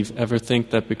disbelieve ever think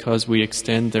that because we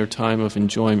extend their time of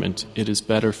enjoyment, it is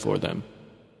better for them.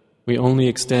 We only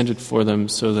extend it for them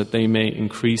so that they may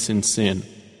increase in sin,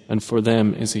 and for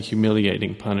them is a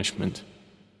humiliating punishment.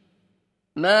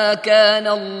 ما كان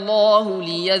الله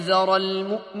ليذر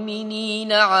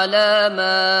المؤمنين على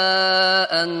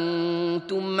ما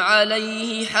أنتم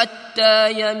عليه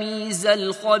حتى يميز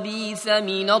الخبيث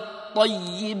من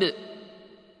الطيب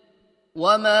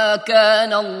وما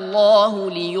كان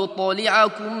الله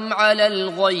ليطلعكم على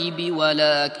الغيب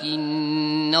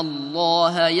ولكن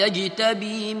الله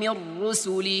يجتبي من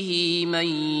رسله من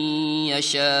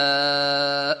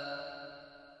يشاء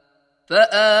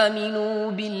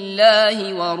فآمنوا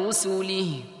بالله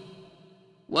ورسله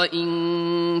وإن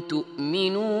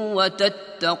تؤمنوا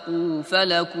وتتقوا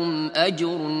فلكم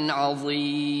أجر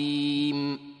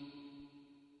عظيم.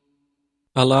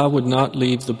 Allah would not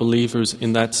leave the believers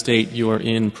in that state you are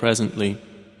in presently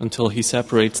until He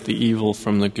separates the evil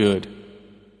from the good,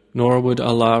 nor would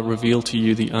Allah reveal to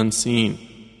you the unseen,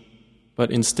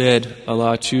 but instead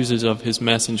Allah chooses of His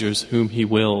messengers whom He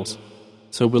wills.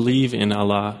 So believe in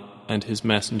Allah and His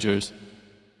messengers,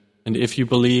 and if you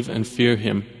believe and fear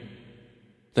Him,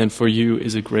 then for you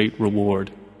is a great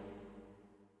reward.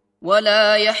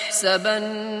 ولا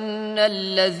يحسبن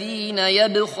الذين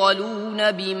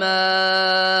يبخلون بما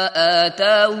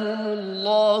آتاهم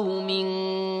الله من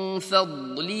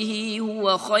فضله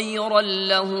هو خيرا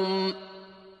لهم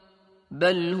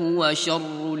بل هو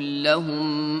شر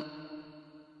لهم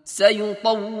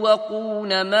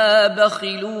سيطوقون ما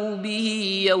بخلوا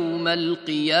به يوم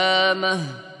القيامة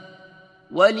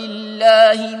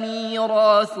ولله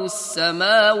ميراث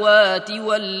السماوات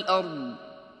والأرض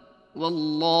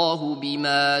والله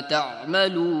بما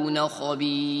تعملون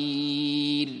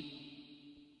خبير.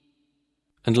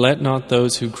 And let not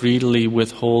those who greedily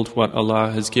withhold what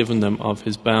Allah has given them of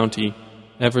His bounty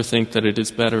ever think that it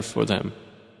is better for them.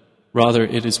 Rather,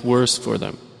 it is worse for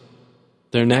them.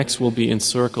 Their necks will be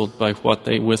encircled by what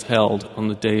they withheld on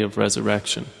the day of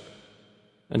resurrection.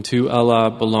 And to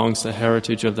Allah belongs the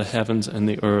heritage of the heavens and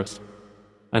the earth.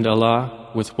 And Allah,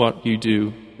 with what you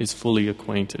do, is fully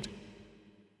acquainted.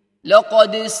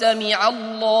 لقد سمع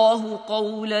الله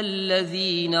قول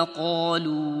الذين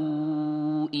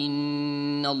قالوا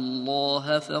إن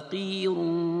الله فقير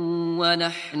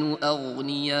ونحن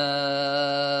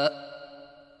أغنياء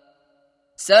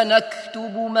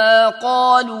سنكتب ما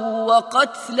قالوا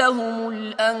وقتلهم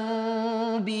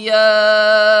الأنبياء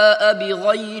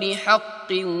بغير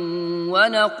حق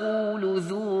ونقول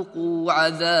ذوقوا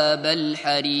عذاب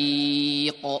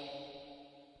الحريق.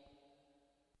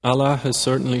 Allah has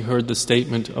certainly heard the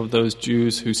statement of those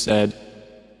Jews who said,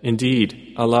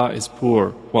 "Indeed, Allah is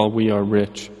poor while we are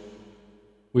rich."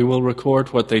 We will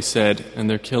record what they said and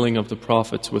their killing of the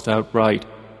prophets without right,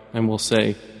 and will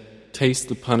say, "Taste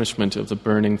the punishment of the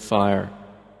burning fire."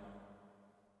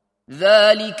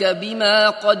 ذلك بما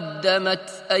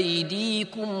قدمت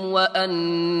أيديكم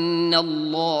وأن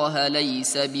الله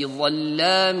ليس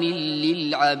بظلام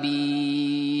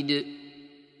للعبيد.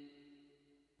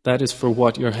 That is for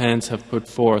what your hands have put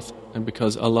forth, and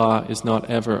because Allah is not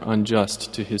ever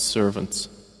unjust to His servants.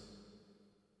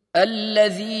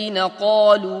 الذين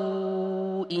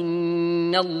قالوا إن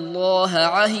إن الله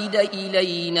عهد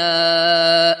إلينا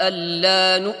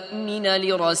ألا نؤمن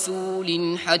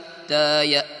لرسول حتى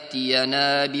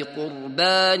يأتينا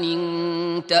بقربان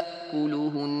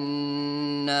تأكله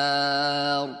النار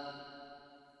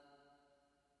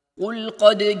قل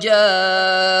قد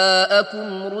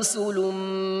جاءكم رسل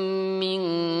من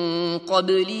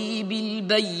قبلي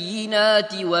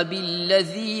بالبينات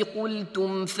وبالذي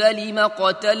قلتم فلم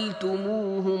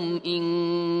قتلتموهم إن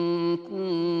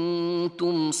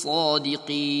كنتم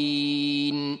صادقين.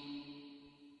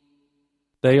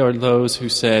 They are those who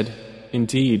said,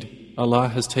 Indeed, Allah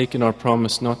has taken our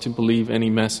promise not to believe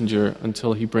any messenger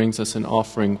until He brings us an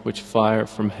offering which fire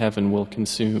from heaven will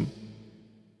consume.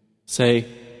 Say,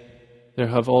 there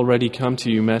have already come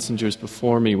to you messengers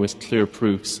before me with clear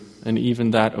proofs, and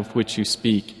even that of which you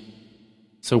speak.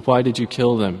 So why did you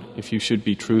kill them if you should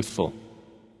be truthful?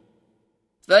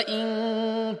 فَإِن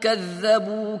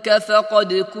كَذَّبُوكَ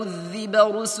فَقَدْ كُذِّبَ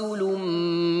رُسُلٌ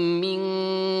مِّن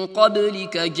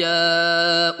قَبْلِكَ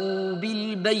جَاءُوا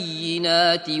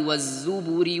بِالْبَيِّنَاتِ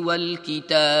وَالزُّبُرِ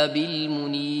وَالْكِتَابِ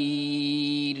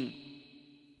الْمُنِيرِ.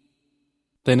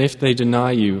 Then if they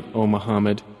deny you, O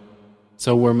Muhammad,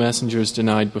 so were messengers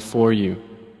denied before you,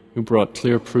 who brought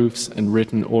clear proofs and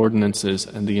written ordinances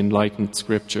and the enlightened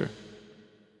scripture.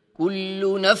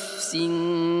 كل نفس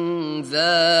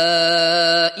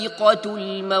ذائقة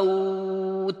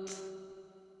الموت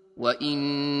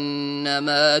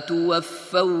وإنما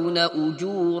توفون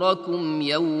أجوركم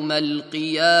يوم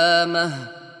القيامة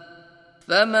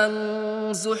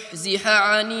فمن زحزح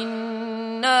عن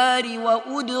النار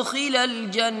وأدخل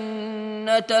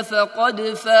الجنة فقد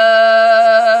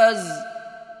فاز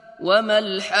وما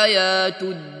الحياة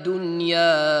الدنيا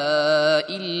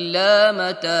إلا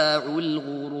متاع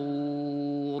الغرور.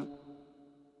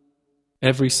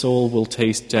 Every soul will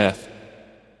taste death,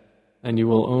 and you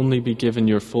will only be given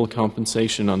your full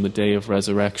compensation on the day of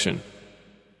resurrection.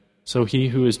 So he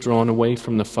who is drawn away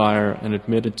from the fire and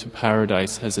admitted to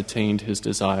paradise has attained his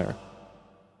desire.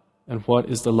 And what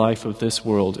is the life of this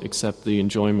world except the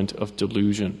enjoyment of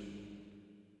delusion?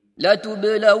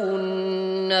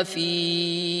 لَتُبْلَوُنَّ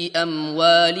فِي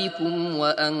أَمْوَالِكُمْ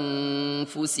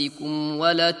وَأَنفُسِكُمْ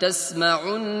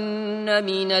وَلَتَسْمَعُنَّ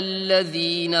مِنَ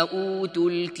الَّذِينَ أُوتُوا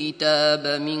الْكِتَابَ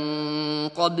مِنْ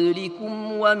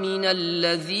قَبْلِكُمْ وَمِنَ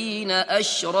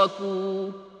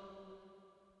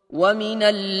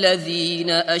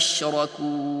الَّذِينَ أَشْرَكُوا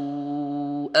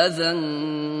أَذًى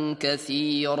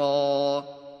كَثِيرًا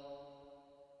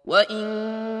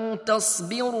وَإِن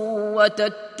تَصْبِرُوا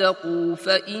وَتَتَّقُوا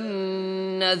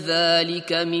فَإِنَّ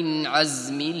ذَلِكَ مِنْ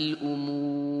عَزْمِ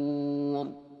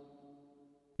الْأُمُورِ.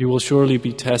 You will surely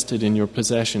be tested in your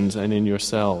possessions and in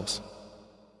yourselves,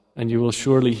 and you will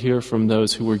surely hear from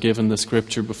those who were given the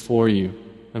scripture before you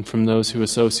and from those who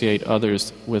associate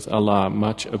others with Allah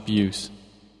much abuse.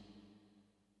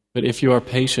 But if you are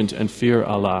patient and fear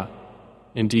Allah,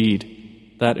 indeed,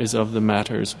 that is of the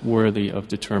matters worthy of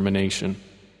determination.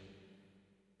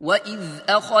 وَإِذْ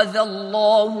أَخَذَ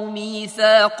اللَّهُ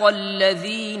مِيثَاقَ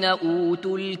الَّذِينَ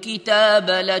أُوتُوا الْكِتَابَ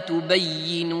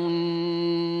لَتُبَيِّنُنَّهُ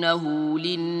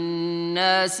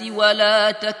لِلنَّاسِ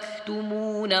وَلَا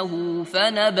تَكْتُمُونَهُ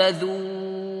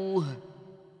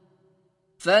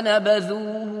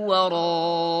فَنَبَذُوهُ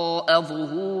وَرَاءَ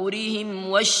ظُهُورِهِمْ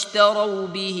وَاشْتَرَوْا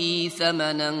بِهِ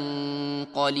ثَمَنًا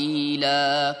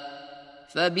قَلِيلًا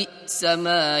فَبِئْسَ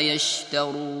مَا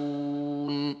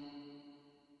يَشْتَرُونَ.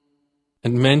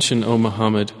 And mention, O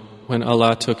Muhammad, when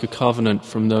Allah took a covenant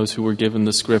from those who were given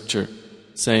the scripture,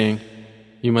 saying,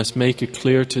 You must make it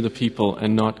clear to the people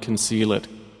and not conceal it.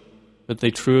 But they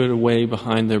threw it away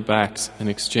behind their backs and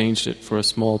exchanged it for a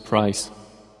small price.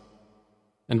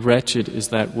 And wretched is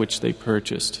that which they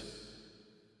purchased.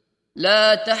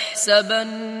 لا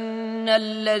تحسبن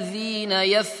الذين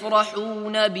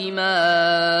يفرحون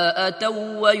بما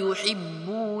أتوا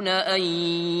ويحبون أن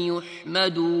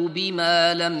يحمدوا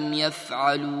بما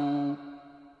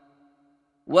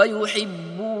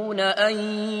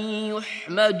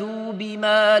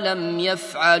لم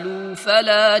يفعلوا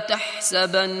فلا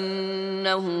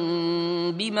تحسبنهم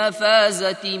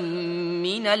بمفازة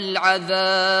من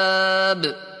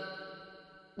العذاب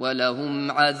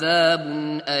وَلَهُمْ عَذَابٌ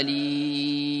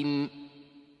أَلِيمٌ.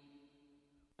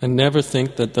 And never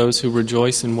think that those who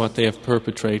rejoice in what they have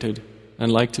perpetrated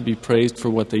and like to be praised for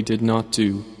what they did not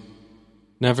do,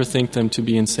 never think them to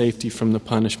be in safety from the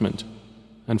punishment,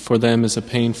 and for them is a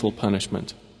painful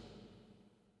punishment.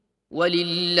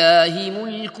 وَلِلَّهِ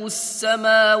مُلْكُ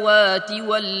السَّمَاوَاتِ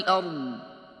وَالْأَرْضِ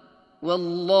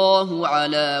وَاللَّهُ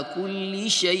عَلَى كُلِّ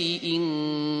شَيْءٍ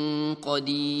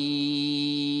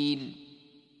قَدِيرٌ.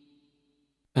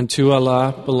 And to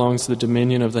Allah belongs the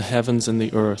dominion of the heavens and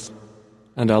the earth,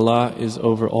 and Allah is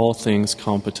over all things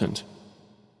competent.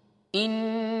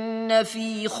 إن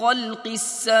في خلق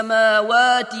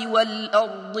السماوات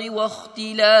والأرض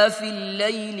واختلاف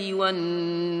الليل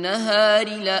والنهار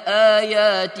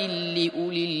لآيات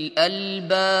لأولي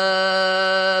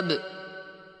الألباب.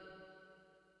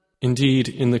 Indeed,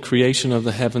 in the creation of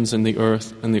the heavens and the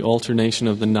earth and the alternation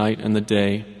of the night and the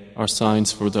day are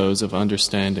signs for those of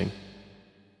understanding.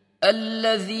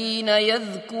 الذين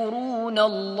يذكرون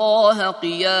الله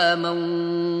قياما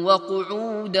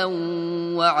وقعودا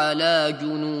وعلى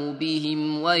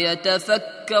جنوبهم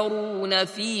ويتفكرون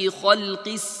في خلق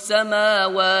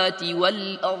السماوات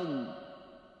والأرض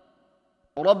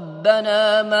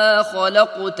ربنا ما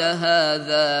خلقت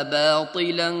هذا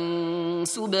باطلا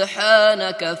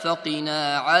سبحانك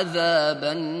فقنا عذاب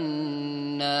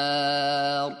النار.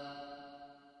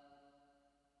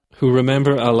 Who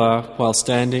remember Allah while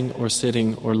standing or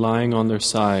sitting or lying on their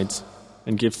sides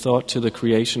and give thought to the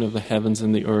creation of the heavens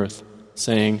and the earth,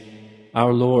 saying,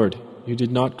 Our Lord, you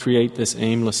did not create this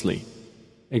aimlessly.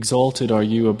 Exalted are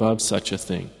you above such a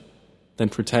thing. Then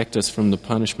protect us from the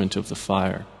punishment of the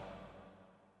fire.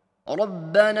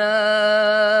 ربنا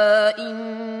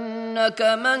إنك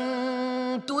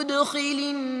من تدخل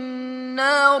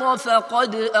النار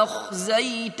فقد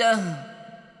أخزيته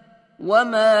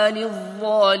وما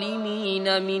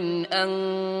للظالمين من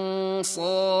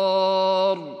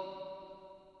أنصار.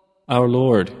 Our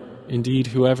Lord, indeed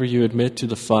whoever you admit to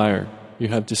the fire, you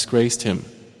have disgraced him,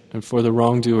 and for the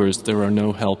wrongdoers there are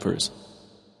no helpers.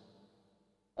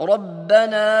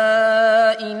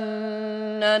 ربنا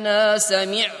إننا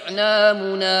سمعنا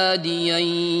مناديا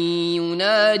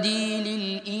ينادي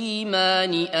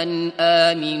للإيمان أن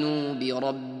آمنوا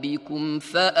بربكم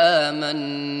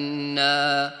فآمنا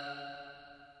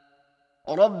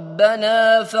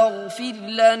ربنا فاغفر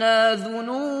لنا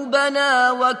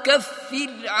ذنوبنا وكفر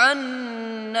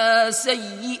عنا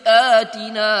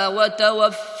سيئاتنا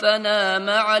وتوفنا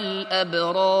مع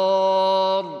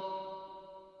الأبرار.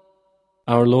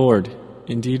 Our Lord,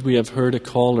 indeed we have heard a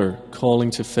caller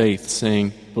calling to faith,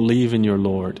 saying, Believe in your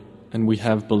Lord, and we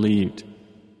have believed.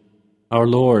 Our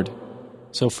Lord,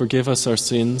 so forgive us our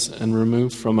sins and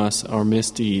remove from us our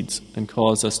misdeeds and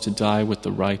cause us to die with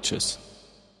the righteous.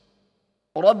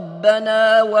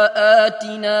 ربنا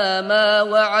وآتنا ما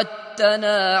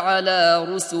وعدتنا على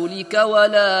رسلك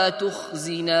ولا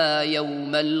تخزنا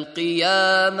يوم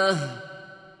القيامة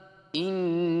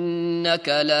إنك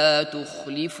لا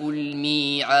تخلف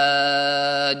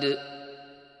الميعاد.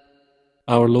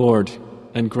 Our Lord,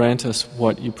 and grant us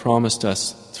what you promised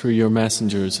us through your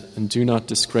messengers, and do not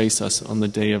disgrace us on the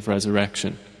day of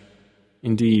resurrection.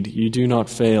 Indeed, you do not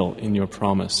fail in your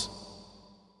promise.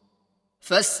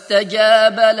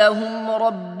 فاستجاب لهم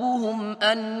ربهم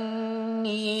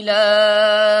أني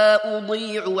لا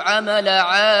أضيع عمل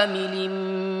عامل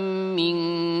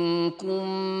منكم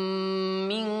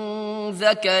من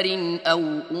ذكر أو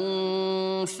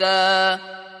أنثى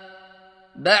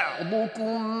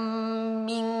بعضكم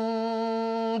من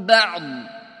بعض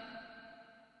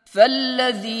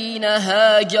فالذين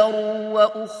هاجروا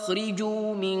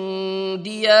وأخرجوا من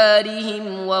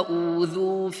ديارهم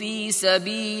وأوذوا في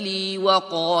سبيلي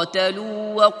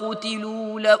وقاتلوا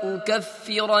وقتلوا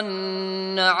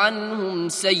لأكفرن عنهم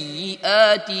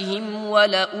سيئاتهم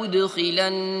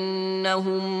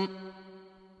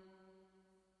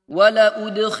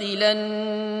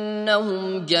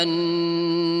ولأدخلنهم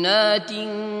جنات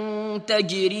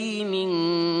تجري من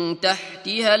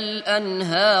تحتها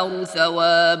الأنهار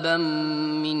ثوابا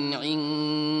من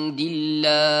عند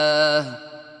الله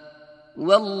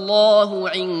والله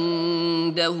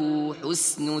عنده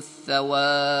حسن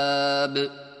الثواب.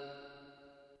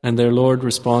 And their Lord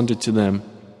responded to them,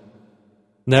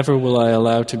 Never will I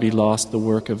allow to be lost the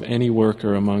work of any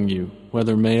worker among you,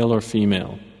 whether male or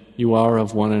female. You are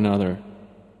of one another.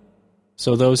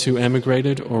 So those who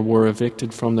emigrated or were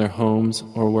evicted from their homes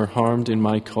or were harmed in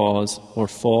my cause or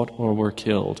fought or were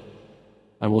killed,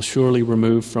 I will surely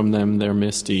remove from them their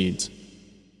misdeeds,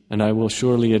 and I will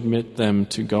surely admit them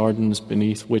to gardens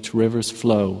beneath which rivers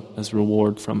flow as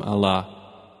reward from Allah,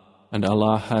 and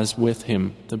Allah has with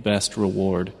Him the best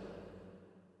reward.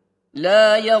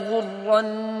 لا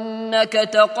يغرنك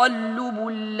تقلب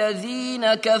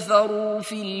الذين كفروا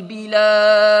في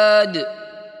البلاد.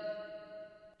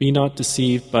 Be not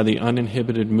deceived by the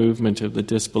uninhibited movement of the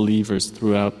disbelievers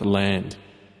throughout the land.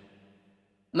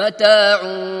 متاع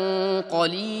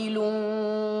قليل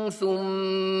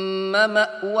ثم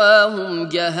مأواهم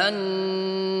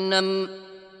جهنم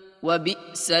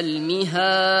وبئس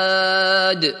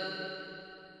المهاد.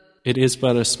 It is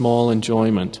but a small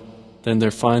enjoyment, then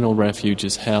their final refuge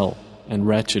is hell, and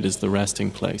wretched is the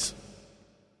resting place.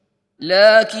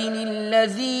 لكن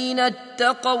الذين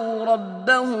اتقوا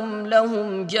ربهم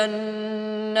لهم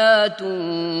جنات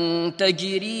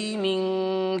تجري من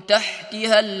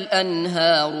تحتها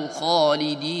الأنهار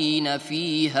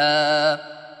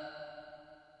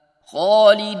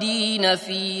خالدين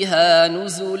فيها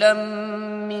نزلا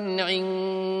من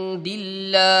عند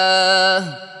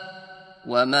الله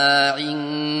وما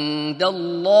عند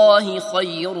الله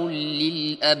خير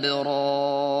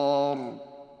للأبرار.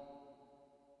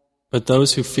 But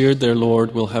those who feared their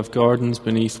Lord will have gardens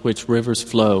beneath which rivers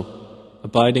flow,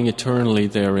 abiding eternally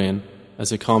therein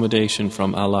as accommodation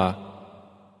from Allah.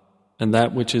 And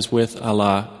that which is with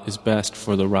Allah is best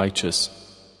for the righteous.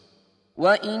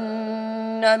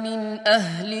 وَإِنَّ مِنْ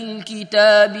أَهْلِ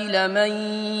الْكِتَابِ لَمَنْ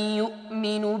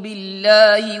يُؤْمِنُ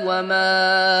بِاللَّهِ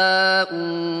وَمَا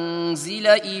أُنْزِلَ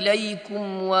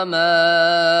إِلَيْكُمْ وَمَا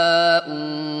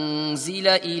أُنْزِلَ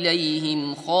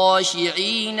إِلَيْهِمْ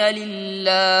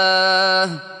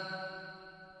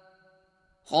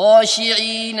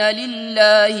خاشعين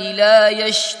لله لا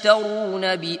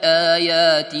يشترون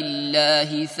بآيات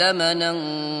الله ثمنا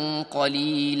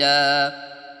قليلا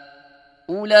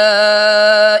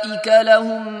أولئك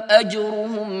لهم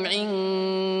أجرهم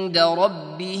عند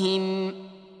ربهم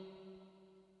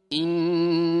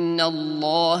إن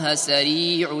الله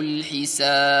سريع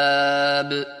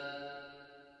الحساب.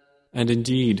 And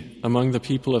indeed, among the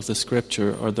people of the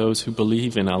scripture are those who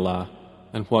believe in Allah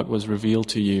and what was revealed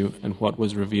to you and what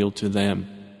was revealed to them,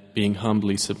 being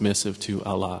humbly submissive to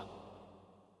Allah.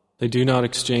 They do not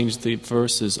exchange the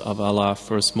verses of Allah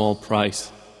for a small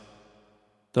price.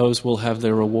 Those will have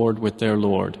their reward with their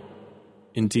Lord.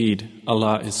 Indeed,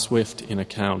 Allah is swift in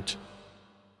account.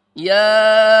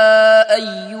 يا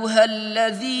أيها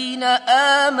الذين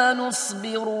آمنوا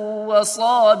اصبروا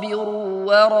وصابروا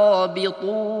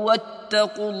ورابطوا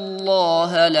واتقوا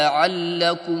الله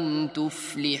لعلكم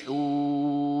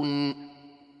تفلحون.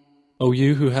 O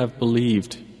you who have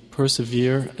believed,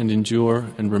 persevere and endure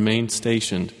and remain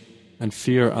stationed, and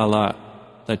fear Allah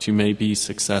that you may be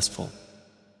successful.